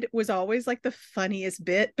kid was always like the funniest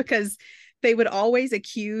bit because they would always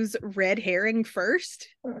accuse Red Herring first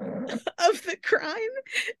of the crime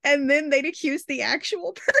and then they'd accuse the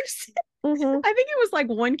actual person. Mm-hmm. I think it was like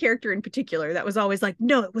one character in particular that was always like,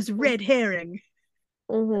 "No, it was Red Herring."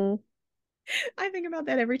 Mm-hmm. I think about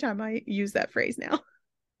that every time I use that phrase now.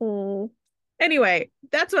 Mm-hmm. Anyway,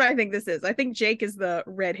 that's what I think this is. I think Jake is the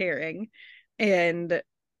red herring. And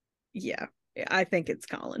yeah, I think it's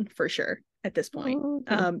Collin for sure at this point.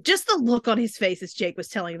 Mm-hmm. Just the look on his face as Jake was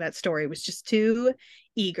telling that story was just too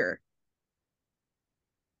eager.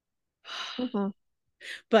 Mm-hmm.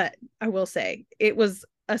 But I will say, it was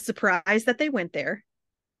a surprise that they went there.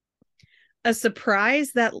 A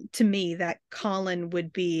surprise that to me that Collin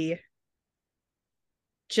would be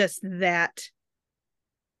just that,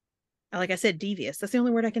 like I said, devious. That's the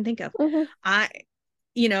only word I can think of. Mm-hmm. I,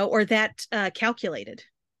 or that calculated.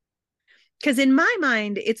 Because in my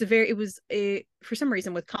mind, for some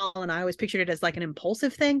reason with Collin, I always pictured it as like an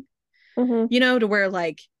impulsive thing, Mm-hmm. to where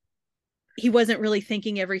like he wasn't really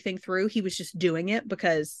thinking everything through. He was just doing it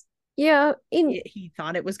because Yeah. he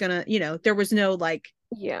thought it was gonna, there was no like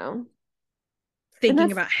Yeah. And thinking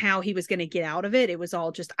that's about how he was gonna get out of it. It was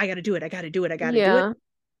all just, I gotta do it, I gotta do it, I gotta do it. yeah.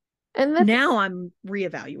 And that's Now I'm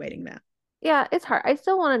reevaluating that. yeah, it's hard. I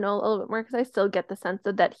still want to know a little bit more because I still get the sense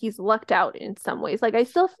that he's lucked out in some ways. Like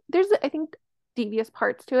there's I think devious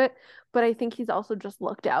parts to it, but I think he's also just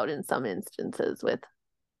lucked out in some instances with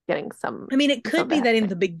getting some I mean, it some could of be the that in happening.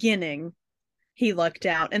 the beginning he lucked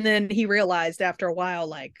out and then he realized after a while,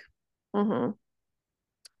 like, Mm-hmm.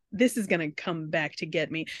 this is gonna come back to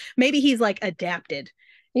get me. Maybe he's like adapted,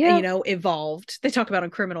 Yeah. evolved. They talk about in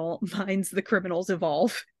Criminal Minds the criminals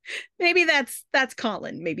evolve. Maybe that's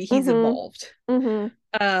Collin. Maybe he's Mm-hmm. evolved. Mm-hmm.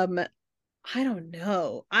 um I don't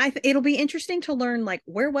know. It'll be interesting to learn like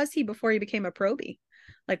where was he before he became a probie,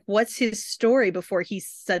 like what's his story before he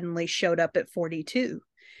suddenly showed up at 42.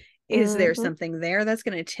 Is there Mm-hmm. something there that's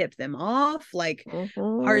going to tip them off? Like, are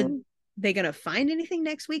Mm-hmm. they going to find anything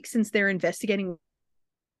next week since they're investigating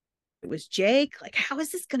it was Jake? Like, how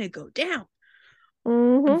is this going to go down? I'm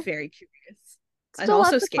Mm-hmm. very curious and Still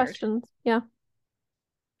also lots of scared questions. Yeah.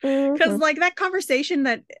 because, Mm-hmm. like, that conversation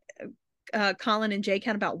that Collin and Jake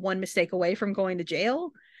had about one mistake away from going to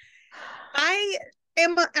jail. I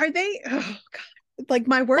am. Are they? Oh God. Like And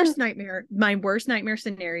my worst nightmare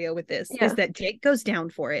scenario with this is yeah. that Jake goes down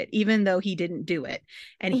for it, even though he didn't do it,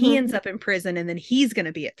 and he Mm-hmm. ends up in prison, and then he's going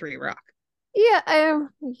to be at 3 Rock. Yeah,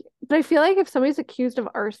 but I feel like if somebody's accused of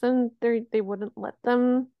arson, they wouldn't let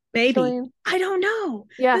them Maybe. join. I don't know.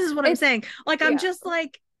 Yeah, This is what I'm it's saying. Like, I'm yeah, just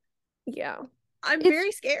like, yeah. I'm It's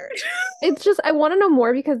very scared. it's just I want to know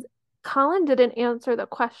more because Colin didn't answer the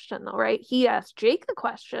question though, right? He asked Jake the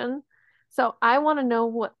question. So I want to know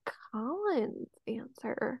what Colin's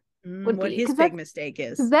answer would What be his because big mistake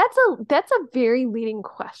is. that's a very leading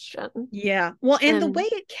question. Yeah. Well, and the way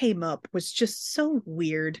And it came up was just so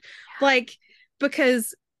weird. Like,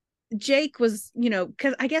 because Jake was,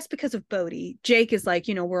 because I guess because of Bodhi, Jake is like,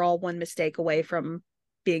 we're all one mistake away from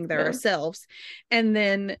being there yeah, ourselves. And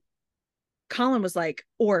then Collin was like,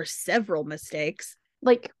 or several mistakes.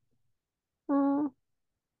 like mm,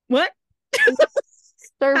 What?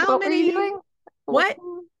 sorry, How what were you many? doing? What?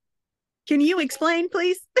 Can you explain,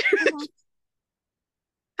 please? Mhm,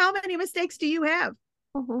 How many mistakes do you have?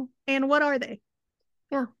 mhm. And what are they?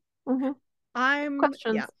 Yeah. Hmm. Yeah.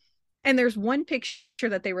 Questions. And there's one picture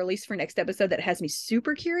that they released for next episode that has me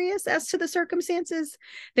super curious as to the circumstances.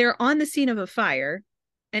 They're on the scene of a fire.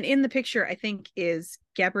 And in the picture, I think, is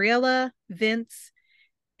Gabriella, Vince,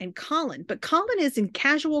 and Collin. But Collin is in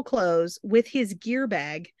casual clothes with his gear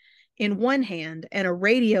bag in one hand and a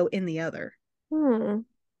radio in the other. Hmm.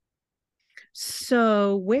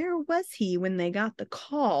 So, where was he when they got the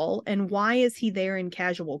call? And why is he there in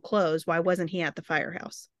casual clothes? Why wasn't he at the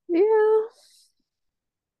firehouse? Yeah.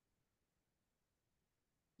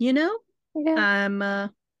 You know, Yeah. I'm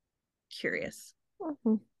curious.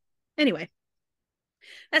 Hmm. Anyway,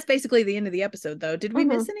 that's basically the end of the episode, though. Did we Hmm.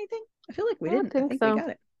 miss anything? I feel like we I don't didn't. I think think we so. got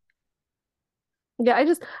it.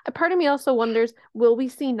 Yeah, a part of me also wonders, will we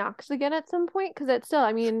see Knox again at some point? Because it still,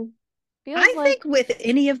 I mean, feels I like think with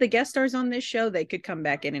any of the guest stars on this show, they could come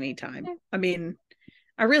back at any time. eh, I mean,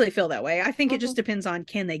 I really feel that way. I think it mhm. just depends on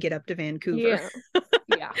can they get up to Vancouver Yeah.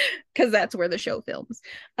 Yeah. because that's where the show films.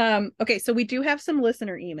 Okay, so we do have some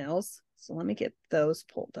listener emails. So let me get those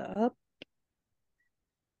pulled up.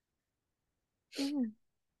 Mm.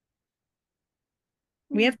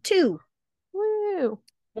 We Mm. have two, Woo.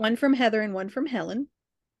 one from Heather and one from Helen.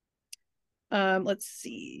 Let's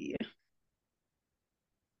see.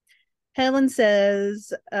 Helen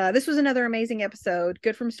says, this was another amazing episode,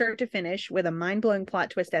 good from start to finish, with a mind-blowing plot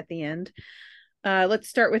twist at the end. Let's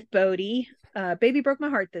start with Bodhi. Baby broke my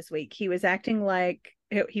heart this week. He was acting the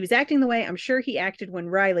way I'm sure he acted when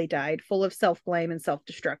Riley died, full of self-blame and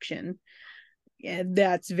self-destruction. Yeah,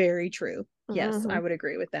 that's very true. Yes, I Hmm. would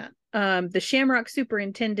agree with that. The Shamrock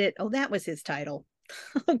Superintendent. Oh, that was his title.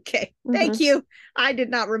 Okay, thank Hmm. you. I did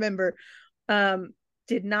not remember. Um,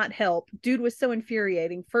 did not help. Dude was so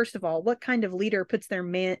infuriating. First of all, what kind of leader puts their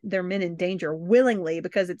men in danger willingly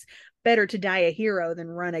because it's better to die a hero than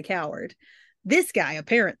run a coward? This guy,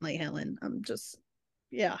 apparently, Helen. I'm just,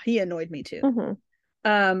 yeah, he annoyed me too. Hmm.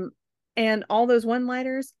 Um, and all those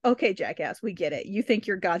one-liners. Okay, jackass, we get it. You think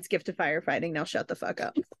you're God's gift to firefighting. Now shut the fuck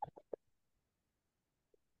up.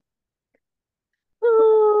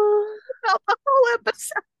 The whole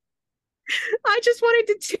episode. I just wanted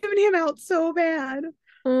to tune him out so bad.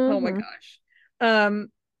 Oh my Hmm. gosh.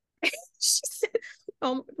 She said,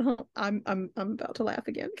 I'm about to laugh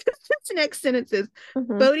again. This next sentence is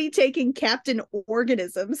Hmm. Bodhi taking Captain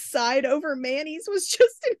Organism side over Manny's was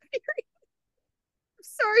just infuriating.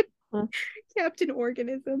 Sorry, Captain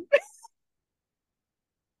Organism.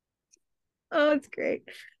 Oh, it's great.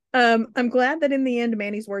 I'm glad that in the end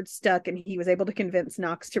Manny's words stuck and he was able to convince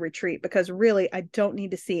Knox to retreat because really I don't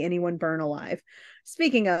need to see anyone burn alive.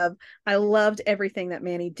 Speaking of, I loved everything that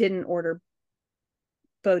Manny didn't order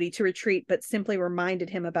Bodhi to retreat, but simply reminded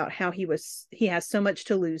him about how he has so much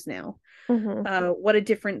to lose now. Hmm. What a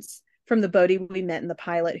difference from the Bodhi we met in the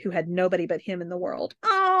pilot who had nobody but him in the world.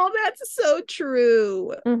 Oh, that's so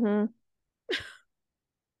true. Hmm.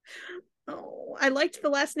 Oh, I liked the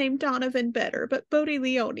last name Donovan better, but Bodhi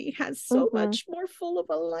Leone has so Hmm. much more full of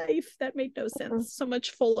a life. That made no sense. So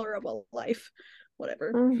much fuller of a life.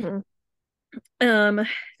 Whatever. Hmm. Um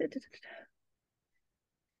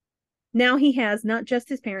now he has not just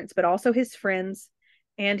his parents, but also his friends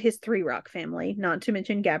and his Three Rock family, not to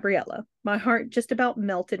mention Gabriella. My heart just about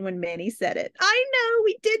melted when Manny said it. I know,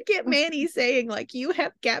 we did get Manny saying, like, you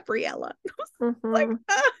have Gabriella. Like,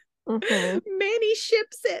 Mm-hmm. Mm-hmm. Manny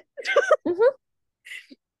ships it.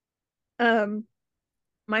 Mm-hmm.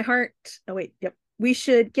 My heart. Oh wait, yep. We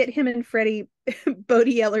should get him and Freddie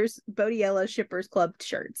Bodiella Shippers Club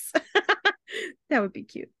shirts. That would be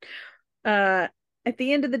cute. Uh, at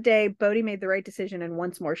the end of the day, Bodie made the right decision and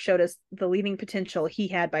once more showed us the leading potential he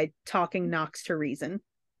had by talking Knox to reason.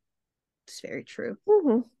 It's very true.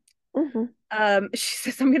 Mm-hmm. Mm-hmm. She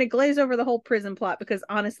says, I'm going to glaze over the whole prison plot because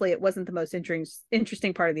honestly, it wasn't the most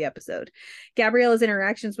interesting part of the episode. Gabriella's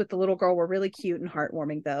interactions with the little girl were really cute and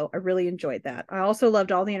heartwarming, though. I really enjoyed that. I also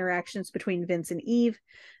loved all the interactions between Vince and Eve,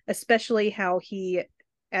 especially how he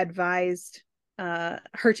advised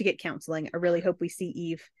her to get counseling. I really hope we see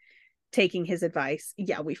Eve taking his advice.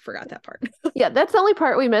 Yeah, we forgot that part. Yeah, that's the only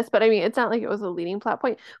part we missed, but I mean, it's not like it was a leading plot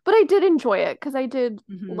point, but I did enjoy it because I did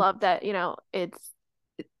love that, it's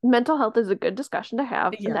mental health is a good discussion to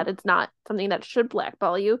have and Yeah. that it's not something that should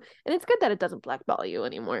blackball you. And it's good that it doesn't blackball you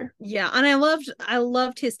anymore. Yeah. And I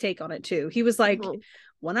loved his take on it too. He was like,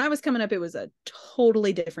 when I was coming up, it was a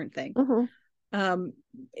totally different thing.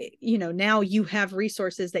 Now you have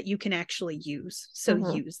resources that you can actually use.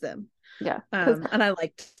 So use them. Yeah. And I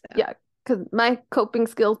liked that. Yeah. Because my coping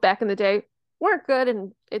skills back in the day weren't good,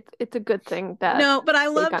 and it's a good thing that no, but I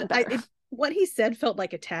loved what he said felt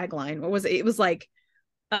like a tagline. What was it? It was like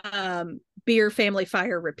beer, family,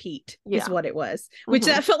 fire, repeat is what it was, which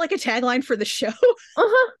that felt like a tagline for the show.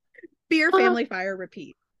 Beer, family, fire,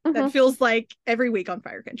 repeat. That feels like every week on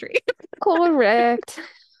Fire Country. Correct.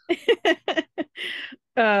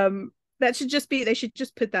 That should just be, they should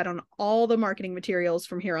just put that on all the marketing materials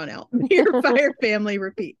from here on out. Beer, fire, family,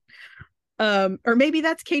 repeat. Or maybe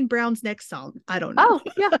that's Kane Brown's next song. I don't know.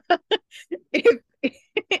 Oh, yeah.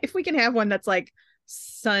 if we can have one that's like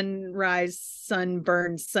sunrise,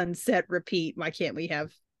 sunburn, sunset, repeat, why can't we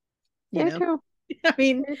have, True. I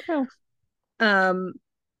mean, true.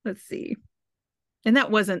 Let's see. And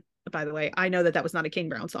that wasn't, by the way, I know that was not a Kane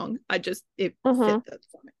Brown song. It fit the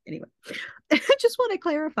song. Anyway, I just want to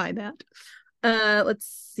clarify that. Let's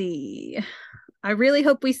see. I really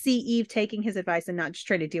hope we see Eve taking his advice and not just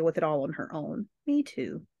try to deal with it all on her own. Me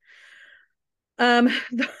too.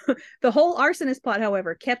 The whole arsonist plot,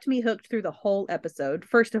 however, kept me hooked through the whole episode.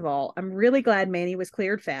 First of all, I'm really glad Manny was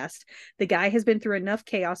cleared fast. The guy has been through enough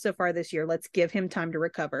chaos so far this year. Let's give him time to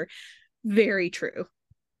recover. Very true.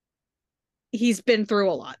 He's been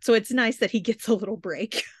through a lot, so it's nice that he gets a little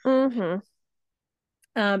break.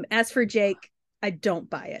 As for Jake, I don't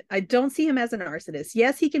buy it. I don't see him as an arsonist.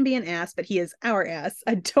 Yes, he can be an ass, but he is our ass.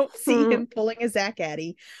 I don't see him pulling a Zach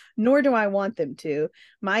Addy, nor do I want them to.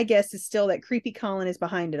 My guess is still that creepy Collin is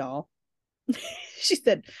behind it all. She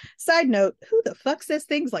said, side note, who the fuck says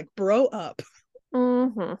things like bro up?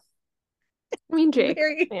 I mean, Jake.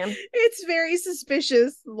 It's very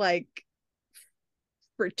suspicious, like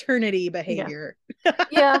fraternity behavior.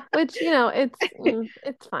 Yeah, which,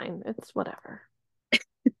 it's fine. It's whatever.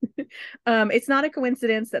 It's not a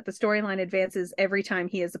coincidence that the storyline advances every time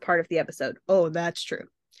he is a part of the episode. Oh, that's true.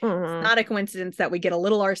 It's not a coincidence that we get a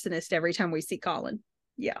little arsonist every time we see Collin.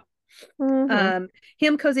 Yeah. Him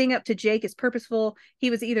cozying up to Jake is purposeful.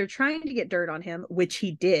 He was either trying to get dirt on him, which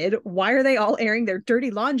he did. Why are they all airing their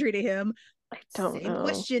dirty laundry to him? I don't know.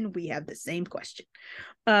 Question. We have the same question.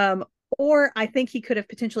 Or I think he could have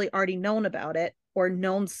potentially already known about it or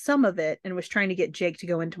known some of it and was trying to get Jake to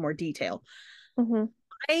go into more detail.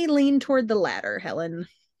 I lean toward the latter, Helen,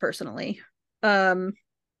 personally. Let's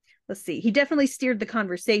see. He definitely steered the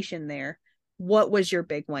conversation there. What was your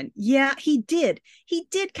big one? Yeah, he did. He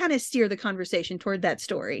did kind of steer the conversation toward that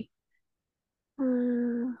story.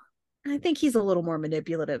 I think he's a little more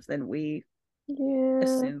manipulative than we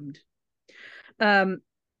assumed.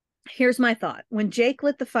 Here's my thought. When Jake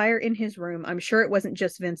lit the fire in his room, I'm sure it wasn't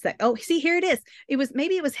just Vince that, oh, see, here it is.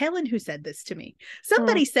 Maybe it was Helen who said this to me.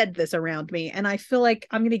 Somebody said this around me, and I feel like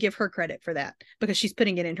I'm going to give her credit for that because she's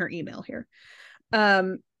putting it in her email here.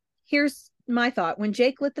 Here's my thought. When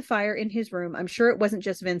Jake lit the fire in his room, I'm sure it wasn't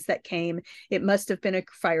just Vince that came. It must have been a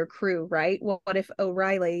fire crew, right? Well, what if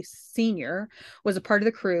O'Reilly Sr. was a part of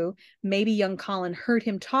the crew? Maybe young Collin heard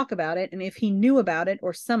him talk about it, and if he knew about it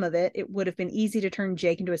or some of it, it would have been easy to turn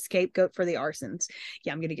Jake into a scapegoat for the arsons.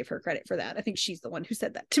 Yeah, I'm going to give her credit for that. I think she's the one who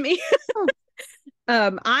said that to me.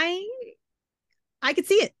 I could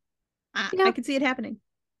see it. I could see it happening.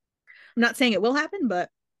 I'm not saying it will happen, but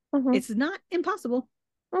it's not impossible.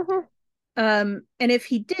 And if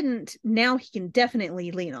he didn't, now he can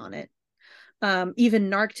definitely lean on it. even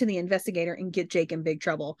narc to the investigator and get Jake in big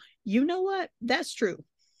trouble. You know what? That's true.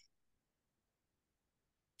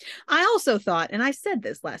 I also thought, and I said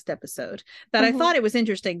this last episode, that I Mm-hmm. thought it was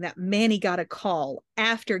interesting that Manny got a call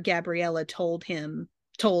after Gabriella told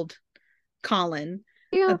Collin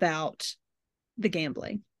Yeah. about the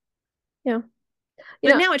gambling. Yeah. You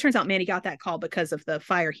But know, now it turns out Manny got that call because of the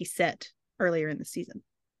fire he set earlier in the season.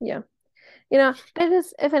 yeah. That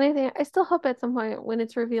is, if anything, I still hope at some point when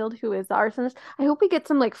it's revealed who is the arsonist, I hope we get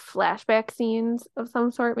some like flashback scenes of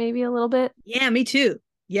some sort, maybe a little bit. Yeah, me too.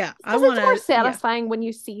 Yeah, I Because want it's more to. Yeah, satisfying when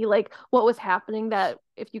you see like what was happening that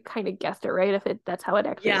if you kind of guessed it right, if it that's how it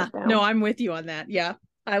actually yeah. went No, down. I'm with you on that. Yeah,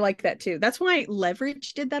 I like that too. That's why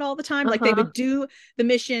Leverage did that all the time. Like they Uh-huh. would do the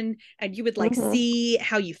mission and you would like Mm-hmm. see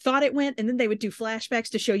how you thought it went, and then they would do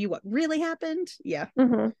flashbacks to show you what really happened. Yeah,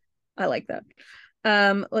 Mm-hmm. I like that.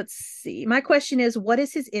 Let's see. My question is, what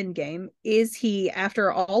is his end game? Is he after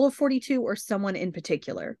all of 42 or someone in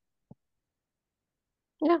particular?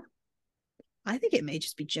 Yeah. I think it may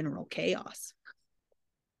just be general chaos.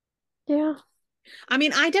 Yeah. I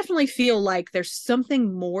mean, I definitely feel like there's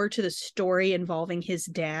something more to the story involving his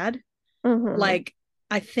dad. Mm-hmm. Like,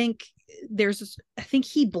 I think I think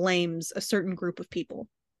he blames a certain group of people.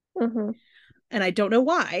 Mm-hmm. And I don't know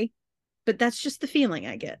why, but that's just the feeling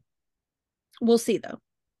I get. We'll see though.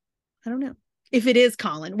 I don't know. If it is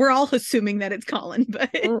Collin, we're all assuming that it's Collin,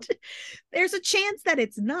 but Mm. there's a chance that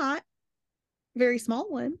it's not. Very small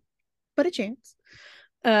one, but a chance.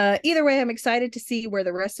 Either way, I'm excited to see where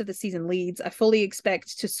the rest of the season leads. I fully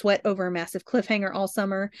expect to sweat over a massive cliffhanger all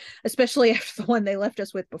summer, especially after the one they left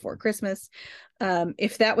us with before Christmas.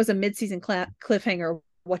 If that was a mid-season cliffhanger,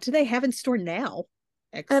 what do they have in store now?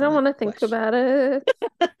 I don't Excellent want to think question. about it.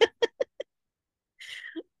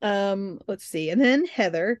 Let's see. And then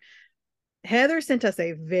Heather sent us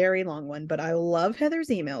a very long one, but I love Heather's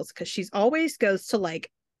emails because she's always goes to like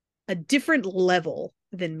a different level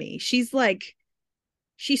than me. She's like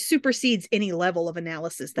she supersedes any level of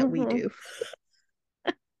analysis that we Mm-hmm. do.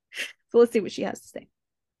 So let's see what she has to say.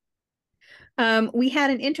 We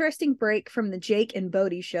had an interesting break from the Jake and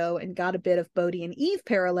Bodhi show and got a bit of Bodhi and Eve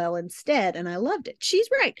parallel instead, and I loved it. She's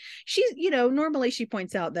right. She's, normally she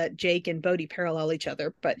points out that Jake and Bodhi parallel each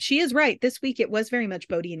other, but she is right. This week it was very much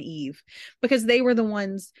Bodhi and Eve because they were the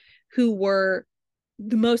ones who were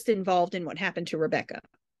the most involved in what happened to Rebecca.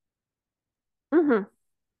 Mm-hmm.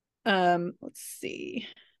 Let's see.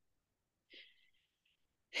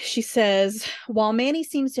 She says, while Manny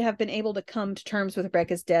seems to have been able to come to terms with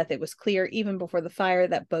Rebecca's death, it was clear even before the fire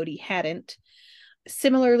that Bodhi hadn't.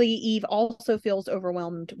 Similarly, Eve also feels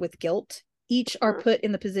overwhelmed with guilt. Each are put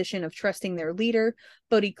in the position of trusting their leader.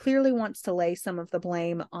 Bodhi clearly wants to lay some of the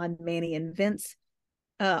blame on Manny and Vince.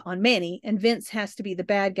 On Manny, and Vince has to be the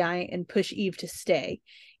bad guy and push Eve to stay.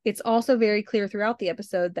 It's also very clear throughout the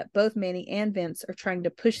episode that both Manny and Vince are trying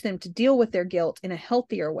to push them to deal with their guilt in a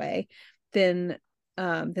healthier way than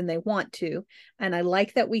they want to. And I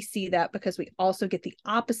like that we see that because we also get the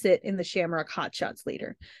opposite in the Shamrock Hotshots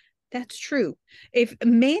leader. That's true. If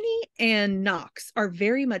Manny and Knox are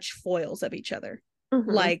very much foils of each other, Mm-hmm.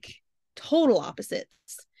 like total opposites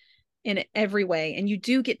in every way, and you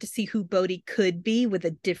do get to see who Bodhi could be with a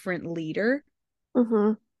different leader,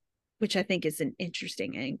 Mm-hmm. which I think is an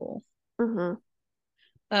interesting angle. Mm-hmm.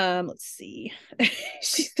 Let's see.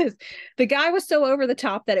 She says the guy was so over the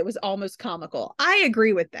top that it was almost comical. I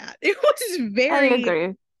agree with that. It was I very, it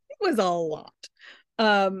agree. was a lot.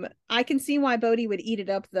 I can see why Bodhi would eat it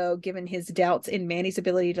up though, given his doubts in Manny's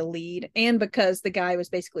ability to lead, and because the guy was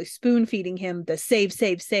basically spoon feeding him the save,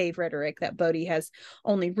 save, save rhetoric that Bodhi has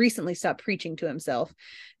only recently stopped preaching to himself.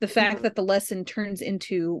 The fact Mm-hmm. that the lesson turns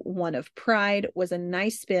into one of pride was a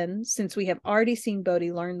nice spin, since we have already seen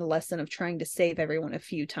Bodhi learn the lesson of trying to save everyone a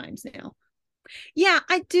few times now. Yeah,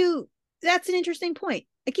 I do. That's an interesting point.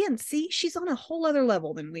 Again, see, she's on a whole other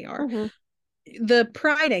level than we are. Mm-hmm. The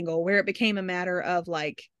pride angle where it became a matter of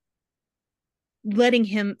like letting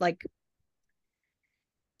him like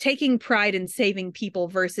taking pride in saving people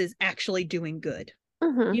versus actually doing good.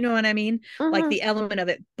 Mm-hmm. You know what I mean? Like Mm-hmm. the element of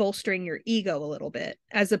it bolstering your ego a little bit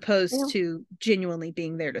as opposed Yeah. to genuinely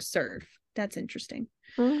being there to serve. That's interesting.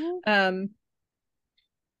 Mm-hmm. Um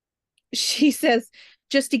she says,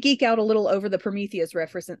 just to geek out a little over the Prometheus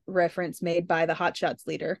reference made by the Hotshots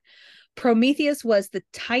leader. Prometheus was the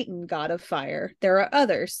Titan god of fire. There are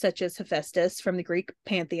others, such as Hephaestus from the Greek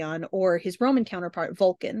pantheon or his Roman counterpart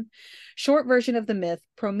Vulcan. Short version of the myth,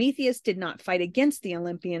 Prometheus did not fight against the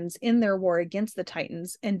Olympians in their war against the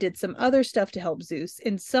Titans and did some other stuff to help Zeus.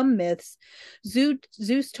 In some myths,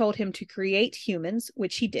 Zeus told him to create humans,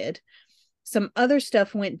 which he did. Some other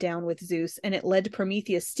stuff went down with Zeus, and it led to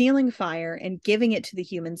Prometheus stealing fire and giving it to the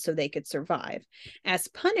humans so they could survive. As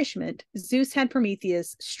punishment, Zeus had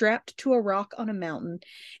Prometheus strapped to a rock on a mountain,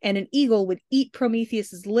 and an eagle would eat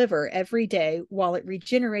Prometheus's liver every day while it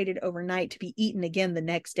regenerated overnight to be eaten again the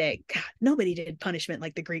next day. God, nobody did punishment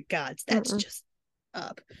like the Greek gods. That's Mm-mm. just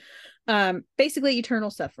up. Basically eternal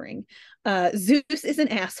suffering. Zeus is an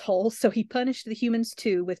asshole, so he punished the humans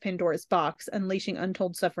too with Pandora's box, unleashing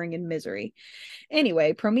untold suffering and misery.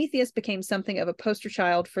 Anyway, Prometheus became something of a poster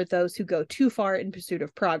child for those who go too far in pursuit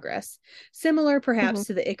of progress, similar Mm-hmm. perhaps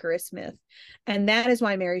to the Icarus myth. And that is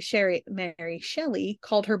why Mary Shelley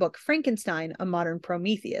called her book Frankenstein a modern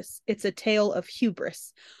Prometheus. It's a tale of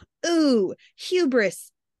hubris. Ooh,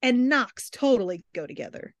 hubris and Knox totally go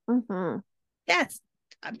together. Mm-hmm. That's,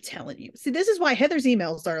 I'm telling you. See, this is why Heather's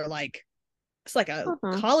emails are like, it's like a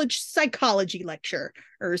Mm-hmm. college psychology lecture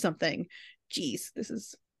or something. Geez, this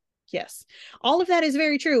is, yes. All of that is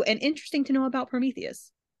very true and interesting to know about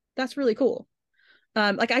Prometheus. That's really cool.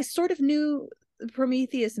 Like I sort of knew the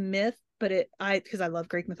Prometheus myth, but because I love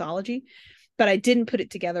Greek mythology, but I didn't put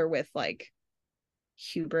it together with like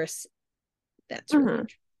hubris. That's really Mm-hmm.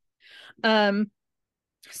 interesting. Um,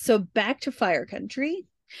 so back to Fire Country.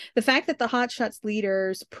 The fact that the Hotshots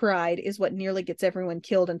leader's pride is what nearly gets everyone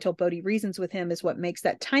killed until Bodhi reasons with him is what makes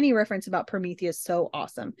that tiny reference about Prometheus so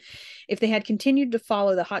awesome. If they had continued to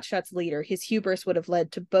follow the Hotshots leader, his hubris would have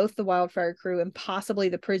led to both the Wildfire crew and possibly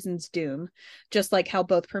the prison's doom, just like how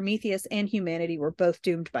both Prometheus and humanity were both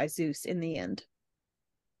doomed by Zeus in the end.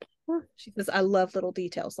 She says, I love little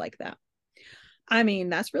details like that. I mean,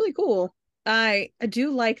 that's really cool. I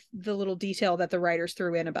do like the little detail that the writers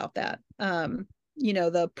threw in about that.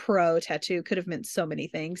 The pro tattoo could have meant so many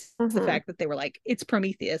things. The Mm-hmm. fact that they were like, it's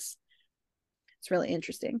Prometheus. It's really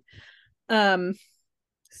interesting. Let's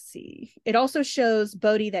see. It also shows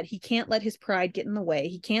Bodhi that he can't let his pride get in the way.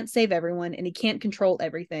 He can't save everyone and he can't control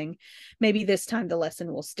everything. Maybe this time the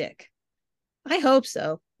lesson will stick. I hope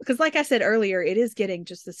so. Because like I said earlier, it is getting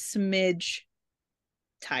just a smidge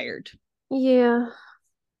tired. Yeah.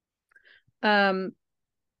 Um,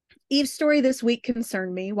 Eve's story this week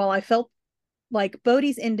concerned me. While I felt like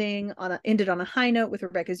Bodhi's ended on a high note with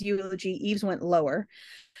Rebecca's eulogy, Eve's went lower.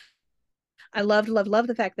 I loved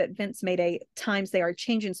the fact that Vince made a times they are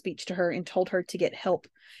changing speech to her and told her to get help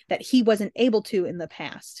that he wasn't able to in the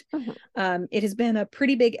past. Mm-hmm. It has been a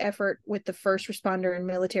pretty big effort with the first responder and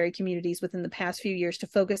military communities within the past few years to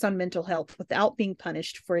focus on mental health without being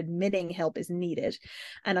punished for admitting help is needed.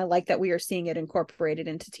 And I like that we are seeing it incorporated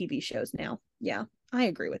into TV shows now. Yeah, I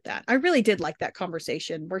agree with that. I really did like that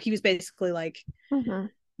conversation where he was basically like, Mm-hmm.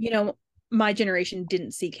 you know, my generation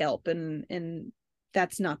didn't seek help and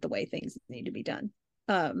that's not the way things need to be done.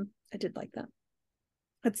 I did like that.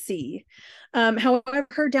 Let's see. However,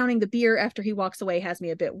 her downing the beer after he walks away has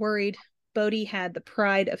me a bit worried. Bodhi had the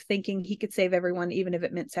pride of thinking he could save everyone, even if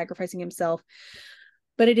it meant sacrificing himself.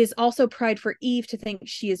 But it is also pride for Eve to think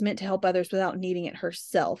she is meant to help others without needing it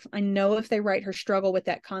herself. I know if they write her struggle with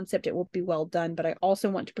that concept, it will be well done, but I also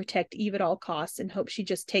want to protect Eve at all costs and hope she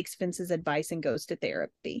just takes Vince's advice and goes to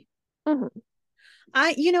therapy. Mm-hmm.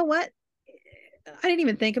 You know what? I didn't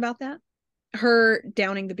even think about that. Her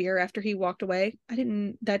downing the beer after he walked away.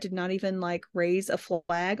 That did not even like raise a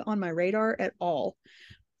flag on my radar at all.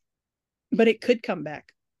 But it could come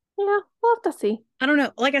back. Yeah, we'll have to see. I don't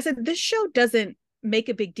know. Like I said, this show doesn't make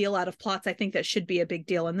a big deal out of plots I think that should be a big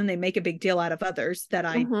deal. And then they make a big deal out of others that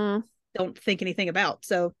I Mm-hmm. don't think anything about.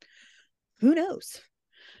 So who knows?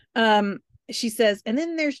 Um, she says, and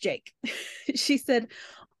then there's Jake. She said,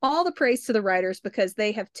 all the praise to the writers because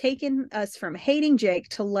they have taken us from hating Jake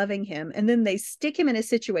to loving him, and then they stick him in a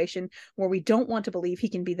situation where we don't want to believe he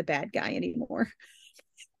can be the bad guy anymore.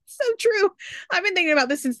 So true. I've been thinking about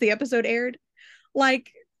this since the episode aired.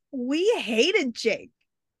 Like, we hated Jake.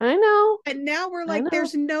 I know. And now we're I like, know.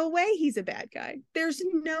 there's no way he's a bad guy. There's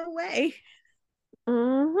no way.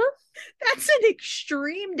 Mm-hmm. That's an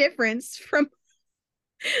extreme difference from,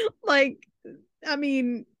 like, I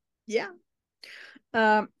mean, yeah.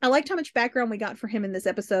 I liked how much background we got for him in this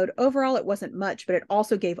episode. Overall, it wasn't much, but it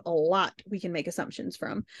also gave a lot we can make assumptions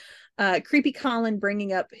from. Creepy Collin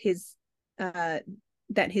bringing up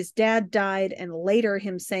that his dad died, and later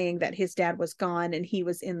him saying that his dad was gone and he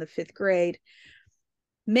was in the 5th grade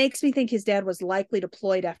makes me think his dad was likely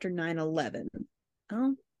deployed after 9/11.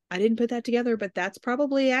 Oh, I didn't put that together, but that's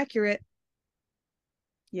probably accurate.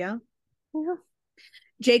 Yeah. Yeah.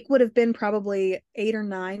 Jake would have been probably 8 or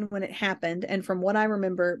 9 when it happened. And from what I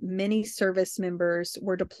remember, many service members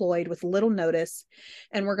were deployed with little notice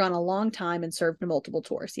and were gone a long time and served multiple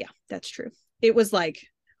tours. Yeah, that's true. It was like,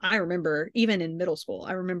 I remember even in middle school,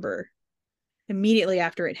 I remember immediately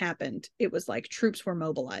after it happened, it was like troops were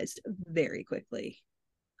mobilized very quickly.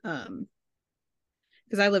 Because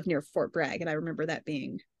I live near Fort Bragg, and I remember that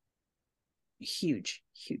being a huge,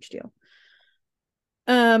 huge deal.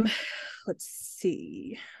 Um, let's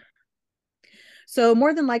see. So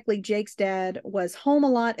more than likely, Jake's dad was home a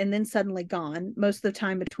lot and then suddenly gone, most of the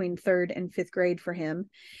time between third and fifth grade for him.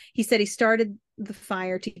 He said he started the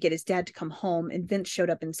fire to get his dad to come home, and Vince showed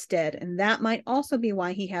up instead. And that might also be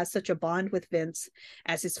why he has such a bond with Vince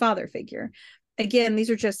as his father figure. Again, these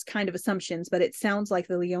are just kind of assumptions, but it sounds like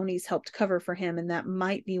the Leones helped cover for him, and that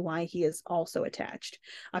might be why he is also attached.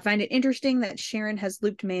 I find it interesting that Sharon has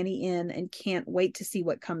looped Manny in and can't wait to see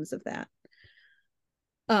what comes of that.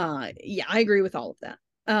 Yeah, I agree with all of that.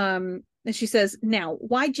 And she says, now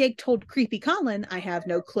why Jake told creepy Collin, I have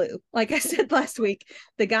no clue. Like I said last week,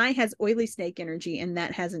 the guy has oily snake energy, and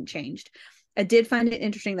that hasn't changed. I did find it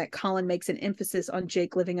interesting that Collin makes an emphasis on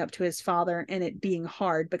Jake living up to his father and it being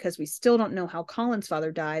hard, because we still don't know how Collin's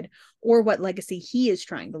father died or what legacy he is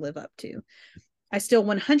trying to live up to. I still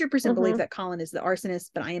 100% believe that Collin is the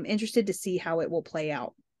arsonist, but I am interested to see how it will play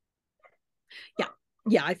out.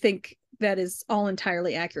 Yeah, I think that is all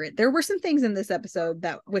entirely accurate. There were some things in this episode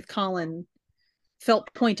that with Collin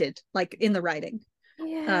felt pointed, like in the writing.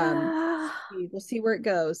 Yeah. We'll see where it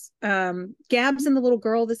goes. Gabs and the little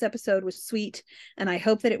girl this episode was sweet, and I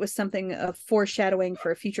hope that it was something of foreshadowing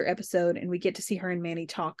for a future episode, and we get to see her and Manny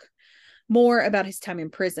talk more about his time in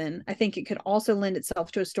prison. I think it could also lend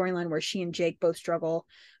itself to a storyline where she and Jake both struggle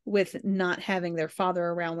with not having their father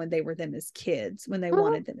around when they were them as kids, when they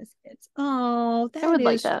wanted them as kids. Oh, I that would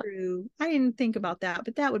like is that. true. I didn't think about that,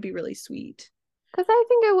 but that would be really sweet. Because I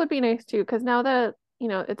think it would be nice too, because now that,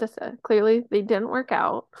 it just clearly they didn't work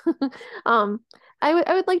out. um, I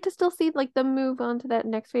would like to still see like them move on to that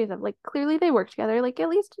next phase of like clearly they work together, like at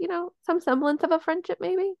least, some semblance of a friendship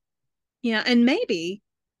maybe. Yeah, and maybe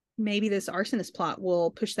this arsonist plot will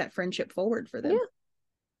push that friendship forward for them. Yeah.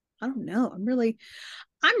 I don't know.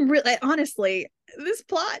 Honestly, this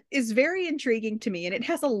plot is very intriguing to me, and it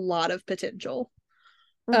has a lot of potential.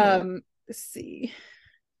 Mm-hmm. Let's see.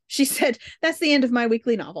 She said, that's the end of my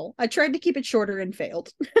weekly novel. I tried to keep it shorter and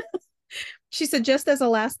failed. She said, just as a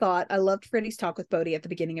last thought, I loved Freddie's talk with Bodhi at the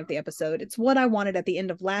beginning of the episode. It's what I wanted at the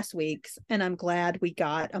end of last week's, and I'm glad we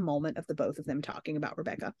got a moment of the both of them talking about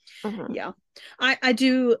Rebecca. Mm-hmm. Yeah. I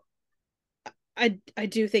do I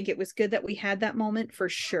do think it was good that we had that moment for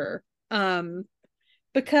sure.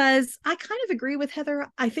 Because I kind of agree with Heather.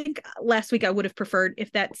 I think last week I would have preferred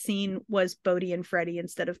if that scene was Bodhi and Freddie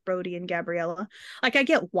instead of Bodhi and Gabriella. Like I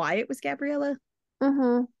get why it was Gabriella,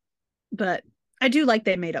 Mm-hmm. but I do like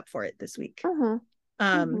they made up for it this week. Mm-hmm.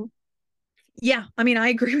 Mm-hmm. Um, yeah, I mean, I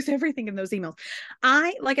agree with everything in those emails.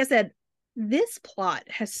 Like I said, this plot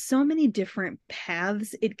has so many different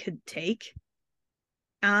paths it could take.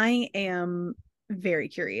 I am very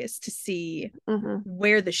curious to see Mm-hmm.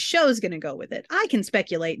 where the show's going to go with it. I can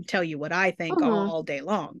speculate and tell you what I think Mm-hmm. all day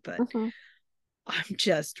long, but Mm-hmm. I'm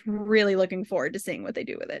just really looking forward to seeing what they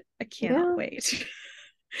do with it. I cannot Yeah. wait.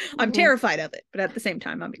 I'm Mm-hmm. terrified of it, but at the same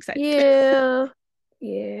time, I'm excited. Yeah.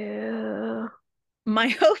 Yeah. My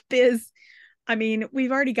hope is, I mean,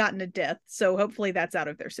 we've already gotten a death, so hopefully that's out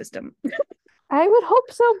of their system. I would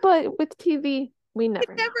hope so, but with TV, we You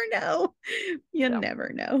never know. never know. You So,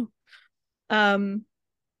 never know. Um,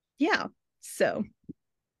 yeah. So,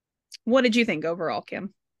 what did you think overall,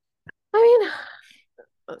 Kim? I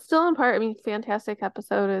mean, still in part, I mean, fantastic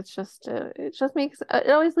episode. It just makes it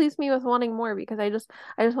always leaves me with wanting more because I just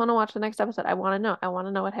want to watch the next episode. I want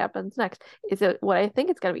to know what happens next. Is it what I think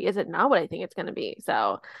it's gonna be? Is it not what I think it's gonna be?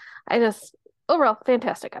 So, I just overall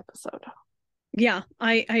fantastic episode. Yeah,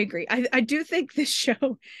 I agree. I do think this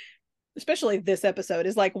show, especially this episode,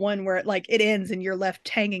 is like one where it ends and you're left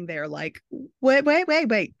hanging there like, wait,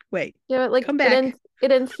 Yeah, but, like come back.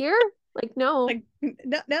 it ends here. Like no, Like no,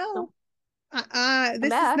 no, no. come This is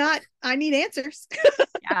back. not, I need answers.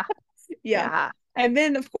 Yeah, Yeah. yeah. And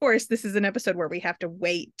then of course this is an episode where we have to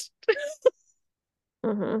wait.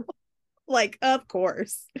 Mm-hmm. Like, of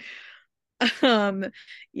course. Um,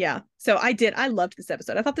 yeah. So I loved this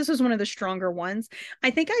episode. I thought this was one of the stronger ones. I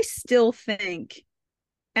think I still think,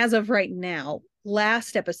 as of right now,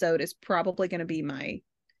 last episode is probably going to be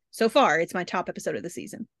so far, it's my top episode of the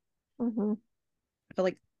season. Mm-hmm. I feel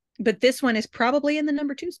like, but this one is probably in the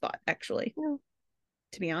number 2 spot, actually, Yeah.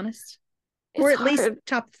 to be honest, or It's at least hard.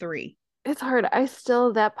 top 3. It's hard. I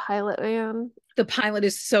still that pilot, man. The pilot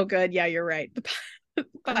is so good. Yeah, you're right. The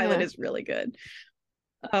pilot Uh, is really good.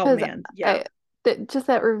 Oh because man, yeah, I just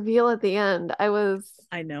that reveal at the end, I was,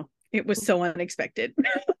 I know. It was so unexpected.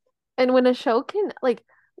 and when a show can like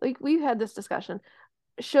we've had this discussion,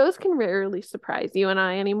 shows can rarely surprise you and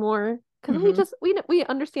I anymore because Hmm. we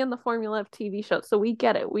understand the formula of TV shows, so we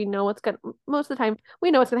get it. We know what's gonna most of the time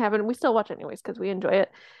we know what's gonna happen. We still watch anyways because we enjoy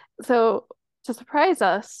it. So to surprise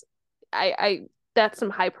us, I that's some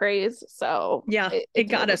high praise. So Yeah, it it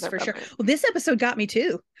got deserves us our for sure. betterment. Well, this episode got me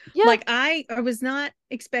too. Yeah, Like I was not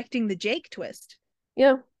expecting the Jake twist.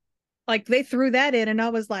 yeah. Like they threw that in and I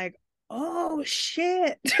was like, "Oh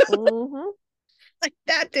shit." Mm-hmm. Like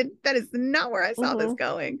that is not where I saw this Mm-hmm.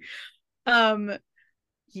 going. Um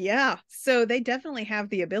yeah, so they definitely have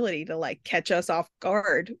the ability to like catch us off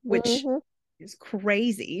guard, which Mm-hmm. is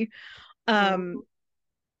crazy. Mm-hmm. Um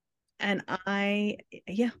and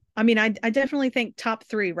yeah, I mean I definitely think top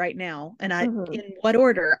 3 right now, and I Mm-hmm. in what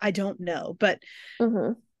order I don't know, but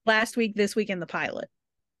Mm-hmm. last week, this week, and the pilot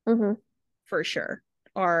Mm-hmm. for sure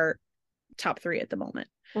are top 3 at the moment.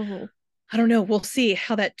 Mm-hmm. I don't know, we'll see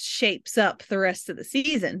how that shapes up the rest of the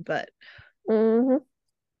season, but Mm-hmm.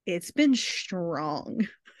 it's been strong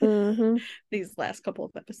Mm-hmm. these last couple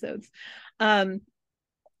of episodes. um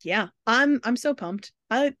yeah, I'm so pumped.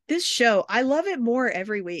 This show, I love it more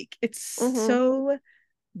every week. It's Mm-hmm. so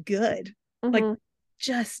good. Like Mm-hmm.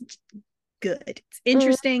 just good. It's Mm-hmm.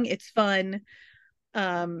 interesting, it's fun.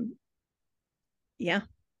 um yeah,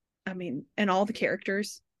 I mean, and all the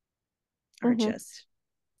characters are Mm-hmm. just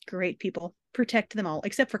great people. Protect them all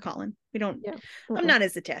except for Collin. We don't Yeah. I'm Mm-hmm. not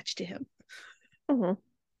as attached to him. Mm-hmm.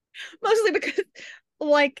 Mostly because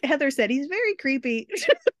like Heather said, he's very creepy.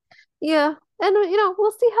 Yeah. And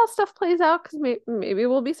we'll see how stuff plays out because maybe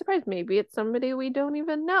we'll be surprised. Maybe it's somebody we don't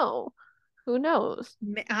even know. Who knows?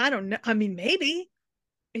 I don't know. I mean, maybe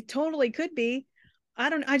it totally could be.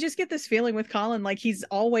 I just get this feeling with Collin like he's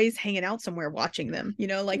always hanging out somewhere watching them,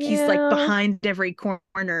 like he's like Yeah. behind every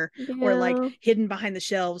corner or like Yeah. hidden behind the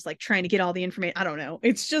shelves, like trying to get all the information. I don't know.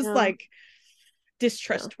 It's just Yeah. like Yeah.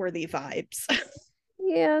 distrustworthy vibes.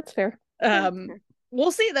 Yeah, that's fair. That's um fair.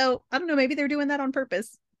 we'll see though. I don't know, maybe they're doing that on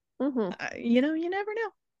purpose. Mm-hmm. You never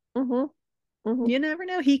know. Mm-hmm. Mm-hmm. You never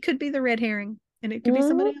know. He could be the red herring and it could be Mm-hmm.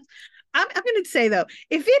 somebody else. I'm going to say though,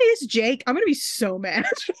 if it is Jake, I'm going to be so mad.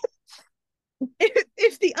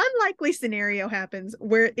 If the unlikely scenario happens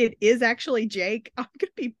where it is actually Jake, I'm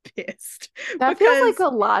going to be pissed That feels like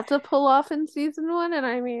because a lot to pull off in season one, and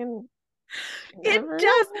I mean, it never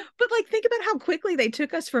does. know. But like, think about how quickly they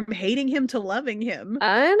took us from hating him to loving him.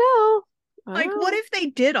 I know. I Like, what know. if they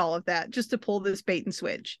did all of that just to pull this bait and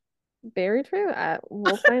switch? Very true.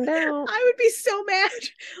 We'll find out. I would be so mad,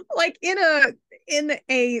 like in a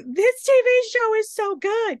this TV show is so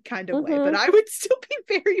good kind of way, but Mm-hmm. I would still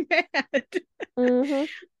be very mad. Mm-hmm.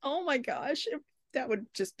 Oh my gosh, that would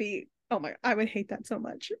just be, oh my, I would hate that so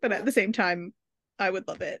much, but at the same time, I would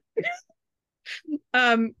love it.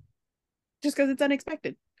 um, just because it's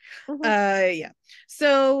unexpected. Mm-hmm. Yeah.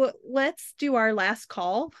 So let's do our last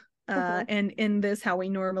call. Mm-hmm. And end this how we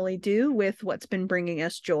normally do with what's been bringing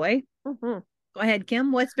us joy. Mm-hmm. Go ahead,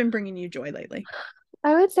 Kim. What's been bringing you joy lately?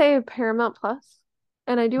 I would say Paramount Plus,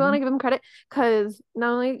 and I do want Mm-hmm. to give them credit because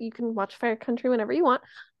not only you can watch Fire Country whenever you want,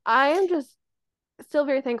 I am just still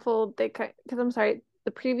very thankful they because I'm sorry,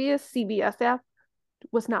 the previous CBS app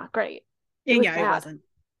was not great. It Yeah, was yeah, it bad. wasn't.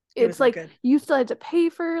 It was It's not like good. you still had to pay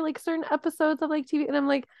for like certain episodes of like TV, and I'm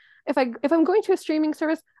like, if I'm going to a streaming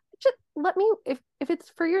service, just let me if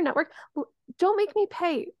it's for your network, don't make me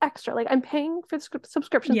pay extra. Like I'm paying for the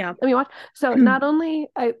subscription. Yeah. Let me watch. So not only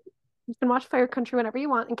I you can watch Fire Country whenever you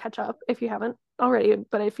want and catch up if you haven't already.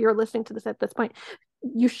 But if you're listening to this at this point,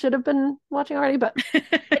 you should have been watching already. But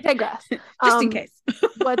I digress. Just in case.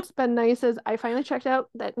 What's been nice is I finally checked out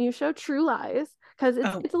that new show, True Lies, because it's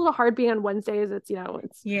Oh, it's a little hard being on Wednesdays. It's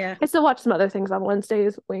yeah. I still watch some other things on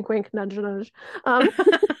Wednesdays. Wink, wink, nudge, nudge.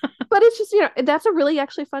 But it's just that's a really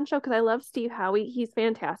actually fun show because I love Steve Howie. He's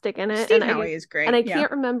fantastic in it, Steve Howie is and great. I Yeah.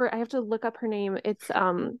 can't remember. I have to look up her name. It's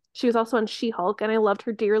she was also on She-Hulk, and I loved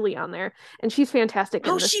her dearly on there, and she's fantastic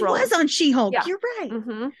Oh, in this she role. was on She-Hulk. Yeah. You're right.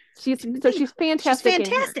 Mm-hmm. Didn't think She's she's fantastic in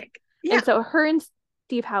here. fantastic. And Yeah. so her and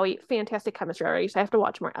Steve Howie, fantastic chemistry already. So I have to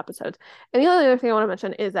watch more episodes. And the only other thing I want to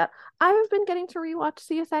mention is that I've been getting to rewatch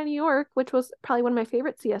CSI New York, which was probably one of my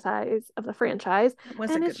favorite CSIs of the franchise. That was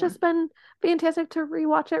a And good it's one. just been fantastic to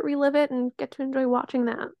rewatch it, relive it, and get to enjoy watching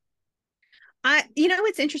that.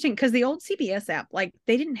 It's interesting because the old CBS app, like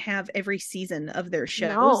they didn't have every season of their shows,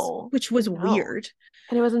 No, which was no. weird.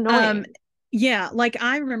 And it was Um, annoying. yeah, like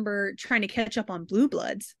I remember trying to catch up on Blue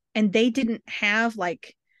Bloods, and they didn't have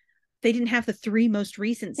the 3 most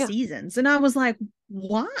recent Yeah. seasons, and I was like,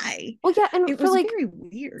 why? Well, yeah. And It for was like, very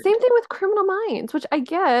weird. same thing with Criminal Minds, which I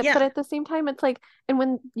get, but Yeah. at the same time, it's like, and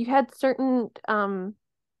when you had certain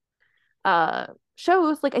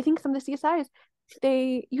shows, like I think some of the CSIs,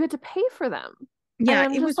 you had to pay for them. And Yeah,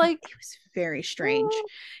 I'm it just was like, very strange. oh,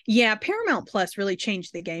 Yeah, Paramount Plus really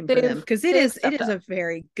changed the game for them they've because they've it stepped is up. a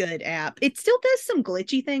very good app. It still does some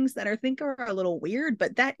glitchy things that I think are a little weird,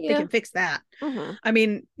 but that they Yeah. can fix that. Mm-hmm. I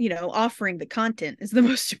mean, offering the content is the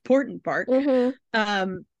most important part. Mm-hmm.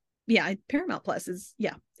 Um, yeah, Paramount Plus is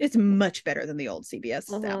it's much better than the old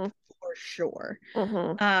CBS app Mm-hmm. for sure.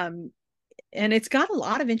 Mm-hmm. Um, and it's got a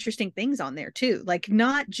lot of interesting things on there too, like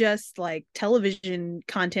not just like television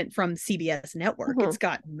content from CBS network. Mm-hmm. It's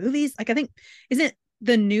got movies, like I think, isn't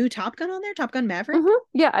the new Top Gun on there, Top Gun Maverick? Mm-hmm.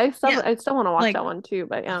 Yeah, Yeah, I still want to watch like that one too,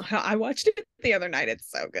 but yeah. I watched it the other night. It's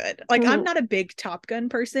so good. Like I'm Mm-hmm. not a big Top Gun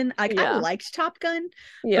person. Like I Yeah. liked Top Gun,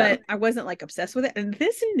 Yeah. but I wasn't like obsessed with it. And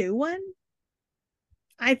this new one,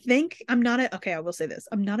 I think I'm not a okay, I will say this.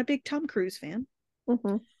 I'm not a big Tom Cruise fan.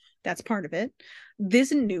 Mm-hmm. That's part of it.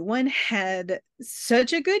 This new one had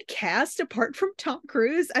such a good cast apart from Tom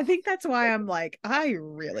Cruise. I think that's why I'm like, I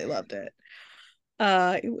really loved it.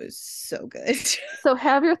 It was so good. So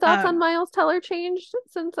have your thoughts on um, Miles Teller changed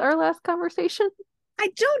since our last conversation? I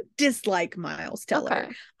don't dislike Miles Teller. Okay.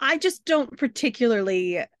 I just don't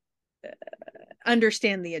particularly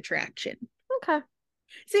understand the attraction. Okay.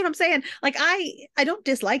 See what I'm saying? Like I don't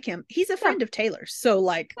dislike him. He's a Yeah. friend of Taylor's. So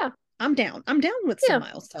like Yeah. I'm down. I'm down with some Yeah.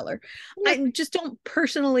 Miles Teller. Yeah. I just don't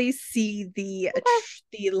personally see Okay.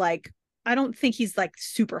 the like I don't think he's like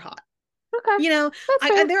super hot. Okay. You know,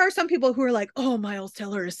 That's fair. there are some people who are like, "Oh, Miles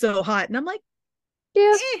Teller is so hot." And I'm like,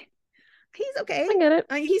 Yeah, "Eh, he's I okay. get it.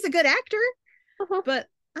 He's a good actor, Uh-huh. but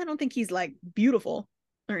I don't think he's like beautiful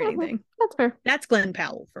or Uh-huh. anything." That's fair. That's Glenn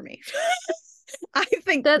Powell for me. I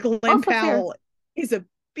think That's Glenn also fair. Powell is a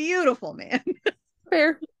beautiful man.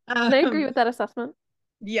 Fair. And I agree um, with that assessment.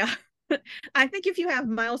 yeah. I think if you have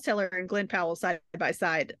Miles Teller and Glenn Powell side by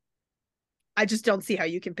side, I just don't see how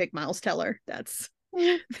you can pick Miles Teller.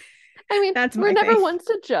 Mhm. I mean, That's we're my never thing. ones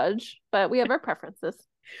to judge, but we have our preferences.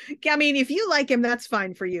 I mean, if you like him, that's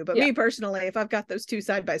fine for you. But Yeah. me personally, if I've got those two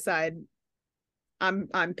side by side,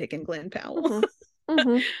 I'm picking Glenn Powell. Mm-hmm.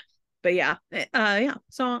 Mm-hmm. But yeah.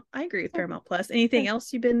 So I agree with Paramount Plus. Anything Okay.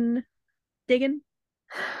 else you've been digging?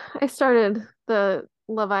 I started the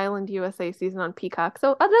Love Island USA season on Peacock.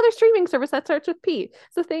 So another streaming service that starts with P.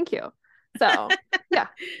 So thank you. So yeah.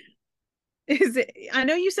 Is it? I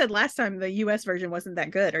know you said last time the US version wasn't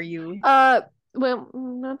that good. Are you? Uh well,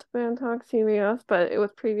 not to bad talk CBS, but it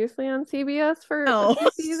was previously on CBS for a Oh,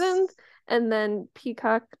 few seasons, and then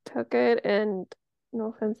Peacock took it, and no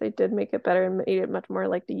offense, they did make it better and made it much more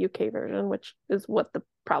like the UK version, which is what the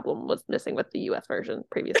problem was missing with the US version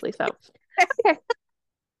previously. So okay.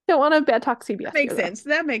 Don't want to bad talk that CBS here makes though. sense.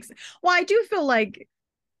 That makes. Well, I do feel like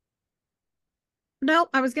no,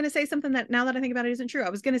 I was going to say something that now that I think about it isn't true. I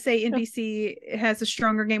was going to say Yeah. NBC has a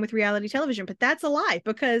stronger game with reality television, but that's a lie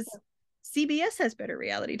because CBS has better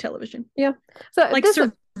reality television. Yeah. So Like this is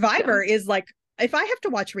yeah. Survivor is like if I have to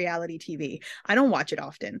watch reality TV, I don't watch it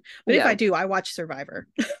often, but if Yeah. I do, I watch Survivor.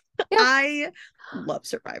 Yeah. I love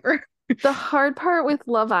Survivor. The hard part with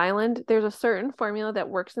Love Island, there's a certain formula that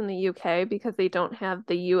works in the UK because they don't have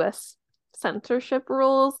the US censorship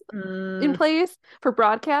rules in Mm, place for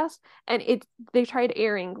broadcast. And they tried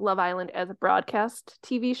airing Love Island as a broadcast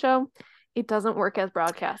TV show. It doesn't work as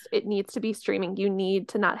broadcast. It needs to be streaming. You need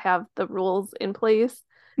to not have the rules in place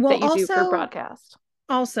well, that you do for broadcast.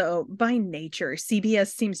 also by nature,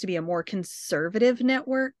 CBS seems to be a more conservative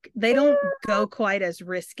network. They don't Yeah, go quite as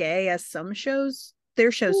risque as some shows.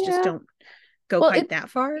 Their shows just yeah. don't go Well, quite that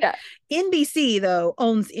far. yeah, NBC though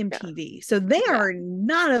owns yeah, MTV, so they yeah. are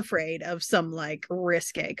not afraid of some like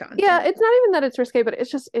risque Yeah, content. it's not even that it's risque, but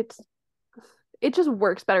it just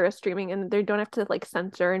works better as streaming, and they don't have to like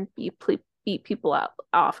censor and beat people out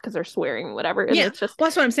off because they're swearing whatever, and Yeah, it's just well,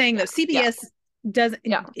 that's what I'm saying though. yeah, CBS doesn't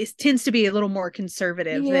yeah, it tends to be a little more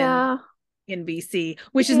conservative than yeah, NBC,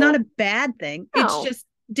 which is yeah, not a bad thing. It's no, just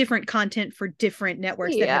different content for different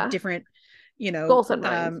networks that have yeah, different, goals in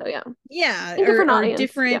mind. So yeah, yeah, and different or audience. Yeah,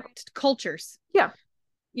 different cultures. yeah,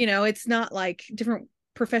 It's not like different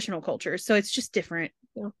professional cultures, so it's just different.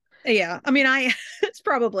 yeah, Yeah, I mean, I that's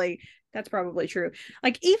probably true.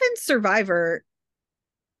 Like even Survivor,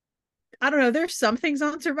 I don't know. There's some things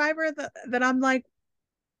on Survivor that I'm like,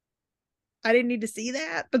 I didn't need to see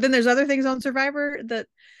that, but then there's other things on Survivor that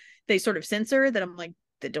they sort of censor that I'm like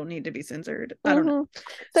that don't need to be censored. I don't know. mm-hmm.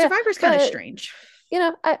 So yeah, Survivor's kind of but strange.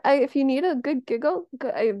 I if you need a good giggle,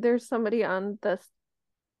 there's somebody on the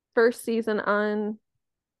first season on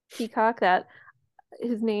Peacock that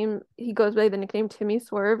he goes by the nickname Timmy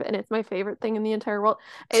Swerve, and it's my favorite thing in the entire world.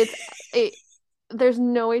 It's it there's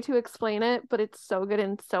no way to explain it, but it's so good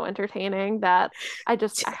and so entertaining that I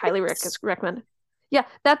highly recommend. Yeah,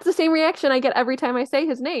 that's the same reaction I get every time I say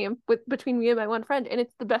his name between me and my one friend, and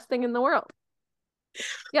it's the best thing in the world.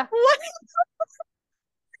 Yeah. What?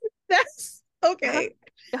 That's Uh-huh. okay.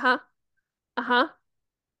 Uh-huh. Uh-huh.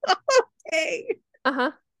 Okay.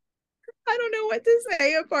 Uh-huh. I don't know what to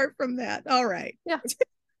say apart from that. All right. Yeah.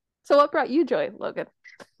 So what brought you joy, Logan?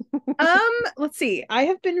 Let's see. I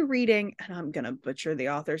have been reading, and I'm gonna butcher the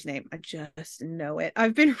author's name. I just know it.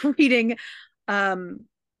 I've been reading um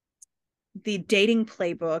the dating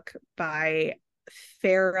playbook by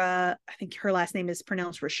Farah. I think her last name is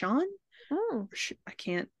pronounced Rashawn. Mm. I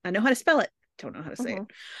can't, I know how to spell it. Don't know how to say Mm-hmm. it.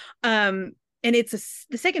 Um, and it's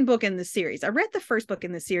the second book in the series. I read the first book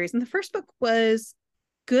in the series, and the first book was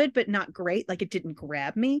good, but not great. Like it didn't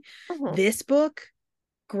grab me. Mm-hmm. This book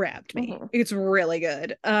grabbed me. Mm-hmm. It's really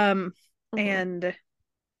good. Mm-hmm. And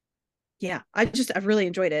yeah, I've really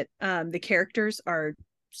enjoyed it. The characters are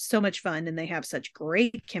so much fun and they have such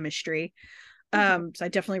great chemistry. Mm-hmm. So I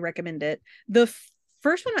definitely recommend it. The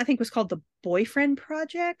first one I think was called The Boyfriend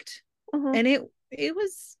Project, Mm-hmm. and it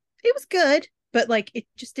was good, but like it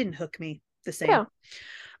just didn't hook me the same. Yeah.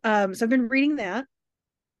 So I've been reading that.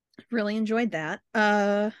 Really enjoyed that.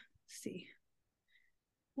 Let's see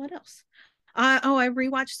what else. I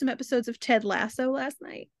rewatched some episodes of Ted Lasso last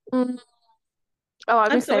night. Mm. Oh,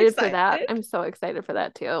 I'm I'm so excited for excited. that. I'm so excited for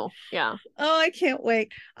that too. Yeah. Oh, I can't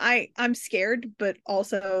wait. I'm scared, but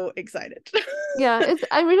also excited. Yeah,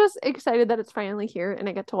 I'm just excited that it's finally here and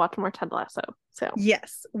I get to watch more Ted Lasso. So,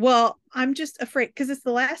 Yes. Well, I'm just afraid because it's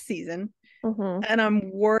the last season mm-hmm. and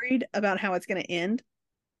I'm worried about how it's going to end.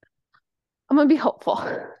 I'm gonna be hopeful.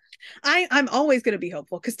 I'm always going to be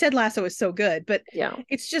hopeful because Ted Lasso is so good, but Yeah.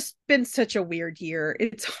 it's just been such a weird year.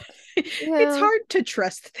 It's Yeah, hard to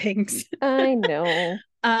trust things. I know.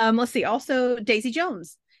 Let's see. Also, Daisy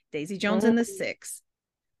Jones. Daisy Jones and the Mm-hmm. Six.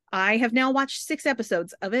 I have now watched 6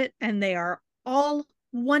 episodes of it, and they are all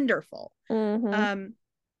wonderful. Mm-hmm. Um,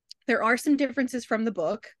 there are some differences from the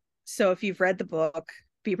book, so if you've read the book,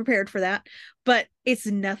 be prepared for that. But it's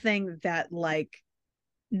nothing that like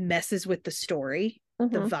messes with the story, the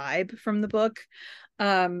Mm-hmm. vibe from the book.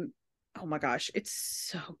 Um, oh my gosh, it's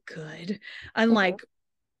so good. Mm-hmm. Unlike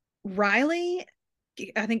Riley,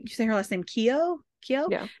 I think you say her last name Keo,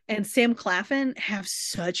 Yeah. and Sam Claflin have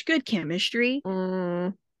such good chemistry.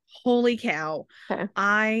 Mm. Holy cow. Okay.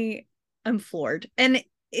 I am floored. And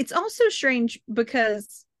it's also strange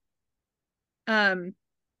because um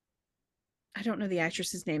I don't know the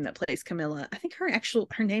actress's name that plays Camilla. I think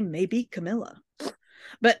her name may be Camilla.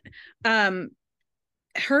 But um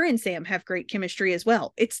her and Sam have great chemistry as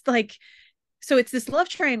well. It's like so it's this love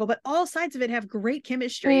triangle, but all sides of it have great I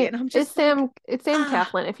chemistry. mean, And I'm just like, It's Sam ah,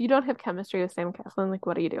 Claflin. If you don't have chemistry with Sam Claflin, like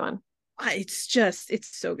what are you doing? it's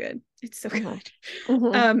so good. It's so good. Mm-hmm.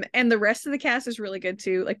 Mm-hmm. And the rest of the cast is really good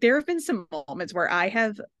too. Like there have been some moments where I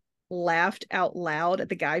have laughed out loud at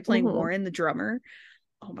the guy playing Mm-hmm. Warren, the drummer.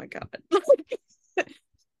 Oh my god.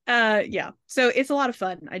 Yeah. So it's a lot of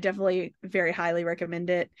fun. I definitely very highly recommend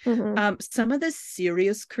it. Mm-hmm. Some of the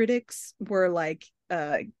serious critics were like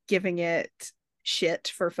giving it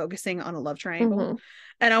shit for focusing on a love triangle. Mm-hmm.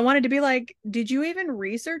 And I wanted to be like, did you even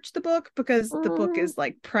research the book? Because the book Mm-hmm. is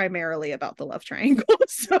like primarily about the love triangle.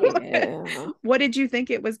 So Yeah. what did you think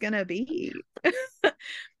it was gonna be?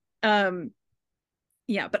 um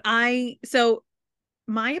yeah, but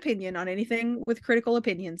my opinion on anything with critical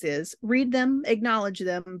opinions is read them, acknowledge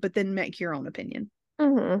them, but then make your own opinion.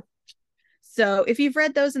 Mm-hmm. So if you've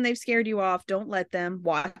read those and they've scared you off, don't let them.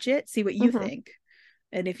 Watch it, see what you Mm-hmm. think.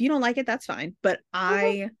 And if you don't like it, that's fine. But Mm-hmm.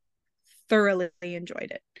 I thoroughly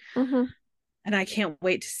enjoyed it. Mm-hmm. And I can't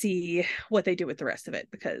wait to see what they do with the rest of it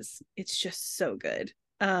because it's just so good.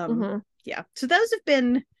 Mm-hmm. Yeah. So those have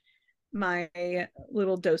been my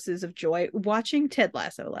little doses of joy. Watching Ted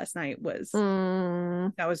Lasso last night was Mm-hmm.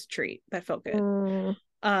 that was a treat. That felt good.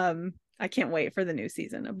 Mm-hmm. I can't wait for the new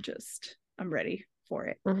season. I'm ready for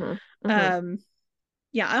it. Mm-hmm. Mm-hmm. Um,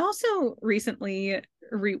 yeah, I also recently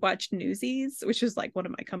rewatched Newsies, which was like one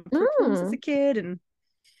of my comfort films as a kid, and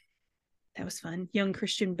that was fun. Young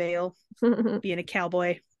Christian Bale being a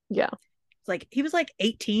cowboy. Yeah. It's like he was like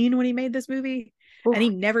 18 when he made this movie, and he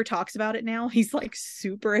Oof. never talks about it now. He's like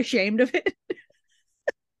super ashamed of it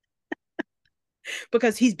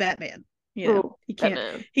because he's Batman. Ooh, He can't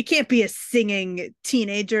Batman. he can't be a singing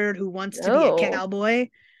teenager who wants to be a No. cowboy.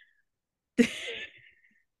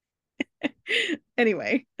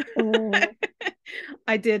 Anyway, Mm.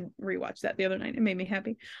 I did rewatch that the other night. It made me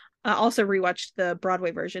happy. I also rewatched the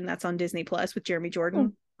Broadway version that's on Disney Plus with Jeremy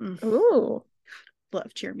Jordan. Ooh.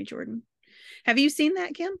 Love Jeremy Jordan. Have you seen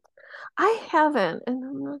that, Kim? I haven't, and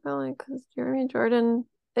I'm not going because Jeremy Jordan.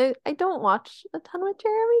 I don't watch a ton with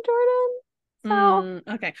Jeremy Jordan. So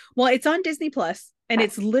Okay. Well, it's on Disney Plus, and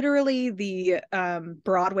it's literally the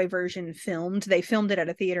Broadway version filmed. They filmed it at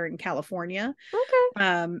a theater in California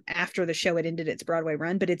okay, after the show had ended its Broadway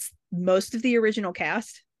run, but it's most of the original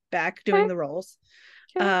cast back doing okay, the roles.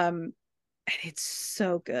 okay, Um, and it's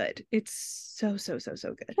so good. It's so so so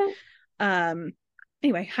so good. okay, Um,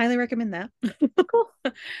 anyway, highly recommend that. cool.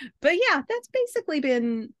 But yeah, that's basically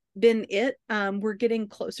been it. We're getting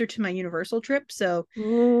closer to my Universal trip, so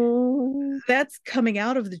Mm, that's coming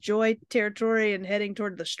out of the joy territory and heading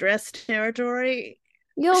toward the stress territory.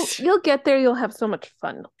 you'll get there. You'll have so much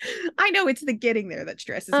fun. I know it's the getting there that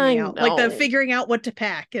stresses I me out. Like the know. figuring out what to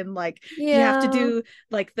pack, and like you have to Yeah. do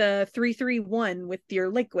like the 331 with your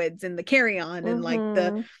liquids and the carry-on, and like the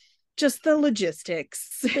Mm-hmm. just the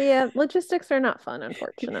logistics. Yeah, logistics are not fun,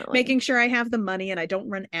 unfortunately. Making sure I have the money and I don't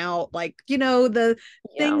run out. Like, the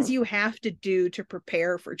things Yeah. you have to do to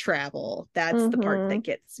prepare for travel. That's the part Mm-hmm. that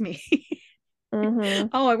gets me. Mm-hmm.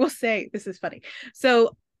 Oh, I will say this is funny.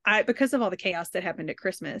 So I, because of all the chaos that happened at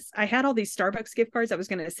Christmas, I had all these Starbucks gift cards I was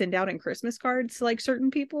going to send out in Christmas cards to like certain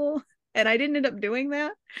people, and I didn't end up doing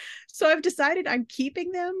that. So I've decided I'm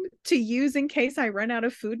keeping them to use in case I run out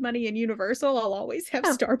of food money in Universal. I'll always have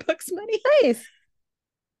Yeah. Starbucks money. Nice.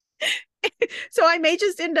 So I may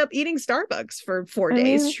just end up eating Starbucks for 4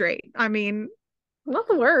 days I mean, straight. I mean, not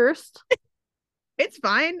the worst. it's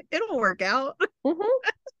fine. It'll work out.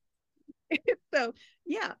 Mm-hmm. So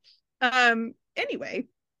yeah. Anyway,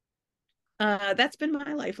 that's been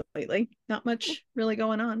my life lately. Not much really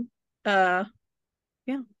going on. Uh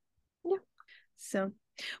yeah. Yeah. So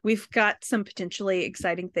we've got some potentially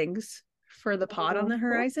exciting things for the pod on the Mm-hmm.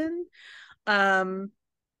 horizon. Um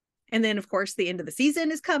and then of course the end of the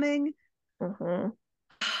season is coming. Mm-hmm.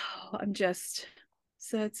 I'm just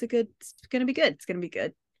so it's gonna be good. It's gonna be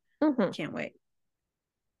good. Mm-hmm. Can't wait.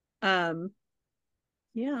 Um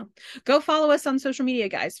Yeah. Go follow us on social media,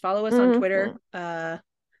 guys. Follow us on Mm-hmm. Twitter.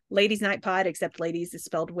 Ladies Night Pod, except ladies is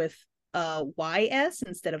spelled with YS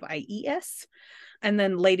instead of IES. And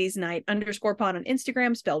then ladies night _ pod on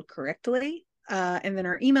Instagram, spelled correctly. And then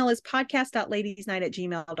our email is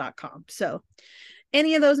podcast.ladiesnight@gmail.com. So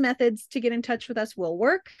any of those methods to get in touch with us will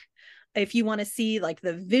work. If you want to see like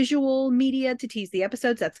the visual media to tease the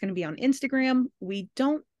episodes, that's going to be on Instagram. We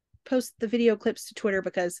don't post the video clips to Twitter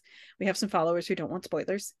because we have some followers who don't want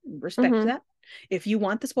spoilers. Respect Mm-hmm. that. If you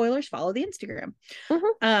want the spoilers, follow the Instagram. Mm-hmm.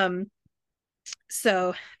 Um,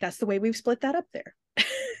 so that's the way we've split that up there.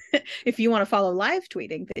 If you want to follow live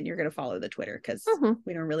tweeting, then you're going to follow the Twitter because Mm-hmm.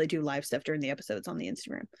 we don't really do live stuff during the episodes on the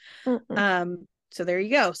Instagram. Mm-hmm. So there you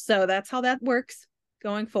go. So that's how that works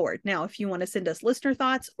going forward. Now, if you want to send us listener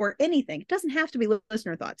thoughts or anything, it doesn't have to be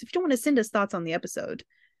listener thoughts. If you don't want to send us thoughts on the episode,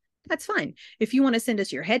 that's fine. If you want to send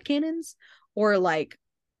us your headcanons or like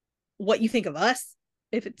what you think of us,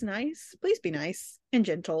 if it's nice, please be nice and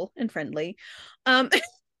gentle and friendly. Um,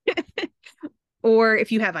 or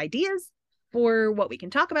if you have ideas for what we can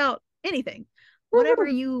talk about, anything, whatever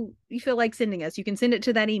Mm-hmm. you feel like sending us, you can send it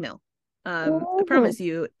to that email. I Mm-hmm. promise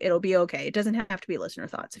you it'll be okay. It doesn't have to be listener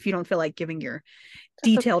thoughts. If you don't feel like giving your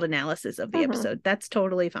detailed analysis of the Mm-hmm. episode, that's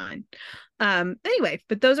totally fine. Anyway,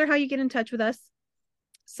 but those are how you get in touch with us.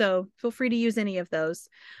 So feel free to use any of those.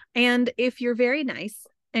 And if you're very nice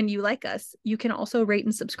and you like us, you can also rate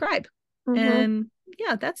and subscribe. Mm-hmm. And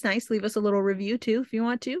yeah, that's nice. Leave us a little review too if you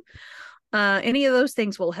want to. Any of those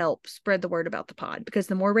things will help spread the word about the pod because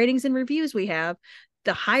the more ratings and reviews we have,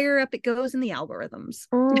 the higher up it goes in the algorithms.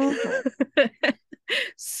 Mm-hmm.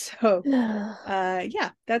 So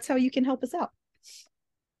yeah, that's how you can help us out.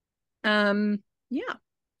 Yeah.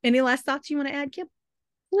 Any last thoughts you want to add, Kim?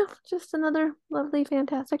 No, just another lovely,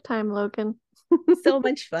 fantastic time, Logan. So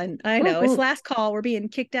much fun. I know. It's last call. We're being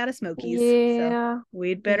kicked out of Smokies. So Yeah.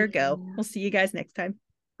 we'd better go. Yeah. We'll see you guys next time.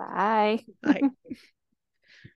 Bye. Bye.